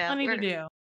 So There's yeah, plenty to we're- do.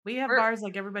 We have we're- bars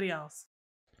like everybody else.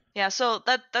 Yeah, so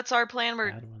that's our plan.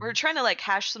 We're Bad one. we're trying to like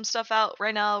hash some stuff out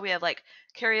right now. We have like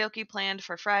karaoke planned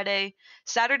for Friday.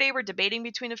 Saturday we're debating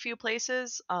between a few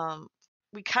places.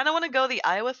 We kind of want to go the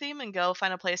Iowa theme and go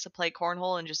find a place to play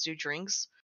cornhole and just do drinks.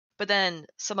 But then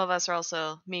some of us are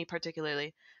also, me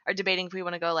particularly, are debating if we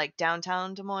want to go like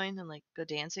downtown Des Moines and like go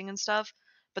dancing and stuff.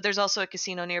 But there's also a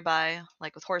casino nearby,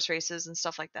 like with horse races and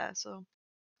stuff like that. So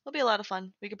it'll be a lot of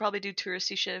fun. We could probably do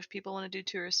touristy shit if people want to do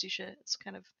touristy shit. It's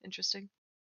kind of interesting.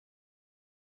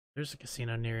 There's a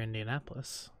casino near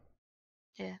Indianapolis.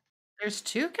 Yeah. There's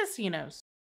 2 casinos.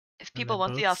 If and people they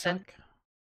want the both authentic, suck.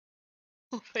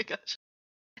 oh my gosh.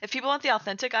 If people want the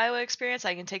authentic Iowa experience,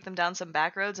 I can take them down some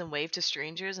back roads and wave to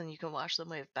strangers, and you can watch them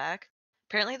wave back.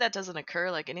 Apparently, that doesn't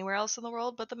occur like anywhere else in the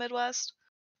world but the Midwest.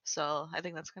 So I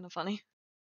think that's kind of funny.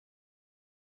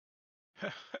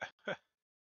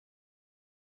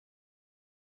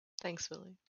 Thanks,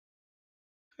 Willie.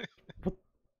 What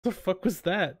the fuck was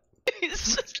that?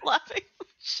 He's just laughing.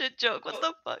 Shit joke. What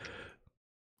the fuck?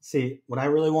 See, what I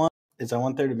really want is I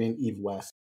want there to be an Eve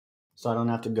West, so I don't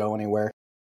have to go anywhere.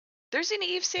 There's an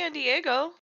Eve San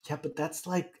Diego. Yeah, but that's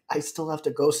like I still have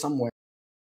to go somewhere.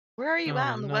 Where are you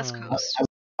at on the West no. Coast?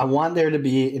 I want there to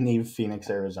be an Eve Phoenix,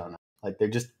 Arizona. Like there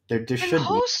And should be.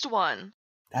 host one.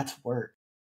 That's work.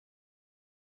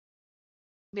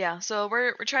 Yeah, so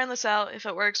we're trying this out. If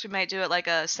it works, we might do it like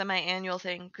a semi-annual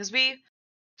thing. Because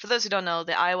for those who don't know,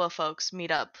 the Iowa folks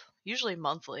meet up usually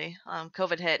monthly.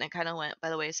 COVID hit and it kind of went by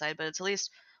the wayside, but it's at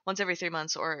least once every 3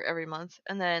 months or every month.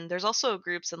 And then there's also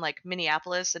groups in like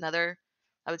Minneapolis and other,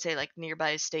 I would say like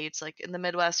nearby states, like in the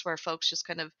Midwest, where folks just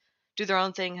kind of do their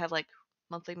own thing, have like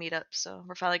monthly meetups. So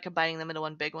we're finally combining them into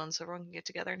one big one so everyone can get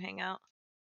together and hang out.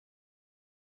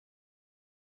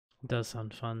 It does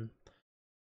sound fun.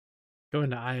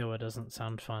 Going to Iowa doesn't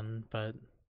sound fun, but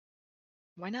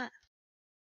Why not?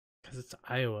 because it's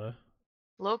Iowa.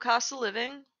 Low cost of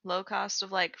living, low cost of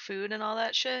like food and all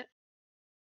that shit.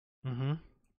 Mm-hmm.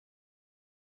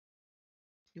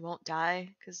 You won't die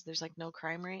because there's like no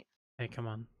crime rate. Hey, come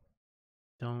on.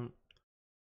 Don't.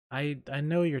 I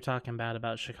know you're talking bad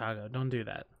about Chicago. Don't do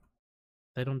that.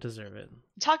 They don't deserve it. I'm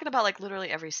talking about like literally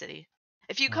every city.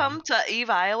 If you come to Eve,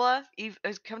 Iowa,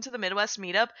 come to the Midwest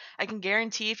meetup, I can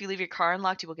guarantee if you leave your car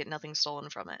unlocked, you will get nothing stolen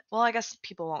from it. Well, I guess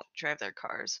people won't drive their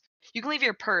cars. You can leave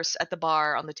your purse at the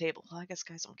bar on the table. Well, I guess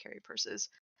guys don't carry purses.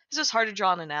 It's just hard to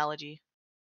draw an analogy.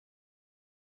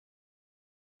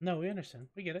 No, we understand.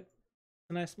 We get it. It's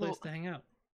a nice place Well- to hang out.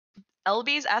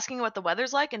 LB's asking what the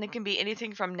weather's like, and it can be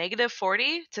anything from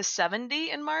 -40 to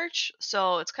 70 in March.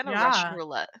 So it's kind of Russian Yeah.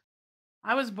 roulette.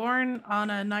 I was born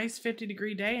on a nice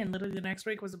 50-degree day, and literally the next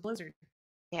week was a blizzard.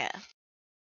 Yeah.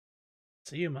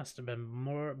 So you must have been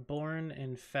born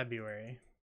in February.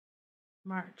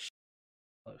 March.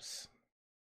 Close.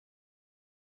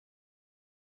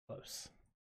 Close.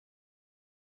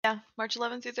 Yeah, March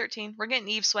 11th through 13th. We're getting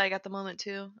Eve swag at the moment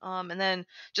too. And then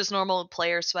just normal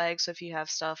player swag. So if you have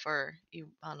stuff or I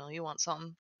don't know, you want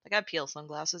something. Like I have PL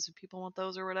sunglasses if people want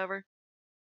those or whatever.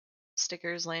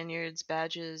 Stickers, lanyards,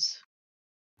 badges.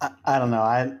 I don't know.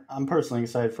 I'm personally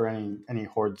excited for any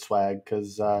Horde swag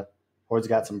because Horde's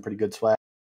got some pretty good swag.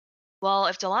 Well,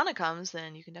 if Delana comes,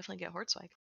 then you can definitely get Horde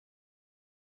swag.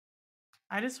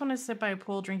 I just want to sit by a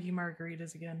pool drinking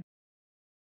margaritas again.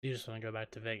 You just want to go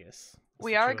back to Vegas.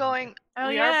 We are going. Oh,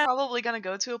 we yeah. are probably going to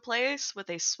go to a place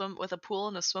with a pool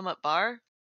and a swim up bar,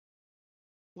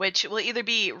 which will either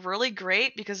be really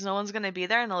great because no one's going to be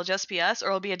there and it'll just be us, or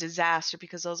it'll be a disaster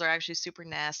because those are actually super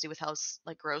nasty with how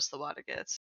like gross the water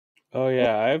gets. Oh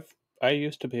yeah, I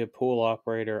used to be a pool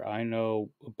operator. I know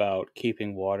about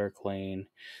keeping water clean.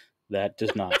 That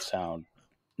does not sound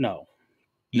no.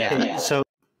 Hey, so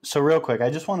real quick,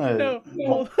 I just want to.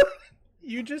 No.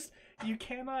 You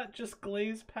cannot just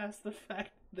glaze past the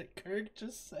fact that Kirk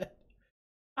just said,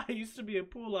 I used to be a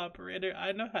pool operator.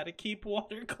 I know how to keep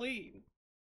water clean.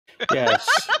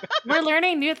 Yes. We're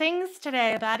learning new things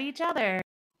today about each other.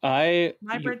 My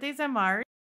birthday's in March.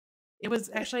 It was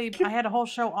actually I had a whole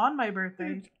show on my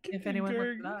birthday. If anyone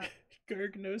looked it up.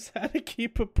 Gerg knows how to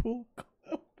keep a pool.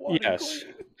 Yes.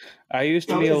 I used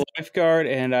to be a lifeguard,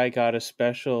 and I got a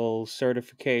special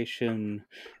certification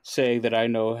saying that I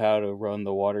know how to run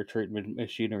the water treatment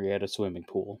machinery at a swimming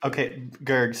pool. Okay,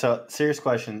 Gerg, so serious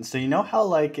question. So you know how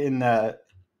like in I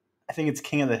think it's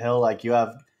King of the Hill, like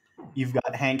you've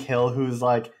got Hank Hill who's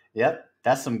like, yep,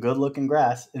 that's some good looking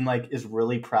grass, and like is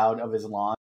really proud of his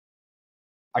lawn.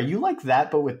 Are you like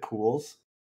that but with pools?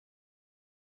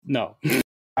 No.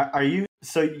 Are you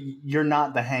so you're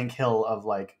not the Hank Hill of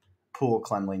like pool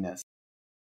cleanliness?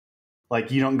 Like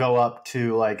you don't go up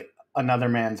to like another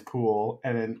man's pool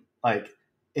and then like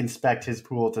inspect his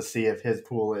pool to see if his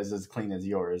pool is as clean as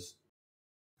yours.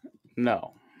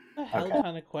 No. What the hell Okay.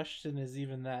 kind of question is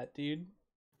even that, dude?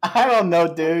 I don't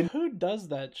know, dude. Who does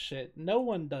that shit? No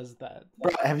one does that.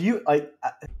 Bro, have you like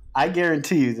I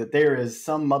guarantee you that there is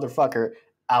some motherfucker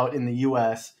out in the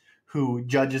US who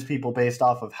judges people based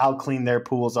off of how clean their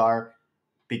pools are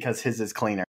because his is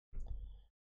cleaner.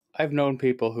 I've known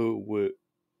people who would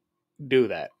do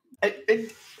that.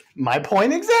 My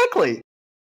point exactly.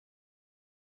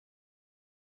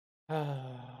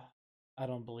 I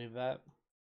don't believe that.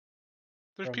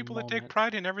 There's For a people that take moment.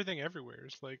 pride in everything everywhere.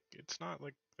 It's like it's not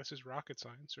like this is rocket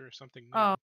science or something new.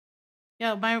 Oh,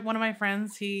 yeah. One of my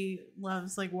friends, he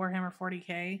loves like Warhammer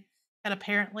 40k, and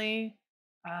apparently,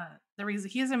 the reason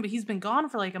he's been gone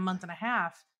for like a month and a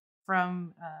half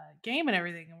from game and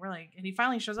everything, and we're like, and he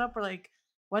finally shows up. We're like,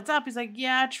 "What's up?" He's like,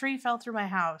 "Yeah, a tree fell through my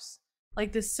house.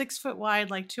 Like this 6 foot wide,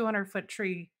 like 200-foot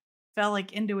tree fell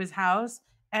like into his house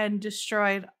and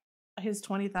destroyed his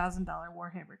 $20,000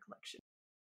 Warhammer collection."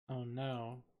 Oh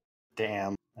no.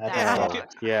 Damn. That Yeah.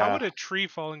 sucks. How would a tree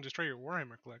falling destroy your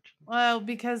Warhammer collection? Well,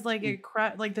 because like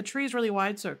like the tree's really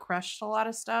wide, so it crushed a lot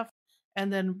of stuff,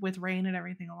 and then with rain and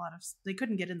everything, they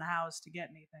couldn't get in the house to get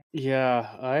anything.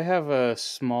 Yeah, I have a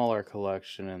smaller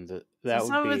collection, and that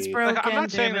some would of it's be broken. Like, I'm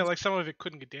not saying that damaged. like some of it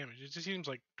couldn't get damaged. It just seems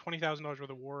like $20,000 worth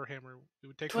of Warhammer. It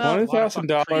would take Well, a lot of fucking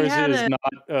trees. $20,000 is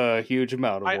not a huge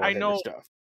amount of Warhammer I know, stuff.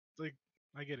 like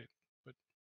I get it, but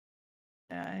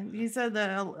Yeah, he said that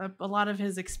a lot of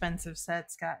his expensive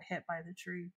sets got hit by the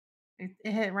tree. It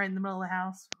hit right in the middle of the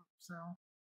house, so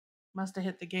must have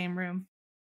hit the game room.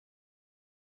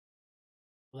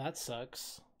 Well, that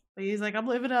sucks. But he's like, I'm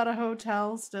living at a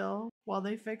hotel still while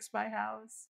they fix my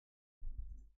house.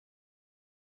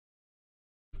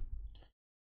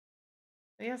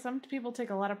 But yeah, some people take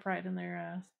a lot of pride in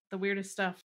their the weirdest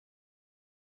stuff.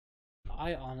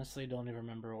 I honestly don't even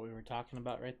remember what we were talking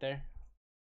about right there.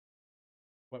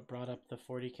 What brought up the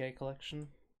 40k collection?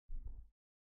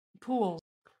 Pool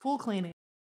cleaning.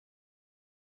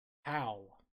 How?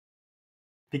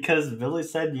 Because Billy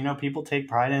said, people take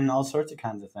pride in all sorts of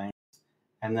kinds of things.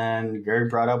 And then Gary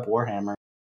brought up Warhammer.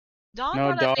 Don No,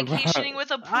 brought up Don brought- vacationing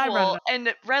with a I brought it pool, up.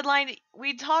 and Redline,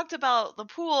 we talked about the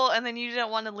pool, and then you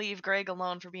didn't want to leave Greg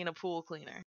alone for being a pool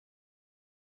cleaner.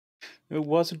 It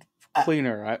wasn't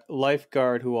cleaner.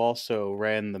 Lifeguard who also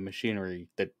ran the machinery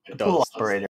that does Pool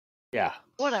operator. Yeah.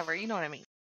 Whatever, you know what I mean.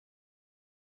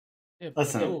 Yeah,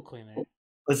 Listen. pool cleaner.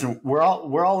 Listen, we're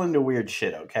all into weird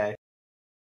shit, okay?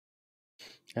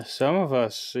 Yeah, some of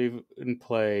us even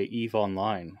play EVE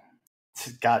Online.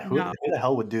 God, who No. the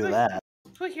hell would do that?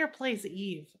 Who here plays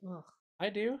Eve? Ugh, I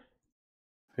do.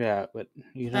 Yeah, but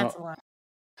that's a lot.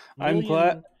 I'm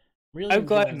glad Million none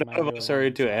guys might of do us it are once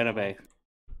into in a while.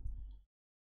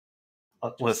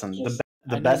 anime. Listen, I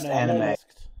the know best no anime,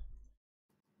 asked.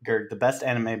 Gerg, the best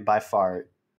anime by far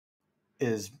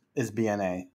is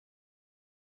BNA.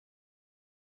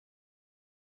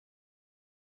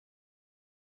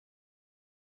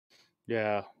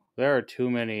 Yeah, there are too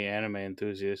many anime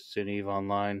enthusiasts in EVE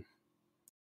Online.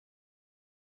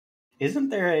 Isn't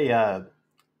there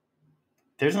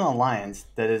there's an alliance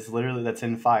that's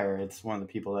in fire. It's one of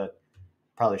the people that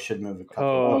probably should move a couple.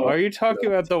 Oh, are you talking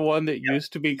about the one that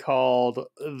used to be called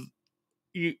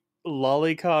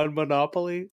Lolicon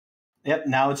Monopoly? Yep,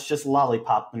 now it's just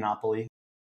Lollipop Monopoly.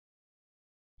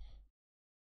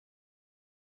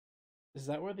 Is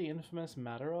that where the infamous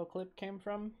Matterall clip came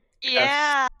from?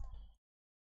 Yeah.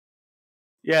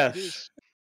 Yes.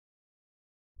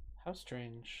 How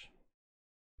strange.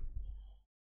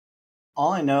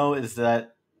 All I know is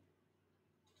that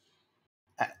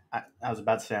I was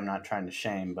about to say I'm not trying to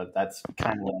shame, but that's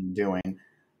kind of what I'm doing.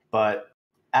 But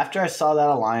after I saw that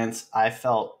alliance, I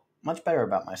felt much better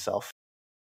about myself.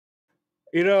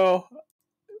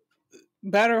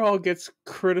 Matterhall gets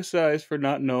criticized for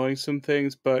not knowing some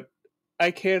things, but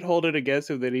I can't hold it against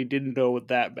him that he didn't know what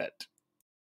that meant.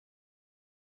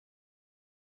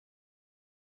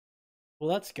 Well,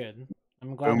 that's good.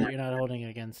 I'm glad that you're not holding it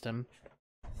against him.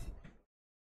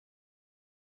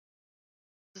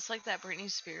 Just like that Britney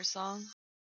Spears song.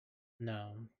 No,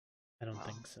 I don't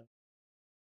think so.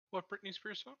 What Britney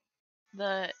Spears song?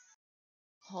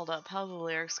 Hold up, how do the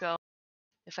lyrics go?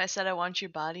 If I said I want your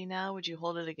body now, would you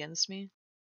hold it against me?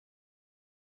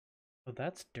 Well,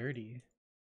 that's dirty.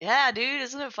 Yeah, dude,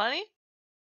 isn't it funny?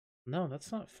 No,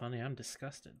 that's not funny. I'm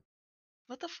disgusted.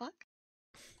 What the fuck?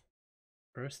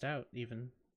 Grossed out,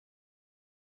 even.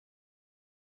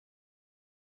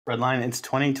 Redline, it's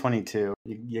 2022.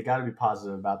 You got to be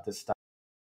positive about this stuff.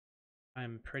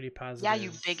 I'm pretty positive. Yeah,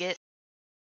 you bigot.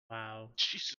 Wow.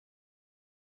 Jesus.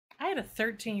 I had a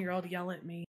 13-year-old yell at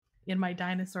me in my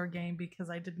dinosaur game because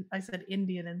I said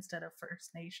Indian instead of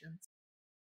First Nations.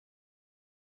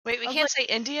 Wait, we I was can't like-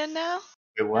 say Indian now?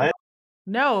 Wait, what?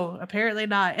 No, apparently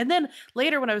not. And then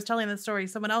later when I was telling the story,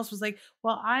 someone else was like,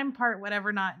 well, I'm part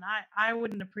whatever not, and I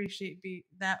wouldn't appreciate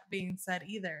that being said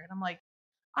either. And I'm like,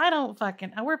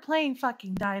 we're playing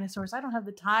fucking dinosaurs. I don't have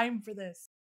the time for this.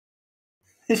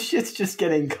 This shit's just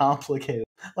getting complicated.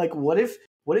 Like, what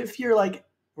if you're like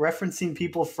referencing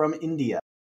people from India?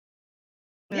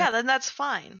 Yeah, then that's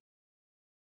fine.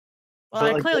 Well, But,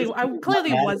 I like, clearly those I people clearly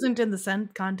not mad- wasn't in the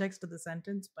context of the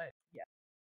sentence, but yeah.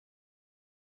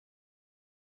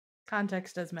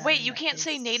 Context does matter. Wait, in you that can't case.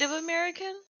 say Native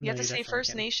American? You No, have to say definitely First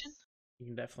can. Nation?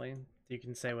 You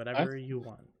can say whatever you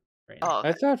want. Right Oh, now. okay.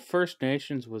 I thought First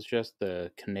Nations was just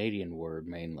the Canadian word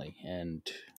mainly, and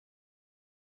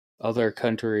other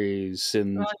countries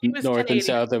in Well, he was North and Canadian,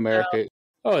 South America.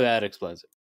 Oh, that explains it.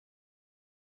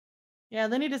 Yeah,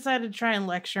 then he decided to try and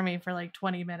lecture me for like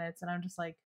 20 minutes, and I'm just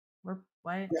like,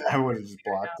 what? I would have just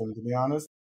blocked him, to be honest.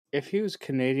 If he was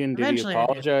Canadian, did Eventually he I did.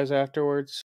 apologize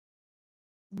afterwards?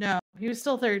 No, he was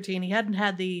still 13. He hadn't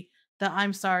had the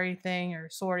I'm sorry thing or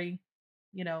sorry,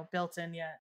 built in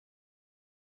yet.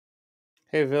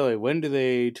 Hey, Billy, when do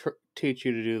they teach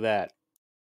you to do that?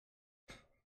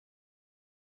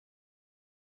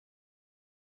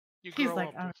 You He's grow like,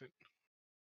 up with it.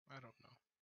 I don't know.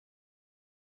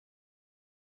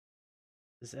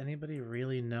 Does anybody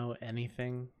really know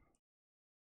anything?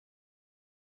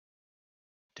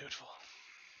 Doubtful.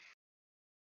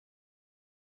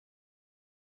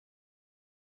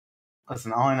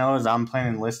 Listen, all I know is I'm playing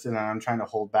enlisted and I'm trying to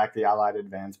hold back the Allied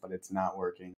advance, but it's not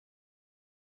working.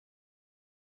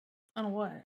 On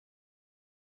what?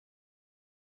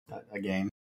 A game.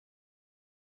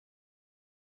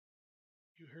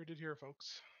 You heard it here,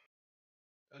 folks.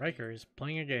 Riker is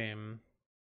playing a game.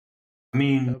 I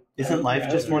mean, isn't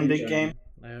life just one big game?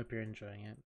 I hope you're enjoying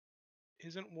it.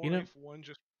 Isn't You know- life one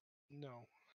just... No.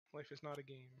 Life is not a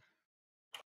game.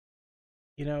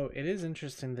 You know, it is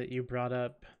interesting that you brought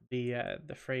up the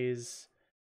phrase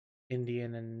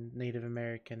Indian and Native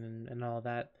American and all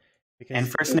that. Because And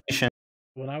First Nation.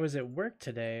 when I was at work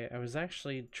today, I was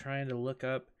actually trying to look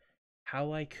up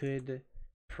how I could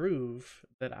prove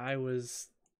that I was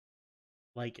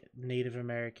like Native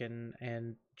American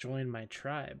and join my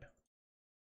tribe.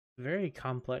 Very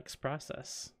complex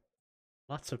process.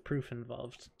 Lots of proof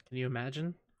involved. Can you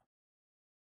imagine?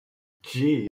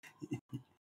 Gee.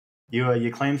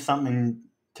 You claim something and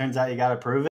turns out you gotta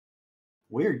prove it?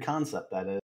 Weird concept, that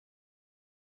is.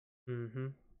 Mm-hmm.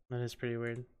 That is pretty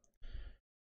weird.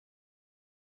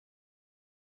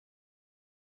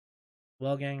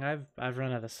 Well, gang, I've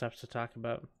run out of stuff to talk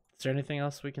about. Is there anything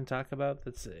else we can talk about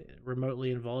that's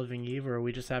remotely involving Eve, or are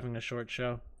we just having a short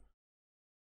show?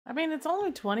 I mean, it's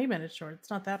only 20 minutes short. It's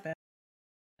not that bad.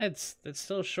 It's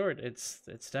still short. It's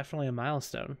definitely a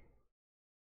milestone.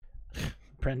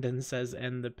 Brendan says,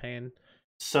 "End the pain."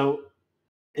 So,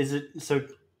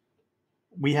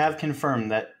 we have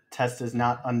confirmed that Test is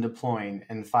not undeploying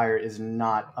and Fire is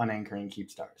not unanchoring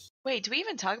Keep Stars. Wait, do we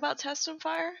even talk about Test and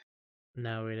Fire?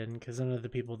 No, we didn't, because none of the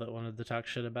people that wanted to talk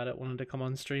shit about it wanted to come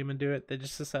on stream and do it. They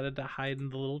just decided to hide in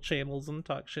the little channels and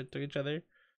talk shit to each other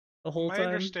the whole My time.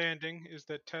 understanding is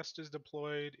that Test is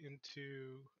deployed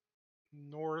into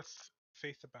North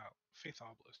Faith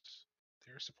Obelisk.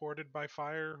 They're supported by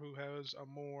Fire, who has a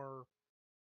more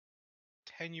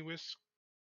tenuous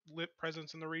lit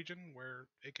presence in the region, where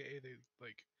AKA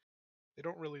they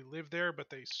don't really live there, but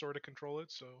they sort of control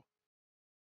it. So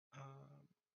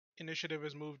Initiative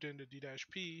has moved into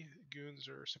D-P. Goons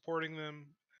are supporting them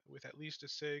with at least a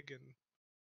SIG and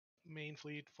main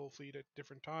fleet, full fleet at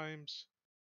different times.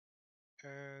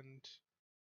 And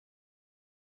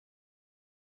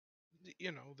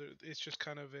it's just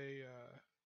kind of a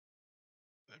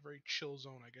very chill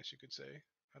zone, I guess you could say.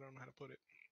 I don't know how to put it.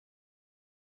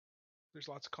 There's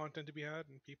lots of content to be had,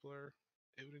 and people are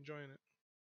enjoying it.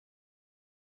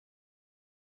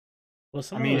 Well,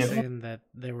 someone mean, was if- saying that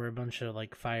there were a bunch of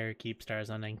like fire keep stars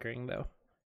on anchoring though,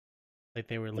 like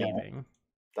they were Yeah. leaving.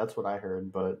 That's what I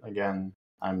heard, but again,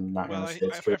 I'm not Well, going to say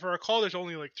it's if true. I recall, there's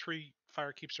only like 3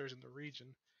 fire keepsters in the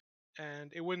region,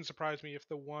 and it wouldn't surprise me if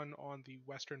the one on the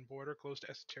western border, close to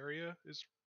Esoteria, is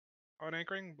on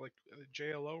anchoring, like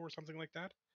JLO or something like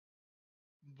that.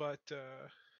 But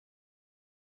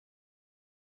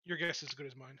your guess is as good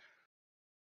as mine.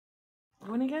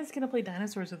 When are you guys gonna play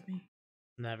dinosaurs with me?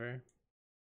 Never.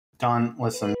 Don,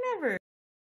 listen. Never.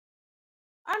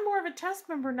 I'm more of a test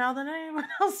member now than anyone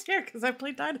else here because I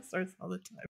play dinosaurs all the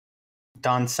time.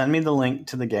 Don, send me the link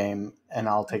to the game, and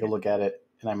I'll take a look at it,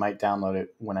 and I might download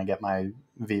it when I get my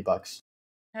V-Bucks.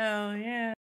 Hell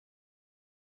yeah.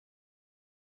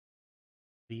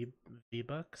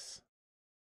 V-Bucks?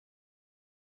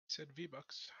 Said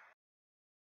V-Bucks.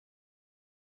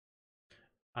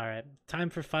 All right, time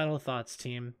for final thoughts,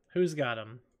 team. Who's got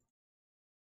them?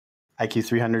 IQ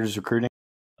 300 is recruiting.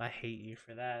 I hate you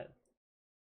for that.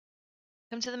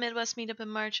 Come to the Midwest meetup in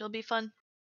March. It'll be fun.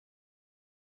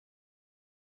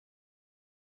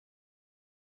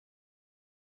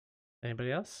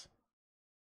 Anybody else?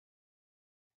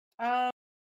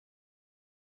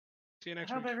 See you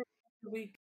next I hope week. every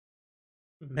week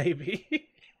Maybe.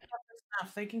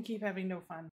 enough. They can keep having no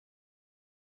fun.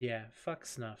 Yeah, fuck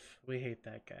Snuff. We hate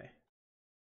that guy.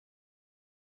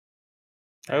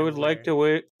 I would like to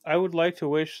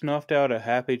wish Snuffed Out a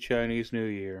happy Chinese New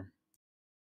Year.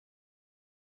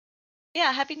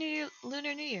 Yeah, Happy New Year,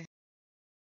 Lunar New Year.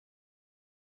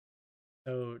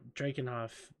 So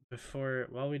Drakenhoff,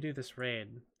 while we do this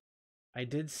raid, I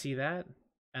did see that,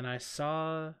 and I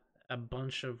saw a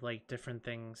bunch of like different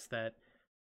things that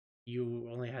you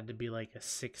only had to be like a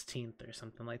 16th or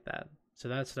something like that. So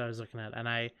that's what I was looking at, and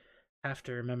I have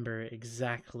to remember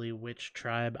exactly which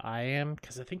tribe I am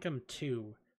because I think I'm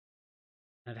 2.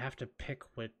 I'd have to pick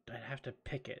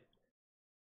it.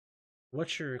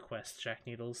 What's your request, Jack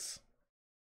Needles?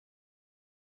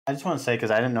 I just want to say,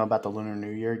 because I didn't know about the Lunar New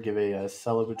Year, give a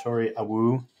celebratory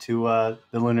awoo to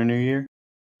the Lunar New Year.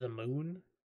 The moon?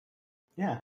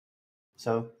 Yeah.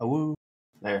 So, awoo.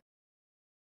 There.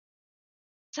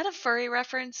 Is that a furry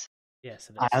reference? Yes,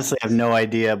 it is. I honestly have no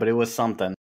idea, but it was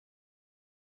something.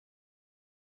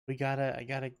 I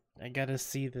gotta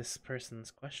see this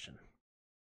person's question.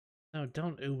 No,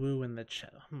 don't ooh in the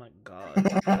chat. Oh my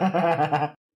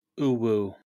god.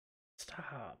 Ooh.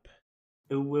 Stop.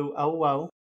 Ooh, oh, wow.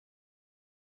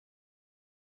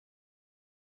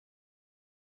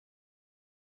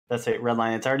 That's it,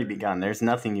 Redline. It's already begun. There's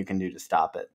nothing you can do to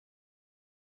stop it.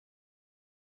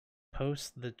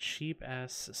 Post the cheap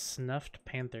ass snuffed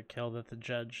panther kill that the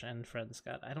judge and friends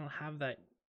got. I don't have that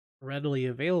readily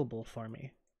available for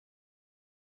me.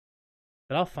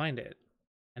 But I'll find it.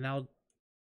 And I'll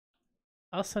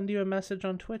send you a message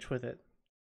on Twitch with it.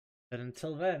 But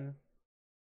until then,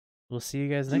 we'll see you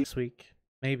guys next week.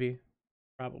 Maybe.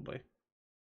 Probably.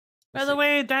 By the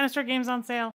way, dinosaur game's on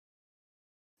sale.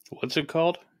 What's it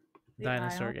called? The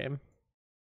Dinosaur aisle. game.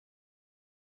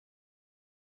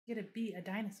 You gotta beat a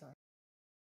dinosaur.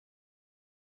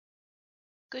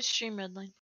 Good stream,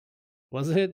 Redline. Was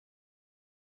it?